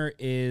Costner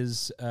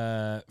is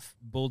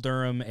Bull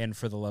Durham and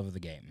For the Love of the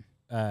Game.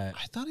 I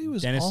thought he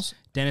was Dennis also.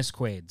 Dennis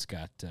Quaid's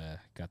got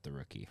The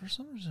Rookie. For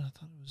some reason,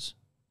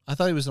 I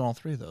thought he was in all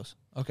 3 of those.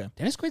 Okay.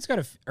 Dennis Quaid's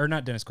got or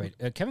not Dennis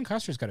Quaid. Kevin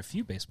Costner's got a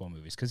few baseball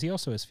movies because he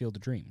also has Field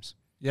of Dreams.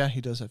 Yeah,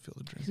 he does have Field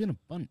of Dreams. He's in a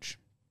bunch.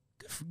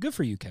 Good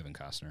for you, Kevin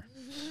Costner.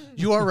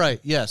 You are right.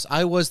 Yes,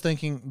 I was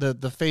thinking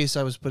the face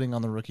I was putting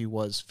on The Rookie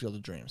was Field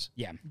of Dreams.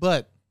 Yeah.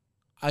 But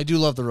I do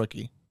love The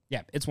Rookie.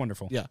 Yeah, it's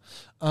wonderful. Yeah.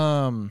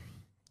 I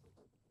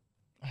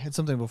had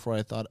something before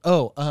I thought.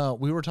 Oh,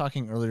 we were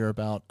talking earlier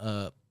about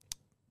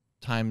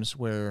times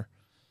where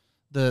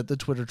the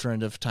Twitter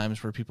trend of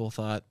times where people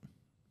thought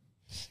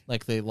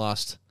they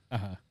lost.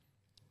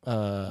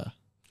 Uh-huh.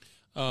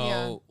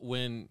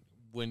 When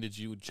did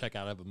you check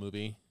out of a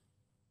movie?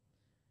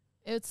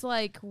 It's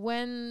like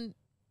when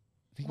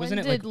Wasn't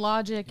it did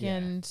Logic yeah.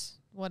 and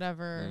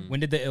whatever. When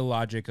did the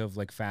illogic of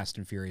like Fast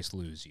and Furious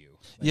lose you?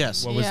 Like,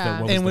 Yes. What was Yeah. the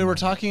what was And the we were moment?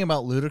 talking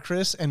about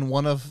Ludacris, and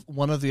one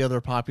of the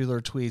other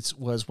popular tweets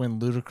was when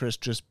Ludacris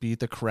just beat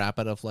the crap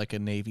out of like a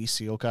Navy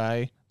SEAL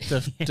guy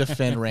to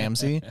defend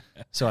Ramsey.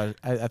 So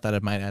I thought I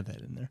might add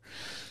that in there.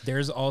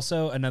 There's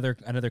also another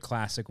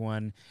classic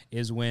one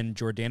is when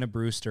Jordana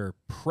Brewster,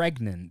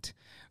 pregnant,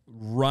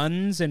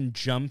 runs and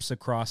jumps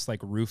across like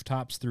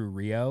rooftops through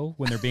Rio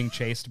when they're being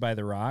chased by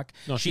The Rock.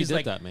 No, she did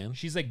like that, man.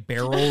 She's like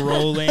barrel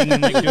rolling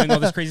and like doing all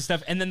this crazy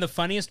stuff. And then the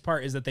funniest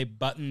part is that they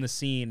button the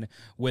scene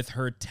with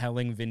her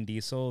telling Vin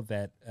Diesel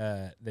that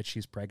that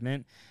she's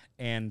pregnant.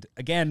 And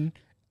again,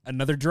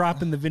 another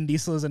drop in the Vin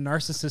Diesel is a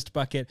narcissist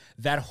bucket.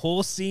 That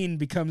whole scene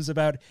becomes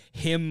about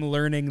him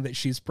learning that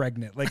she's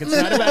pregnant. Like, it's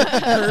not about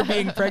her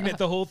being pregnant.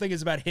 The whole thing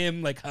is about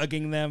him like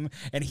hugging them,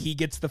 and he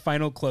gets the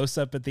final close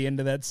up at the end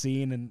of that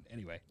scene. And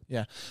anyway,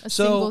 Yeah. A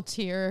So single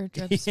tear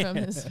drips from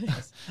his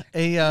face.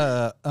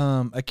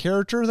 a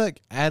character that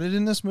added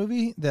in this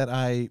movie that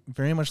I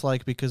very much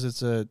like because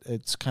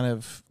it's kind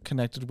of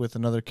connected with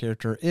another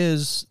character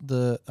is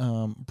the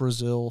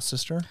Brazil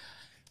sister.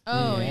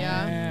 Oh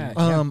yeah.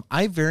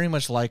 I very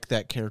much like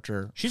that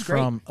character. She's great.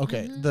 from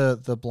okay,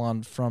 the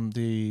blonde from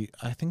the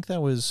I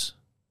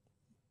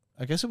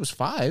guess it was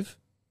 5.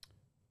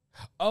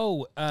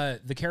 Oh,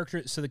 the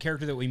character. So the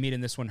character that we meet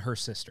in this one, her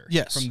sister.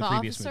 Yes. from the The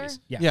previous officer? movies.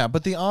 Yeah. Yeah,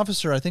 but the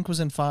officer I think was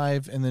in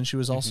 5, and then she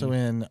was also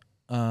in.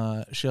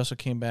 She also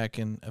came back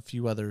in a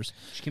few others.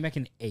 She came back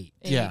in 8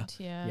 Yeah.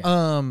 Yeah.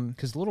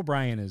 because little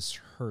Brian is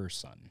her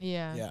son.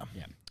 Yeah. Yeah.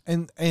 Yeah.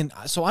 And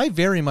so I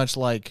very much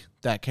like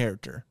that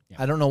character. Yeah.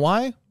 I don't know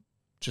why,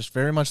 just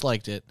very much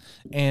liked it.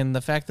 And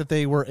the fact that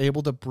they were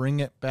able to bring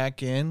it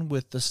back in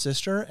with the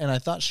sister, and I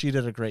thought she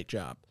did a great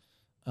job.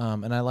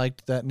 And I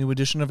liked that new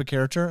addition of a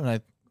character, and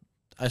I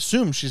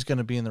assume she's going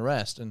to be in the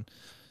rest. And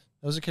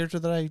that was a character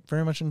that I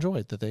very much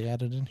enjoyed that they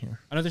added in here.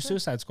 Another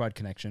Suicide Squad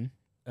connection.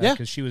 Yeah.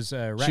 because she was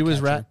Rat She was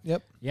Catcher. Rat.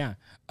 Yep. Yeah.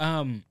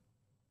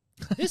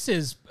 This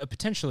is a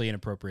potentially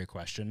inappropriate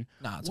question.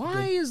 Nah, it's Why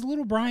okay. is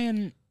little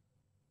Brian?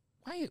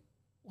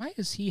 Why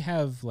does he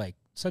have like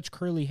such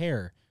curly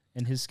hair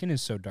and his skin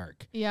is so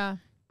dark? Yeah.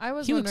 I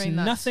was He looks wondering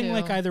that nothing too.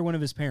 like either one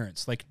of his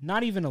parents. Like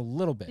not even a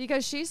little bit.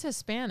 Because she's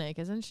Hispanic,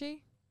 isn't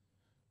she?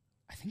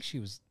 I think she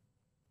was.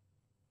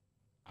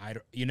 I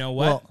don't. You know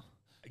what? Well,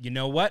 You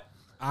know what?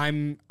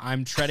 I'm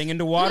treading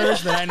into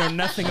waters that I know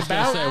nothing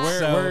about.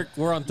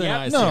 We're on thin Yep.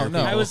 ice. No, here, no.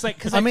 I people. was like,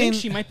 because I I think mean-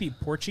 she might be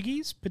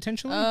Portuguese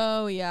potentially.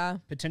 Oh yeah.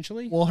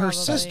 Potentially. well, her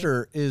Probably.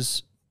 sister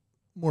is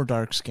more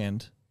dark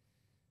skinned.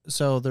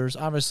 So there's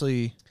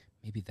obviously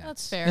Maybe that's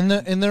That's fair.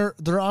 and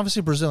they're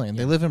obviously Brazilian.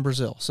 They live in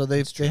Brazil, so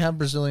they have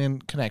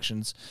Brazilian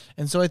connections,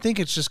 and so I think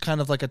it's just kind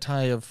of like a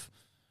tie of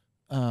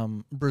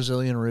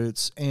Brazilian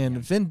roots. And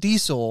Vin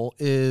Diesel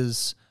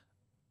he's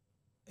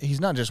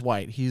not just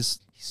white. He's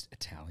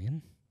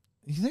Italian.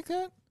 You think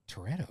that?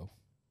 Toretto.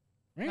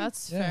 Right?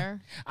 That's Yeah.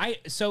 fair.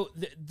 So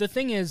the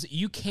thing is,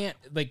 you can't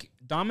like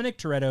Dominic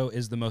Toretto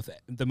is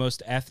the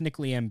most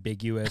ethnically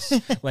ambiguous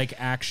like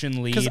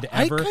action Because lead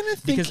I ever. kind of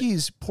think because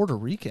he's Puerto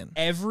Rican.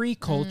 every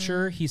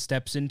culture he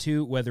steps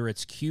into, whether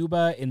it's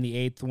Cuba in the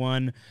 8th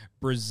one,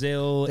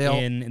 Brazil They all-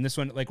 in this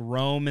one, like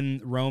Roman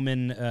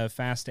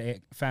Fast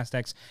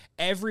X,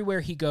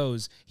 everywhere he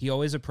goes, he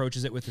always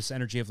approaches it with this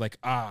energy of like,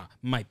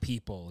 my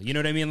people. You know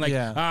what I mean? Like,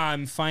 Yeah.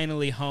 I'm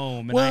finally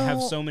home, and I have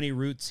Well- so many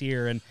roots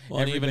here, and Well,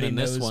 and everybody even in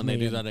this knows one, me. they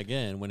do and- that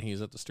again when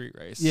he's at the street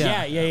race.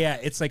 Yeah. yeah.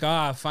 It's like,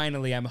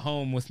 finally, I'm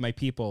home with my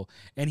people,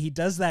 and he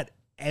does that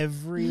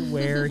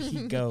everywhere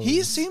he goes.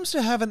 He seems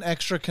to have an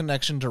extra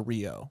connection to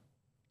Rio.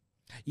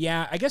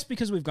 Yeah, I guess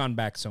because we've gone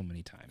back so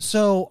many times.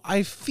 So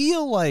I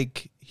feel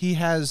like he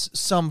has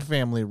some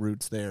family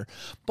roots there.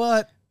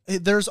 But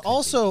there's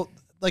also,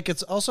 like,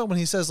 it's also when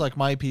he says, like,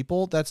 my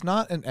people, that's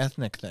not an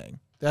ethnic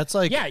thing. That's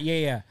like,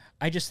 Yeah.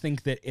 I just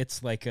think that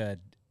it's like a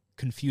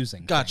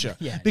confusing. thing. gotcha.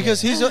 Yeah,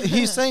 Because yeah.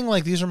 he's saying,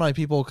 like, these are my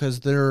people because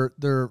they're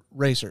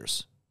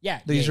racers. yeah,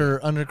 These yeah.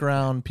 are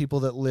underground people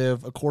that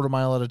live a quarter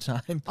mile at a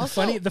time.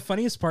 The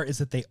funniest part is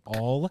that they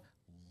all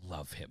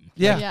love him.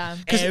 Yeah. Yeah.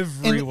 'Cause-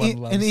 Everyone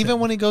loves and even him.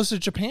 when he goes to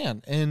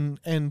Japan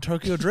and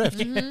Tokyo Drift,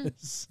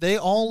 Yes. they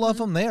all love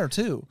him there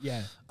too.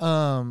 Yeah.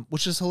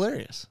 Which is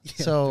hilarious. Yeah,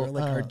 so they're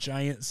like our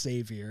giant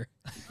savior.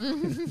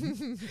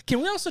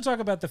 Can we also talk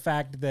about the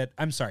fact that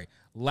I'm sorry,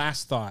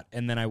 last thought,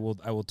 and then I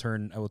will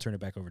turn it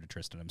back over to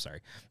Tristan. I'm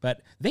sorry,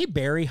 but they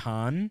bury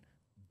Han.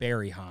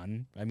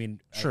 I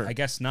mean, Sure. I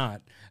guess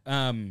not.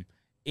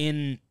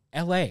 In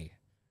L.A.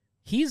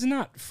 He's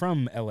not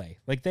from L.A.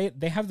 Like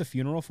they have the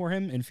funeral for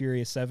him in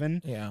Furious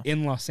 7 Yeah.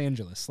 in Los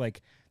Angeles.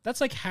 Like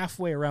that's like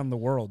halfway around the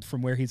world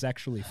from where he's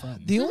actually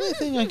from. The only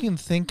thing I can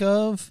think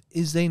of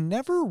is they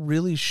never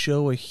really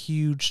show a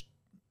huge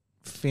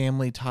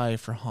family tie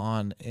for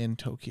Han in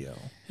Tokyo.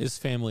 His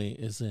family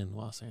is in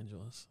Los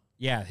Angeles.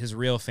 Yeah, his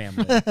real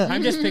family.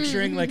 I'm just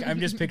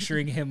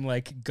picturing him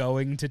like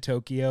going to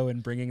Tokyo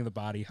and bringing the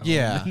body home.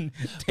 Yeah. and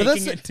But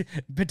that's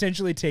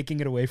potentially taking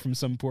it away from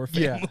some poor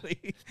Yeah.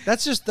 family.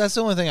 That's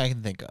the only thing I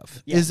can think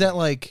of. Yeah. Is that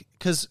like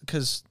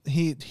because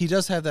he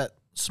does have that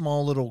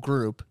small little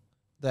group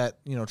that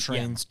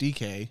trains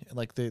DK.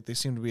 Like they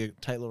seem to be a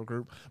tight little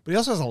group, but he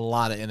also has a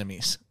lot of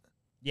enemies.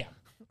 Yeah,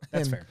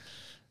 that's And- fair.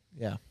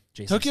 Yeah,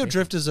 Jason Tokyo Statham.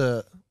 Drift is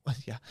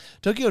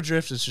Tokyo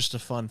Drift is just a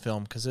fun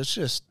film because it's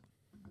just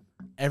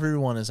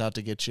everyone is out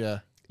to get you.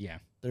 Yeah,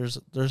 There's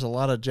a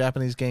lot of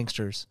Japanese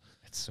gangsters.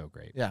 it's so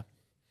great. Yeah,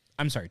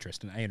 I'm sorry,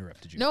 Tristan. I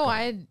interrupted you. No, Go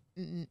ahead.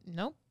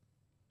 nope.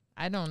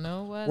 I don't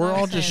know what we're I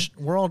all was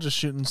saying. just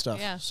shooting stuff.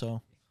 Yeah.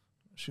 So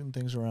shooting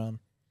things around.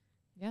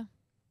 Yeah.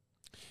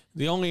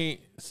 The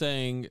only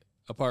thing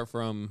apart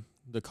from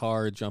the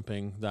car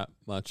jumping that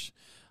much,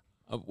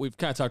 we've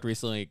kind of talked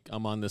recently.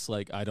 I'm on this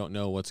like I don't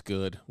know what's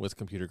good with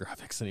computer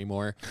graphics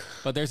anymore,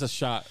 but there's a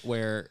shot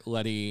where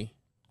Letty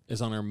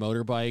is on her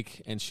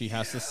motorbike and she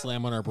has to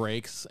slam on her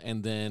brakes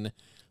and then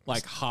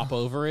like hop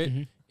over it.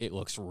 It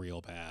looks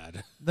real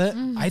bad. That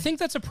I think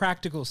that's a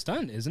practical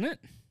stunt, isn't it?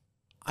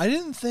 I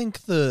didn't think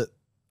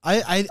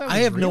I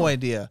have no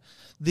idea.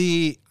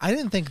 I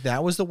didn't think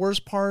that was the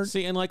worst part.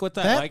 See, and like with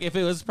that, That- like if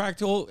it was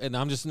practical, and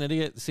I'm just an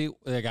idiot. See,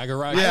 like I go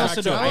right. Yeah. back I also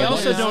to don't- it. I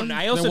also Then don't-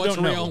 I also what's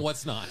don't real know. and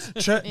what's not.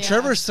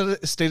 Trevor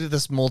stated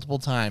this multiple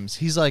times.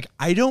 He's like,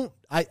 I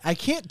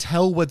can't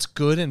tell what's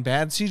good and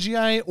bad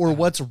CGI or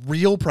what's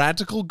real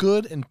practical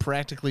good and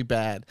practically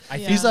bad.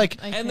 He's like,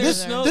 I And hear there's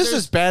there. no- this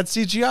is bad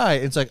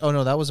CGI. It's like, oh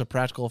no, that was a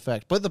practical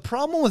effect. But the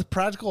problem with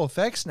practical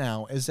effects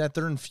now is that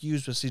they're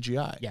infused with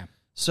CGI. Yeah.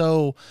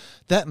 So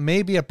that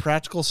may be a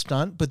practical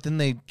stunt, but then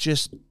they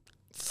just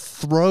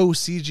throw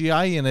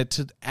CGI in it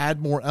to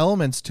add more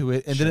elements to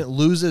it, and then it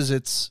loses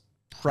its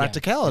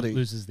practicality. Yeah, it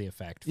loses the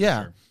effect. For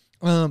Yeah.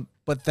 sure.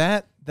 But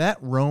that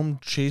Rome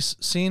chase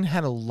scene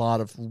had a lot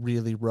of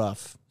really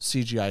rough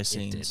CGI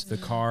scenes. The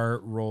car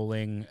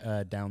rolling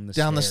down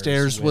the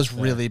Stairs with was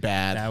the- really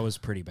bad. That was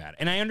pretty bad.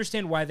 And I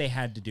understand why they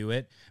had to do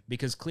it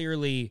because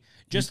clearly,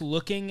 just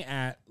looking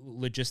at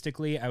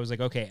logistically, I was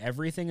like, okay,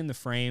 everything in the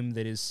frame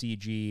that is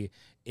CG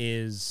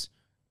is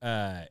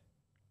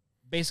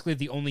basically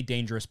the only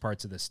dangerous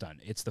parts of this stunt.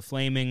 It's the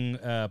flaming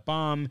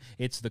bomb,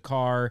 it's the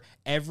car,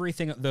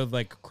 everything, the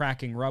like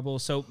cracking rubble.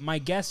 So my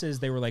guess is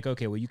they were like,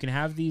 okay, well, you can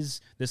have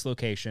this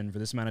location for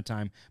this amount of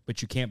time,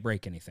 but you can't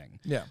break anything.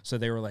 Yeah. So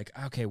they were like,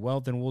 okay,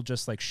 well, then we'll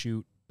just like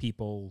shoot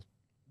people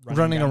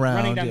Running down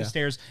around, the yeah.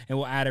 stairs, and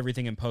we'll add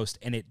everything in post,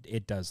 and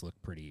it does look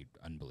pretty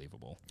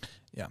unbelievable.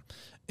 Yeah.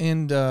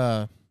 And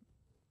I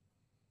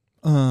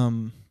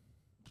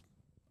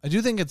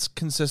do think it's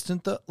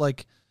consistent though.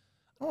 Like,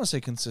 I don't want to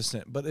say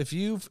consistent, but if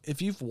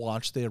you've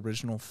watched the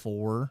original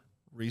 4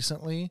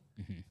 recently,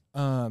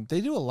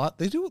 they do a lot.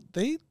 They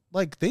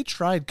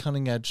tried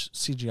cutting edge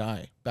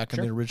CGI back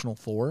in the original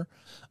 4,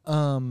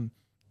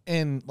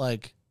 and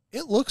like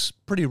it looks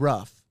pretty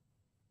rough.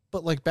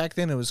 But like back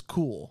then it was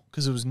cool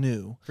because it was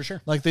new. For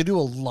sure. Like they do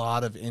a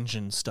lot of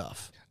engine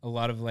stuff. A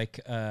lot of like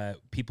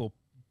people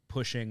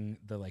pushing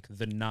the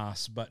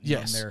NOS button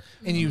Yes. on their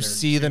And you on their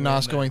see the trailer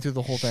NOS and going through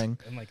the whole thing.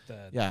 and like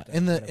the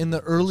in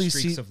the early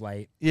streaks of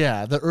light.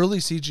 Yeah, the early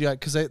CGI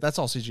because that's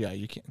all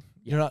CGI.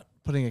 You're not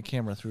putting a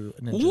camera through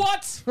an engine.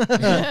 What?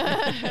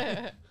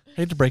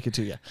 Hate to break it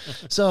to you.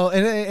 So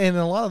and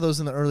a lot of those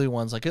in the early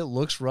ones, like it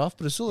looks rough,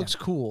 but it still looks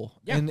cool.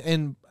 Yeah.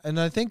 And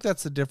I think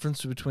that's the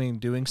difference between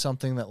doing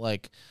something that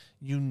like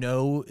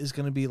is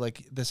going to be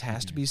like this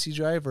has to be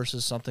CGI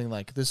versus something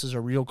like this is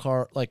a real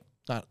car. Like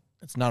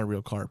it's not a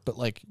real car, but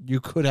like you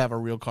could have a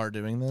real car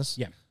doing this.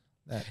 Yeah.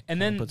 That And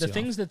kinda then puts the you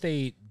things off. that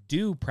they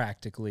do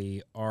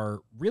practically are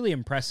really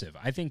impressive.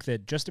 I think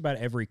that just about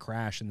every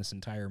crash in this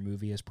entire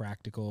movie is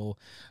practical.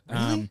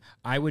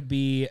 I would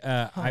be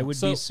So,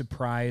 be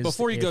surprised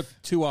Before you if, go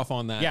too off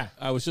on that, Yeah.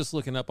 I was just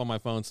looking up on my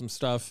phone some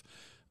stuff.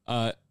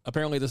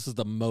 Apparently, this is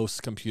the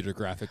most computer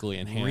graphically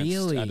enhanced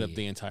Really? out of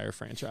the entire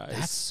franchise.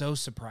 That's so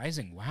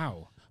surprising.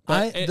 Wow.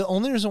 The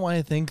only reason why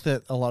I think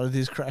that a lot of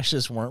these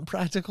crashes weren't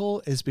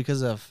practical is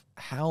because of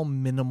how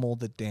minimal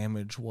the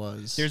damage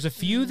was. There's a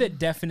few that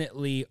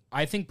definitely,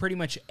 I think pretty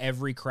much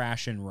every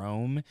crash in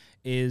Rome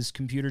is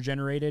computer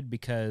generated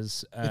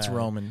because It's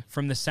Roman.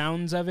 From the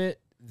sounds of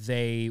it,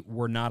 they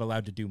were not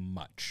allowed to do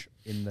much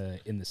in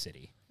the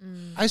city.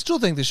 I still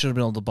think they should have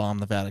been able to bomb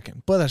the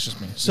Vatican, but that's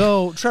just me.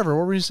 So, Trevor,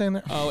 what were you saying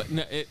there? Oh,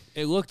 no,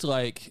 it looked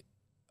like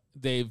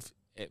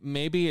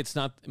maybe it's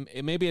not.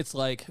 Maybe it's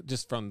like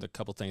just from the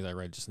couple things I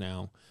read just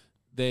now.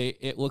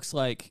 It looks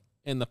like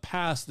in the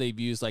past they've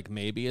used like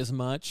maybe as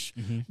much,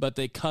 but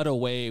they cut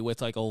away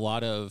with like a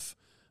lot of,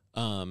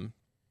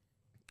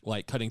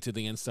 like cutting to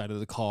the inside of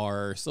the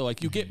car. So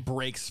like you get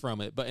breaks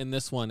from it, but in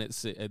this one it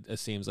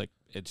seems like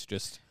it's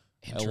just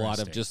a lot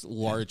of Interesting. just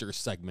larger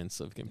segments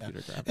of computer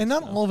graphics. And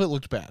not now. all of it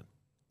looked bad.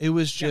 It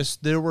was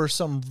just there were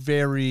some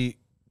very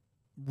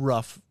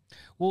rough.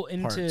 Well,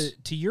 and Parts.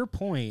 to your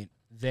point,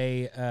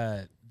 they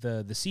the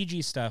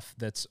CG stuff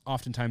that's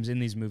oftentimes in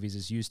these movies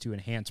is used to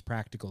enhance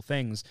practical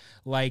things,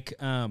 like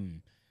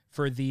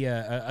for the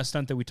a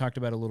stunt that we talked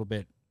about a little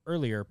bit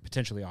earlier,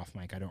 potentially off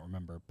mic, I don't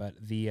remember, but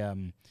the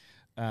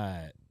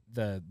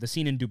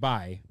scene in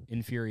Dubai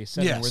in Furious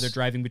 7 Yes. where they're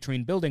driving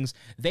between buildings,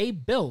 they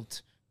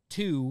built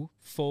 2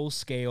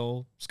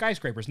 full-scale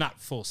skyscrapers, not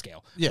full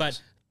scale, Yes.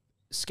 but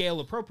scale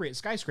appropriate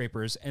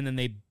skyscrapers, and then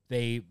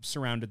they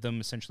surrounded them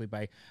essentially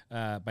by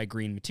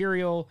green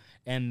material,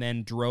 and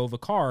then drove a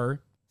car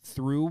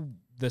through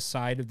the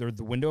side of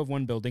the window of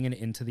one building and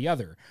into the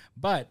other.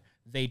 But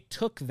they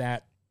took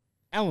that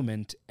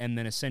element and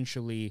then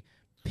essentially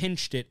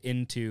pinched it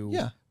into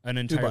an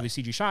entirely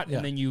CG shot,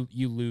 and then you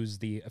lose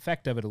the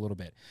effect of it a little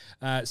bit.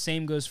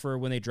 Same goes for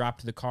when they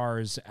dropped the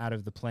cars out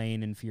of the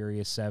plane in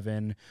Furious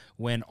 7,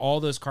 when all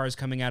those cars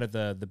coming out of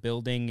the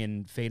building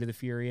in Fate of the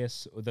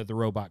Furious, the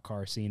robot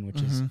car scene,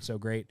 which is so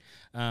great.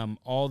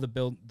 All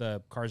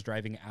the cars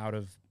driving out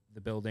of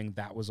the building,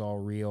 that was all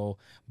real.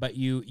 But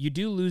you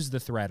do lose the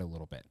thread a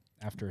little bit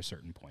after a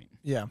certain point.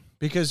 Yeah,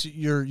 because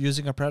you're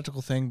using a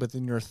practical thing, but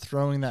then you're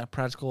throwing that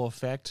practical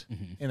effect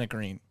in a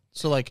green.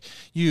 So like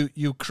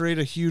you create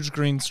a huge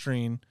green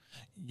screen,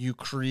 you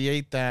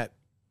create that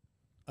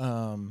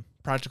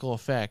practical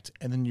effect,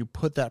 and then you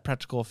put that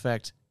practical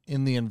effect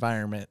in the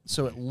environment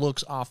so it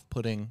looks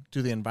off-putting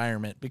to the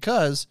environment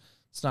because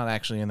it's not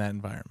actually in that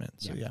environment.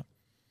 So yeah.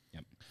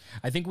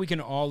 I think we can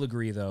all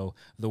agree, though,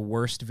 the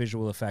worst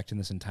visual effect in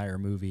this entire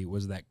movie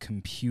was that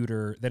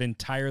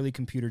entirely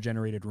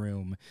computer-generated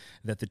room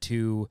that the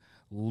two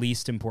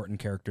least important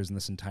characters in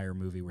this entire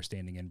movie were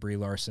standing in, Brie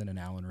Larson and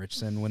Alan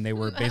Ritchson, when they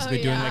were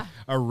basically doing like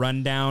a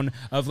rundown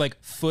of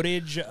like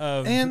footage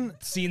of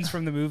scenes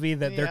from the movie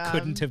that there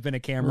couldn't have been a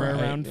camera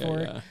around for.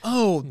 Yeah.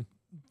 Oh,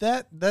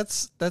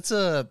 that's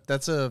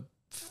a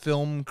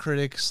film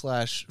critic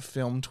 /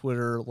 film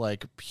Twitter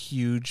like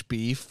huge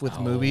beef with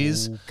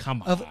movies.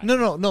 Come on,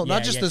 no,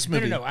 not just this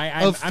movie. No.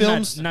 I'm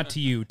films, not to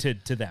you,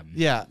 to them.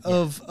 Yeah,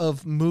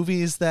 of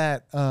movies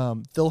that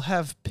they'll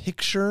have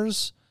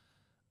pictures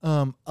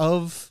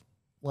of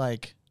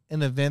like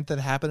an event that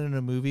happened in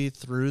a movie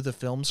through the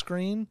film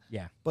screen.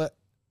 Yeah, but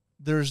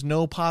there's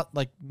no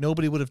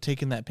nobody would have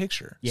taken that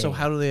picture. So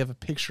how do they have a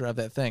picture of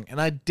that thing? And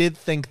I did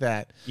think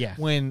that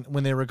when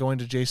they were going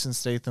to Jason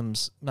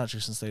Momoa's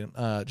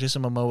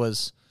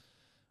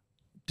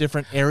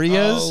different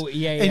areas.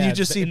 And you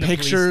just see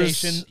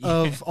pictures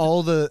of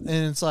all the,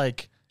 and it's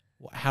like,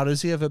 how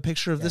does he have a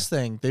picture of this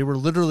thing? They were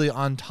literally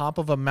on top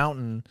of a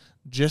mountain,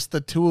 just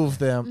the two of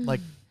them, like.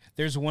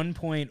 There's one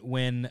point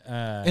when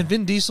and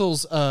Vin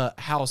Diesel's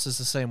house is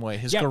the same way.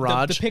 His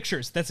garage, the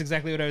pictures. That's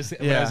exactly what I was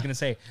going to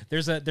say.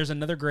 There's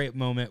another great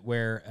moment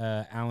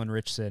where Alan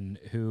Ritchson,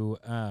 who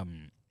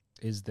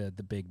is the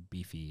big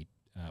beefy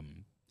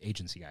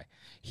agency guy,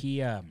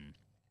 he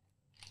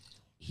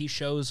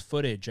shows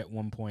footage at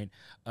one point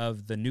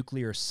of the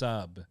nuclear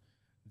sub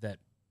that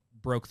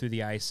broke through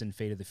the ice in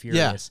Fate of the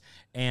Furious,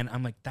 and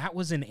I'm like, that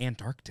was in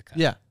Antarctica.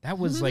 Yeah, that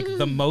was like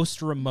the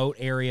most remote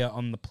area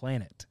on the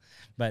planet.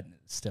 But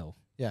still.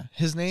 Yeah.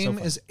 His name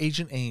is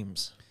Agent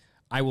Ames.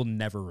 I will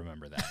never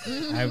remember that.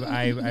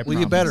 I well,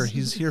 you better.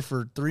 He's here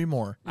for 2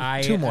 more.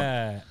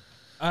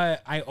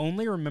 I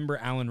only remember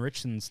Alan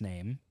Ritchson's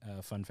name,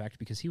 fun fact,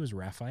 because he was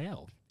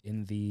Raphael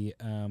in the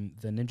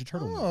Ninja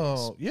Turtle movies.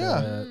 Oh,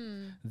 yeah.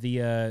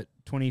 The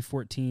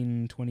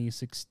 2014,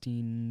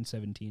 2016,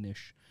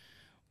 17-ish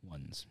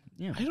ones.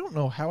 Yeah. I don't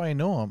know how I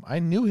know him. I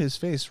knew his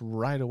face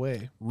right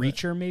away.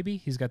 Reacher, maybe?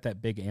 He's got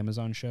that big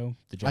Amazon show.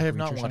 I have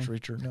not watched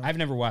Reacher. No. I've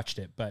never watched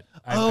it, but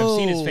I've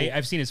seen his face.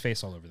 I've seen his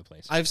face all over the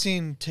place. I've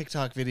seen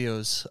TikTok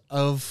videos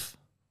of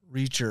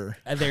Reacher.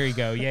 There you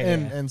go. Yeah.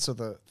 And so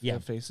the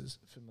face is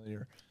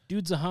familiar.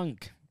 Dude's a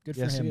hunk. Good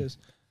for him. Yes, he is.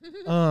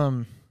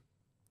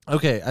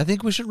 Okay, I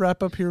think we should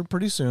wrap up here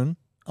pretty soon.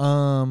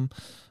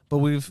 But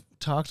we've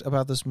talked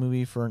about this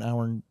movie for an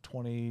hour and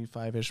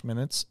 25-ish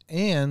minutes,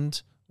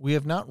 and we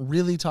have not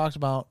really talked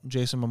about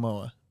Jason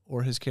Momoa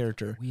or his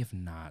character. We have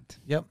not.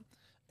 Yep.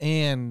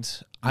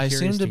 And I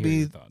seem to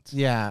be,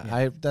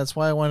 that's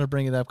why I wanted to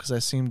bring it up, because I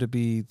seem to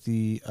be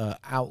the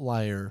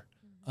outlier.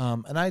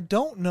 And I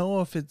don't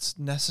know if it's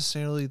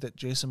necessarily that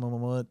Jason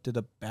Momoa did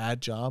a bad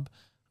job.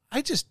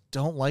 I just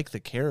don't like the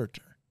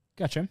character.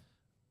 Gotcha.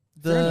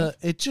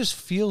 It just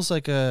feels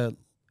like a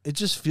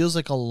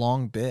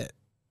long bit.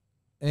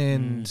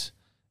 And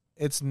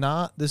it's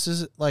not, this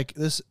is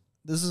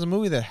a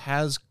movie that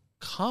has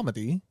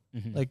comedy.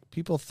 Like,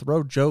 people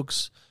throw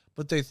jokes,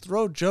 but they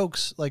throw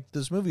jokes like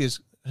this movie has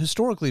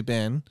historically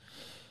been.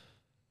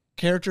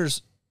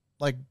 Characters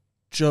like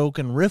joke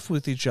and riff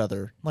with each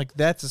other. Like,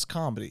 that's its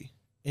comedy.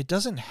 It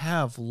doesn't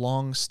have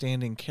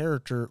long-standing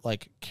character.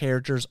 Like,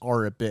 characters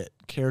are a bit.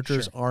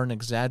 Characters are an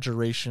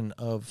exaggeration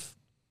of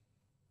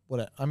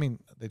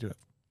they do have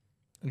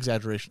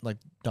exaggeration. Like,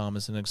 Dom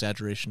is an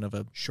exaggeration of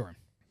a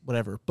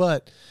whatever,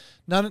 but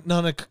not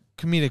a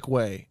comedic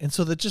way. And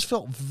so that just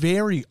felt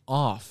very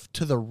off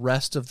to the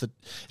rest of it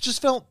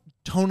just felt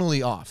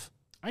tonally off.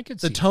 I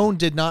could see the tone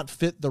did not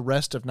fit the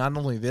rest of not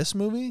only this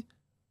movie,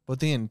 but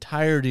the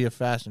entirety of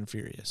Fast and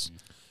Furious.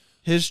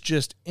 His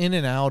just in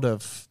and out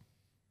of,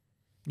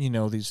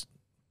 these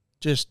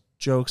just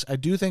jokes. I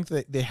do think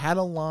that they had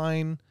a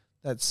line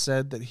that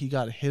said that he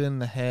got hit in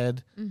the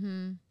head.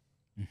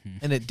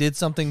 and it did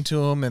something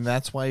to him, and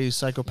that's why he's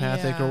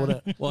psychopathic or Yeah.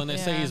 whatever. Well, and they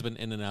say Yeah. he's been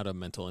in and out of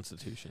mental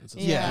institutions.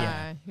 as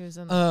Yeah. well. He was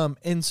in.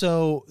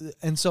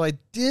 And so I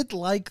did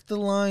like the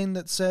line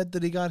that said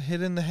that he got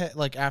hit in the head,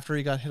 like after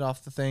he got hit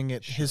off the thing,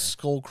 his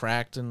skull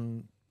cracked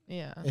and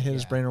yeah. it hit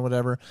his brain or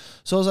whatever.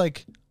 So I was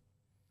like,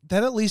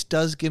 that at least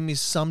does give me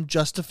some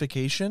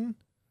justification.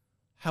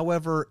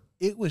 However,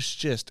 it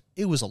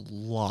was a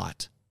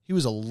lot. He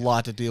was a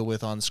lot to deal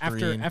with on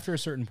screen. After a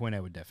certain point, I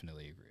would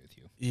definitely agree with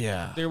you.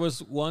 Yeah. There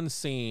was one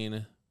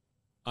scene,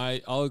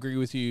 I'll agree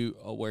with you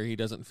where he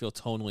doesn't feel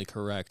tonally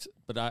correct,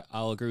 but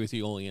I'll agree with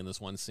you only in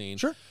this one scene.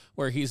 Sure.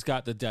 Where he's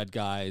got the dead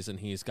guys and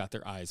he's got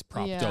their eyes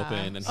propped Yeah. open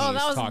and he's Oh,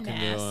 that was talking to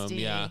nasty.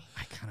 him. Yeah.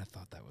 I kind of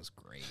thought that was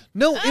great.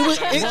 No, it was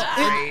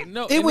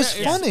No, it and was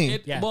that- funny.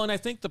 Yeah. Well, and I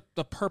think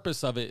the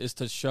purpose of it is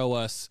to show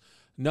us,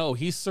 no,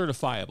 he's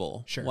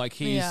certifiable. Sure. Like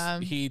he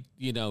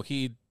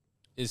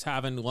is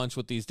having lunch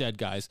with these dead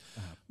guys.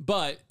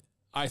 But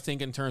I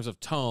think in terms of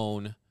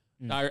tone,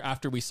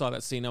 after we saw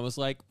that scene, I was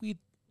like,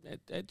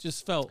 it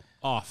just felt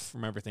off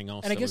from everything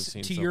else. And I that we've guess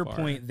seen to so your far.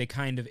 point, they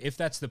kind of, if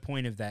that's the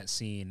point of that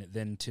scene,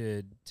 then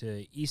to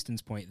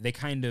Easton's point, they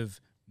kind of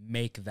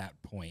make that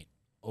point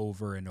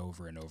over and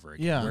over and over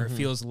again. Yeah. Where it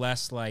feels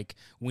less like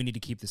we need to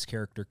keep this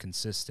character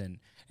consistent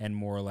and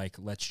more like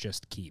let's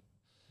just keep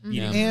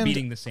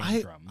beating the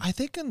same drum. I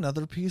think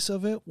another piece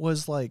of it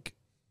was like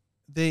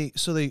they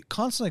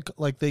constantly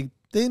like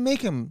they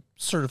make him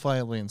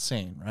certifiably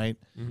insane, right?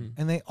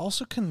 And they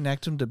also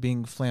connect him to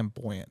being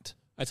flamboyant.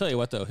 I tell you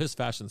what, though, his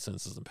fashion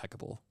sense is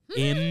impeccable.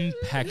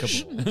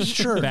 Impeccable.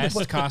 Sure, Best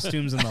but-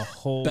 costumes in the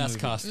whole Best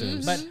movie.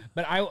 costumes.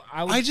 But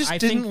I just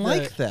think didn't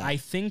like that. I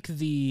think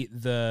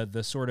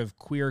the sort of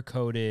queer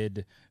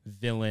coded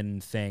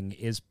villain thing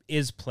is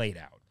played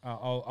out.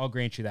 I'll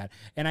grant you that.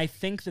 And I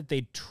think that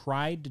they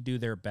tried to do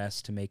their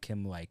best to make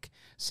him like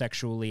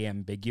sexually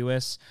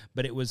ambiguous,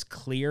 but it was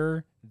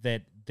clear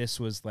that this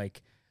was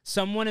like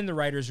someone in the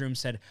writer's room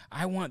said,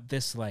 I want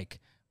this like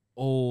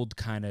old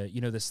kind of,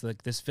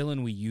 this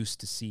villain we used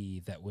to see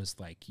that was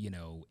like,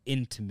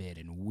 intimate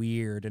and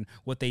weird. And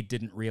what they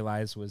didn't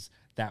realize was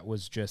that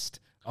was just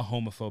a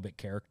homophobic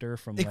character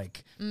from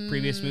like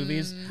previous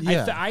movies.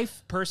 Yeah. I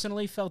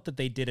personally felt that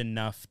they did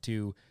enough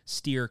to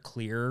steer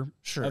clear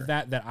of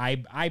that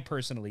I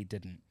personally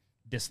didn't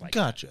dislike.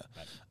 Gotcha.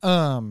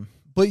 That,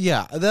 But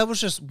yeah, that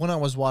was just when I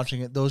was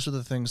watching it. Those are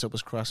the things that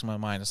was crossing my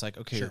mind. It's like,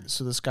 okay,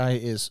 so this guy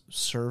is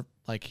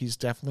like he's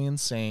definitely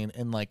insane,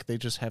 and like they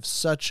just have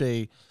such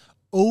a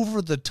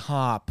over the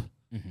top,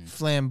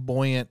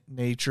 flamboyant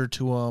nature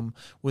to him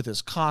with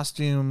his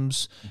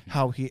costumes,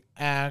 how he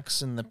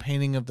acts, and the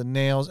painting of the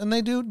nails. And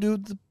they do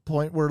the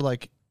point where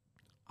like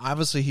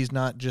obviously he's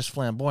not just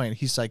flamboyant;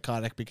 he's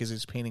psychotic because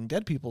he's painting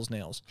dead people's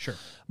nails. Sure,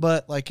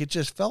 but like it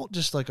just felt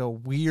just like a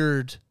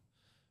weird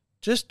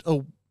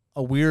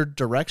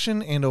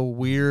direction and a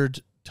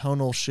weird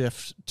tonal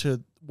shift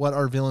to what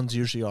our villains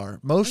usually are.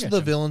 Most of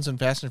the villains in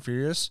Fast and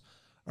Furious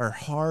are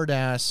hard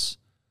ass.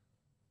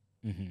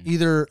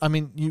 Either, I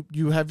mean,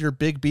 you have your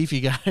big beefy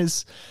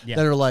guys that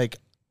are like,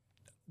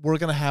 we're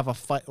gonna have a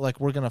fight, like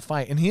we're gonna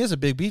fight, and he is a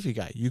big beefy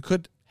guy. You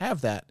could have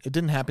that. It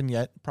didn't happen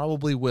yet.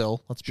 Probably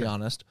will. Let's be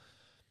honest.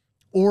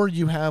 Or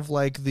you have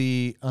like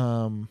the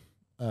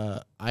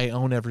I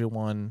own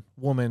everyone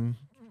woman.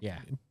 Yeah.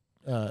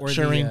 Or Or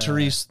sharing the,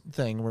 Therese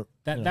thing. Where,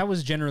 that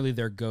was generally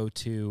their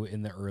go-to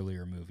in the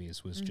earlier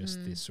movies was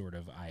just this sort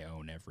of I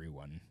own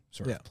everyone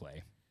sort of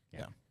play.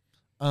 Yeah.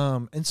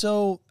 And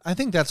so I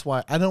think that's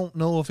why I don't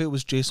know if it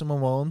was Jason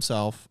Momoa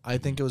himself. I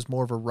think it was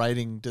more of a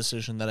writing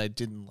decision that I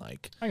didn't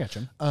like. I got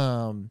you.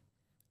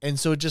 And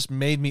so it just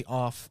made me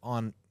off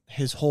on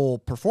his whole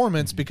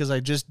performance because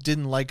I just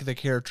didn't like the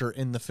character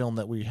in the film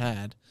that we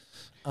had.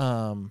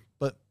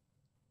 But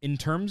in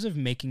terms of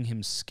making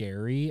him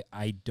scary,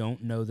 I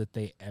don't know that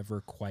they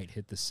ever quite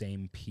hit the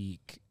same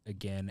peak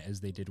again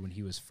as they did when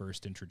he was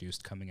first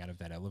introduced coming out of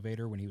that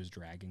elevator when he was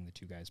dragging the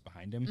two guys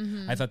behind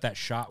him. I thought that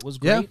shot was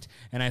great,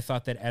 and I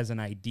thought that as an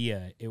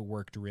idea, it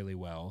worked really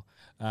well.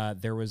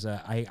 There was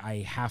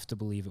I have to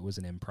believe it was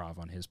an improv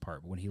on his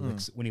part when he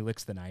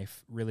licks the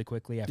knife really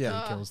quickly after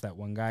he kills that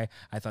one guy.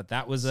 I thought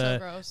that was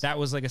that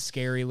was like a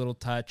scary little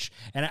touch.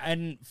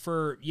 And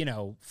for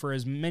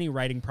as many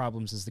writing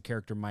problems as the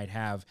character might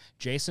have,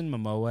 Jason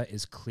Momoa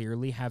is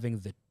clearly having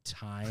the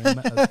time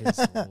of his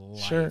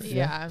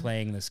life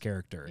playing this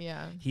character.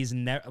 Yeah. He's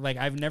never like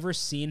I've never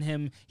seen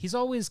him. He's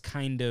always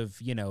kind of,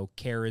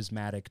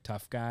 charismatic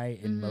tough guy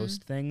in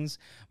most things,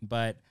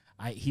 but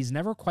he's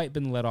never quite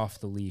been let off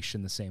the leash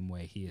in the same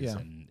way he is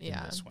in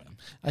this one.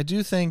 I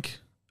do think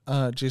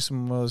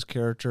Jason Momoa's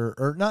character,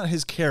 or not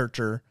his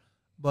character,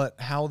 but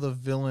how the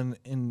villain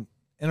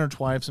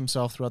intertwines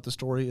himself throughout the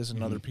story is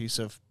another piece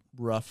of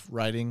rough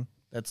writing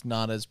that's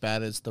not as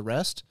bad as the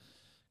rest.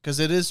 Because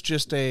it is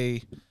just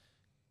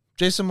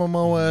Jason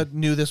Momoa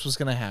knew this was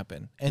going to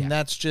happen, and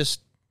that's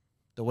just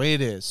the way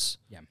it is.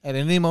 Yeah. At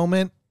any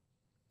moment,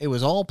 it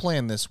was all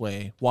planned this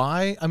way.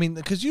 Why? I mean,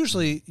 because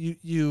usually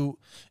you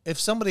if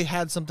somebody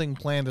had something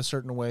planned a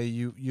certain way,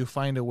 you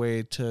find a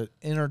way to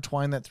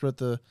intertwine that throughout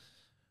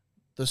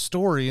the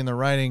story and the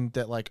writing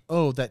that like,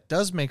 oh, that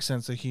does make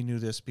sense that he knew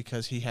this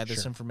because he had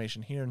this Sure.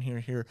 information here and here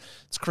and here.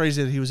 It's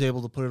crazy that he was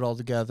able to put it all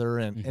together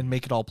and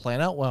make it all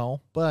plan out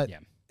well, but Yeah.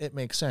 it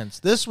makes sense.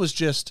 This was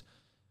just,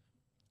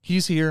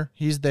 he's here,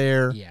 he's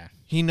there. Yeah.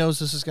 He knows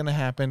this is going to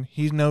happen.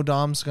 He know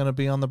Dom's going to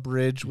be on the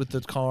bridge with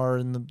the car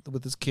and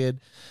with his kid.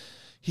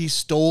 He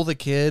stole the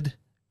kid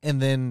and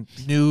then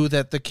knew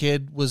that the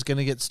kid was going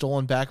to get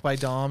stolen back by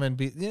Dom and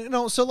be,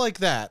 so like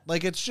that.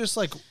 Like, it's just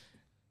like,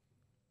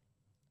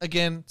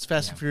 again, it's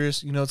Fast and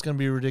Furious. You know it's going to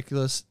be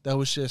ridiculous. That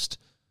was just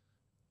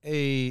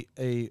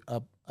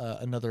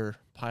another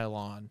pile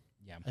on.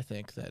 Yeah. I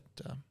think that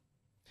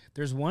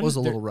There's one. was a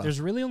little rough. There's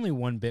really only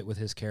one bit with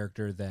his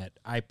character that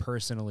I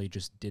personally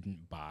just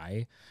didn't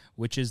buy,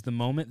 which is the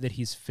moment that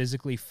he's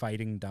physically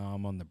fighting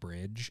Dom on the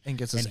bridge And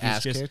gets his he's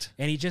ass just- kicked.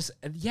 And he just,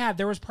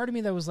 there was part of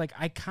me that was like,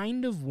 I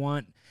kind of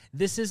want.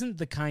 This isn't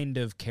the kind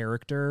of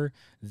character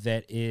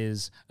that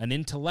is an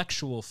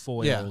intellectual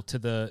foil Yeah. to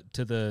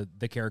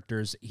the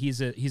characters.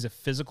 He's a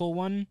physical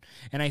one,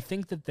 and I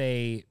think that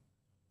they,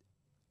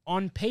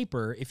 on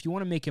paper, if you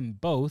want to make him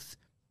both.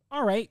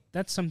 All right,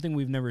 that's something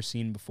we've never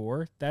seen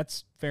before.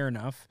 That's fair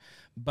enough.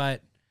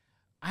 But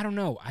I don't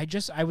know.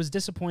 I was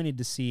disappointed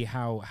to see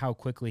how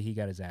quickly he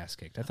got his ass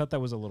kicked. I thought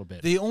that was a little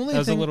bit a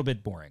little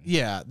bit boring.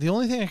 Yeah, the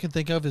only thing I can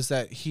think of is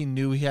that he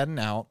knew he had an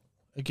out.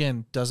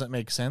 Again, doesn't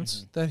make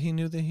sense that he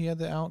knew that he had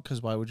the out,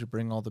 because why would you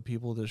bring all the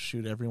people to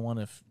shoot everyone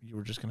if you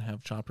were just going to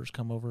have choppers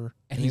come over?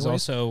 And he's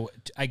anyways? also,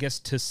 I guess,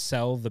 to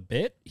sell the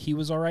bit, he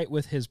was all right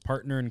with his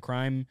partner in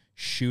crime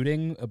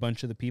shooting a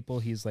bunch of the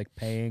people he's like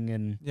paying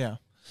and Yeah.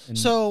 and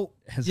So,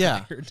 has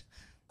yeah. hired.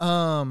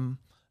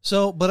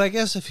 But I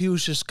guess if he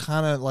was just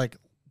kind of like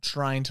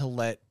trying to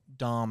let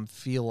Dom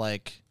feel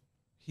like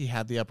he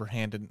had the upper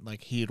hand and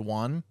like he had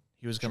won,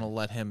 he was going to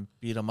let him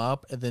beat him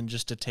up and then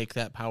just to take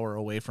that power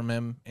away from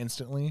him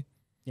instantly.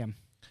 Yeah.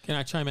 Can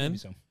I chime in? Maybe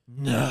so.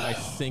 No. I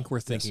think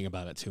we're thinking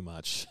about it too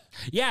much.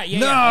 Yeah.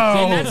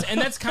 No! And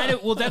that's kind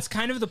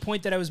of the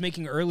point that I was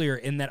making earlier,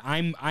 in that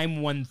I'm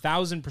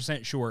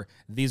 1000% sure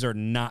these are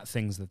not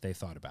things that they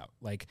thought about.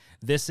 Like,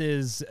 this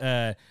is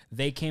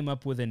they came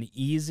up with an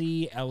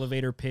easy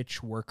elevator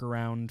pitch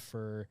workaround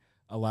for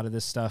a lot of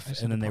this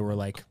stuff, and then they were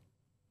like,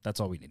 that's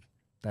all we need.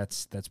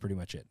 That's pretty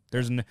much it.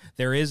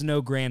 There is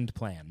no grand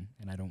plan,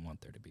 and I don't want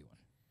there to be one.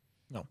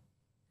 No.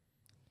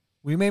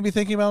 We may be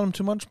thinking about him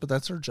too much, but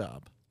that's our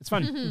job. It's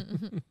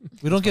fun.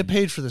 We don't get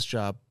paid for this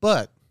job,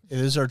 but it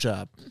is our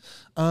job.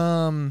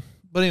 But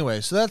anyway,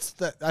 so that's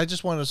that. I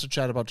just wanted us to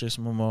chat about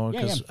Jason Momoa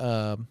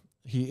because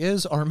he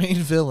is our main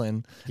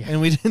villain,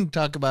 and we didn't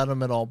talk about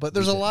him at all. But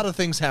there's a lot of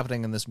things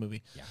happening in this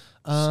movie.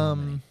 Yeah.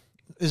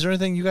 Is there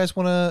anything you guys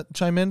want to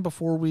chime in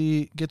before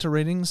we get to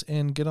ratings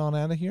and get on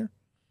out of here?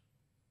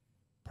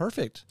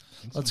 Perfect.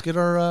 Let's get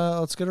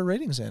our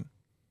ratings in.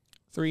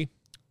 3.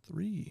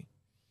 3.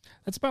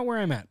 That's about where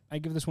I'm at. I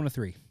give this one a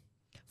 3.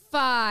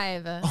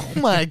 5. Oh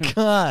my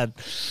god.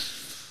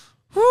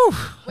 Whew.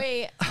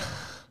 Wait,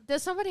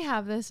 does somebody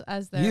have this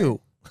as their? You.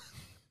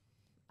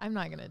 I'm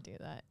not gonna do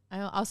that.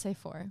 I'll say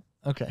 4.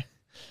 Okay.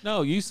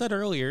 No, you said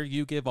earlier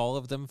you give all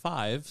of them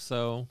 5,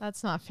 so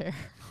That's not fair.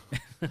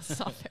 That's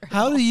not fair.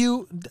 How do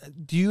you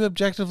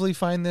objectively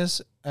find this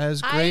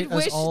as great I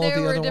wish as all there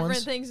the were other different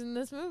ones? things in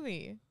this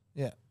movie.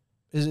 Yeah.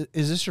 Is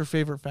this your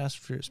favorite Fast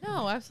and Furious movie?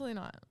 No, absolutely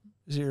not.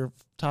 Is it your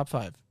top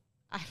 5?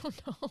 I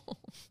don't know.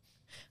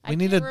 We I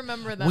need can't a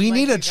remember them. we like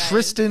need you a guys.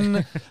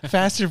 Tristan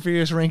Fast and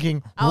Furious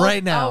ranking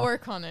right now. I'll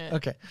work on it.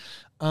 Okay.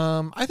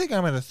 I think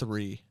I'm at a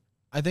 3.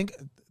 I think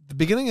the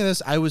beginning of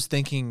this I was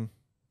thinking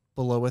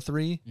below a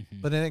 3,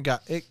 but then it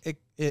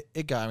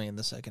got me in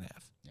the second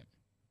half.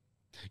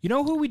 You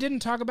know who we didn't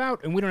talk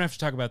about? And we don't have to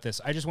talk about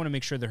this. I just want to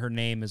make sure that her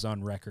name is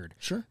on record.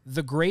 Sure.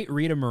 The great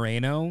Rita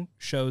Moreno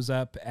shows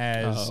up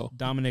as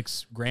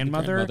Dominic's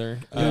grandmother, grandmother.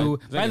 who, I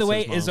think by the it's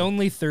way, his is mom.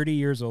 only 30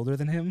 years older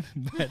than him.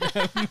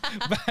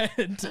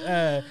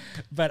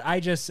 But I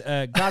just,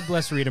 God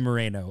bless Rita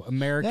Moreno,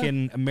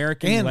 American And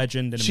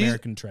legend and she's-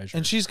 American treasure.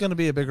 And she's going to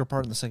be a bigger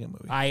part in the second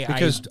movie.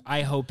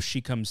 I hope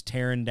she comes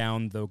tearing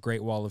down the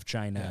Great Wall of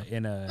China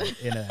in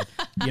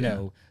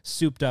a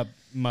souped up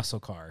muscle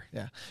car.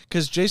 Yeah,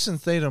 because Jason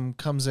Statham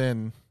comes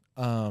in,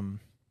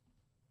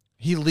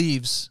 he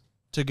leaves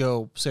to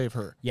go save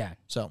her. Yeah.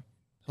 So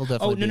he'll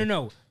definitely.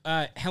 No.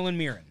 Helen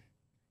Mirren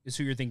is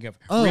who you're thinking of.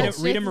 Oh.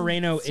 Rita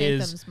Moreno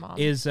Statham's mom.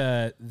 is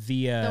The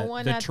the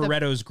one at the-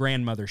 Toretto's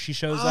grandmother. She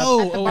shows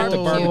Oh, up at the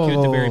barbecue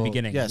at the very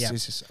beginning. Yes, Yeah.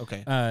 yes.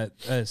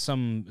 Okay.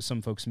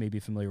 Some folks may be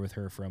familiar with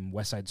her from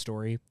West Side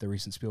Story, the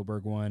recent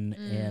Spielberg one,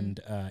 and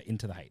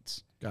Into the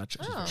Heights. Gotcha.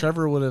 Oh.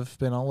 Trevor would have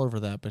been all over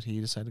that, but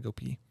he decided to go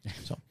pee.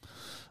 So,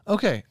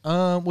 okay.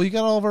 Well, you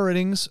got all of our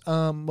ratings.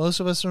 Most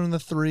of us are in the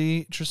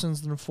 3.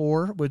 Tristan's in the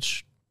 4,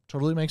 which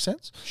totally makes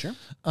sense. Sure.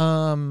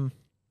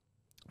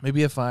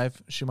 Maybe a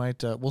 5. She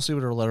might. We'll see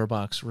what her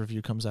letterbox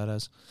review comes out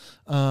as.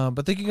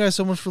 But thank you guys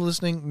so much for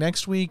listening.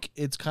 Next week,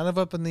 it's kind of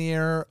up in the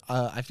air.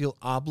 I feel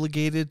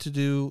obligated to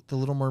do The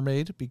Little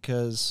Mermaid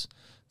because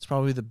it's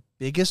probably the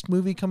biggest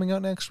movie coming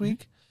out next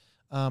week.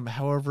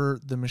 However,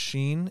 The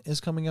Machine is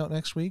coming out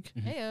next week.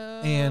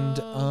 Heyo.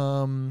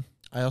 And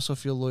I also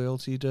feel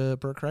loyalty to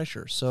Bert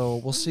Kreischer. So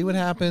we'll see what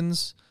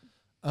happens.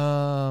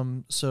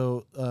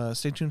 So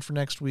stay tuned for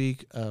next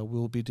week.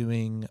 We'll be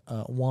doing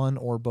one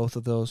or both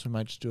of those. We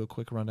might just do a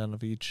quick rundown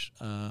of each.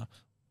 So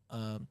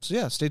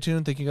yeah, stay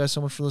tuned. Thank you guys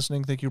so much for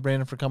listening. Thank you,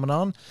 Brandon, for coming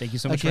on. Thank you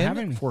so much again, for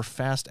having me. For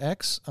Fast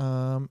X.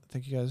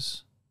 Thank you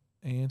guys,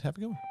 and have a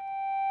good one.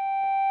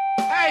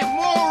 Hey,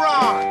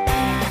 moron!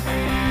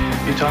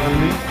 You talking to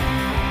me?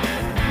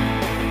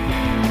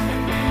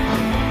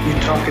 You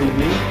talking to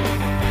me?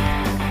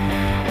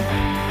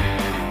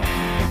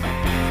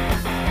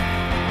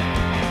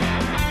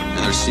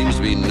 And there seems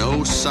to be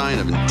no sign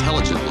of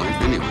intelligent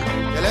life anywhere.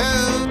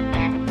 Hello?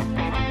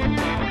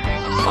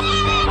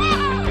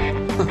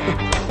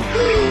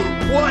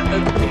 What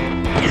an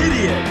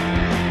idiot!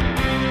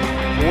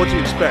 Well, what do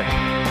you expect?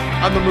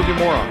 I'm the movie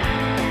moron.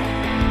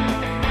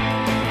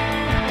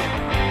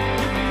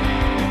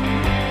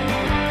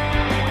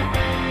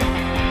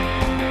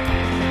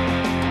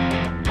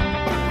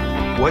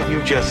 What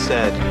you just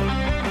said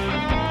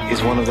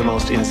is one of the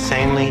most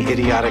insanely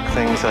idiotic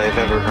things I have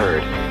ever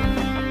heard.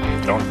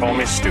 Don't call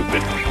me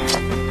stupid.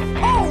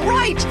 Oh,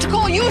 right! To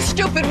call you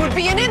stupid would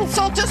be an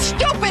insult to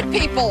stupid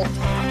people!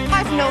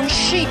 I've known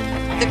sheep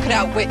that could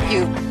outwit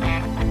you.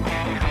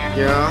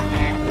 Yeah,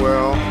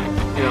 well,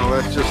 you know,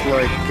 that's just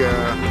like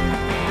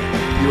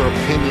your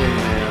opinion,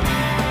 man.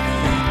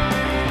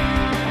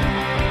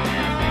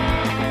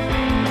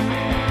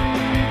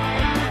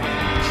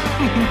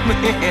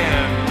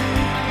 Man,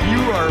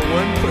 you are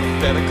one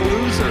pathetic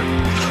loser.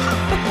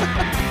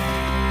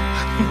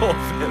 No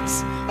offense.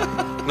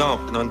 No,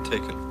 none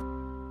taken.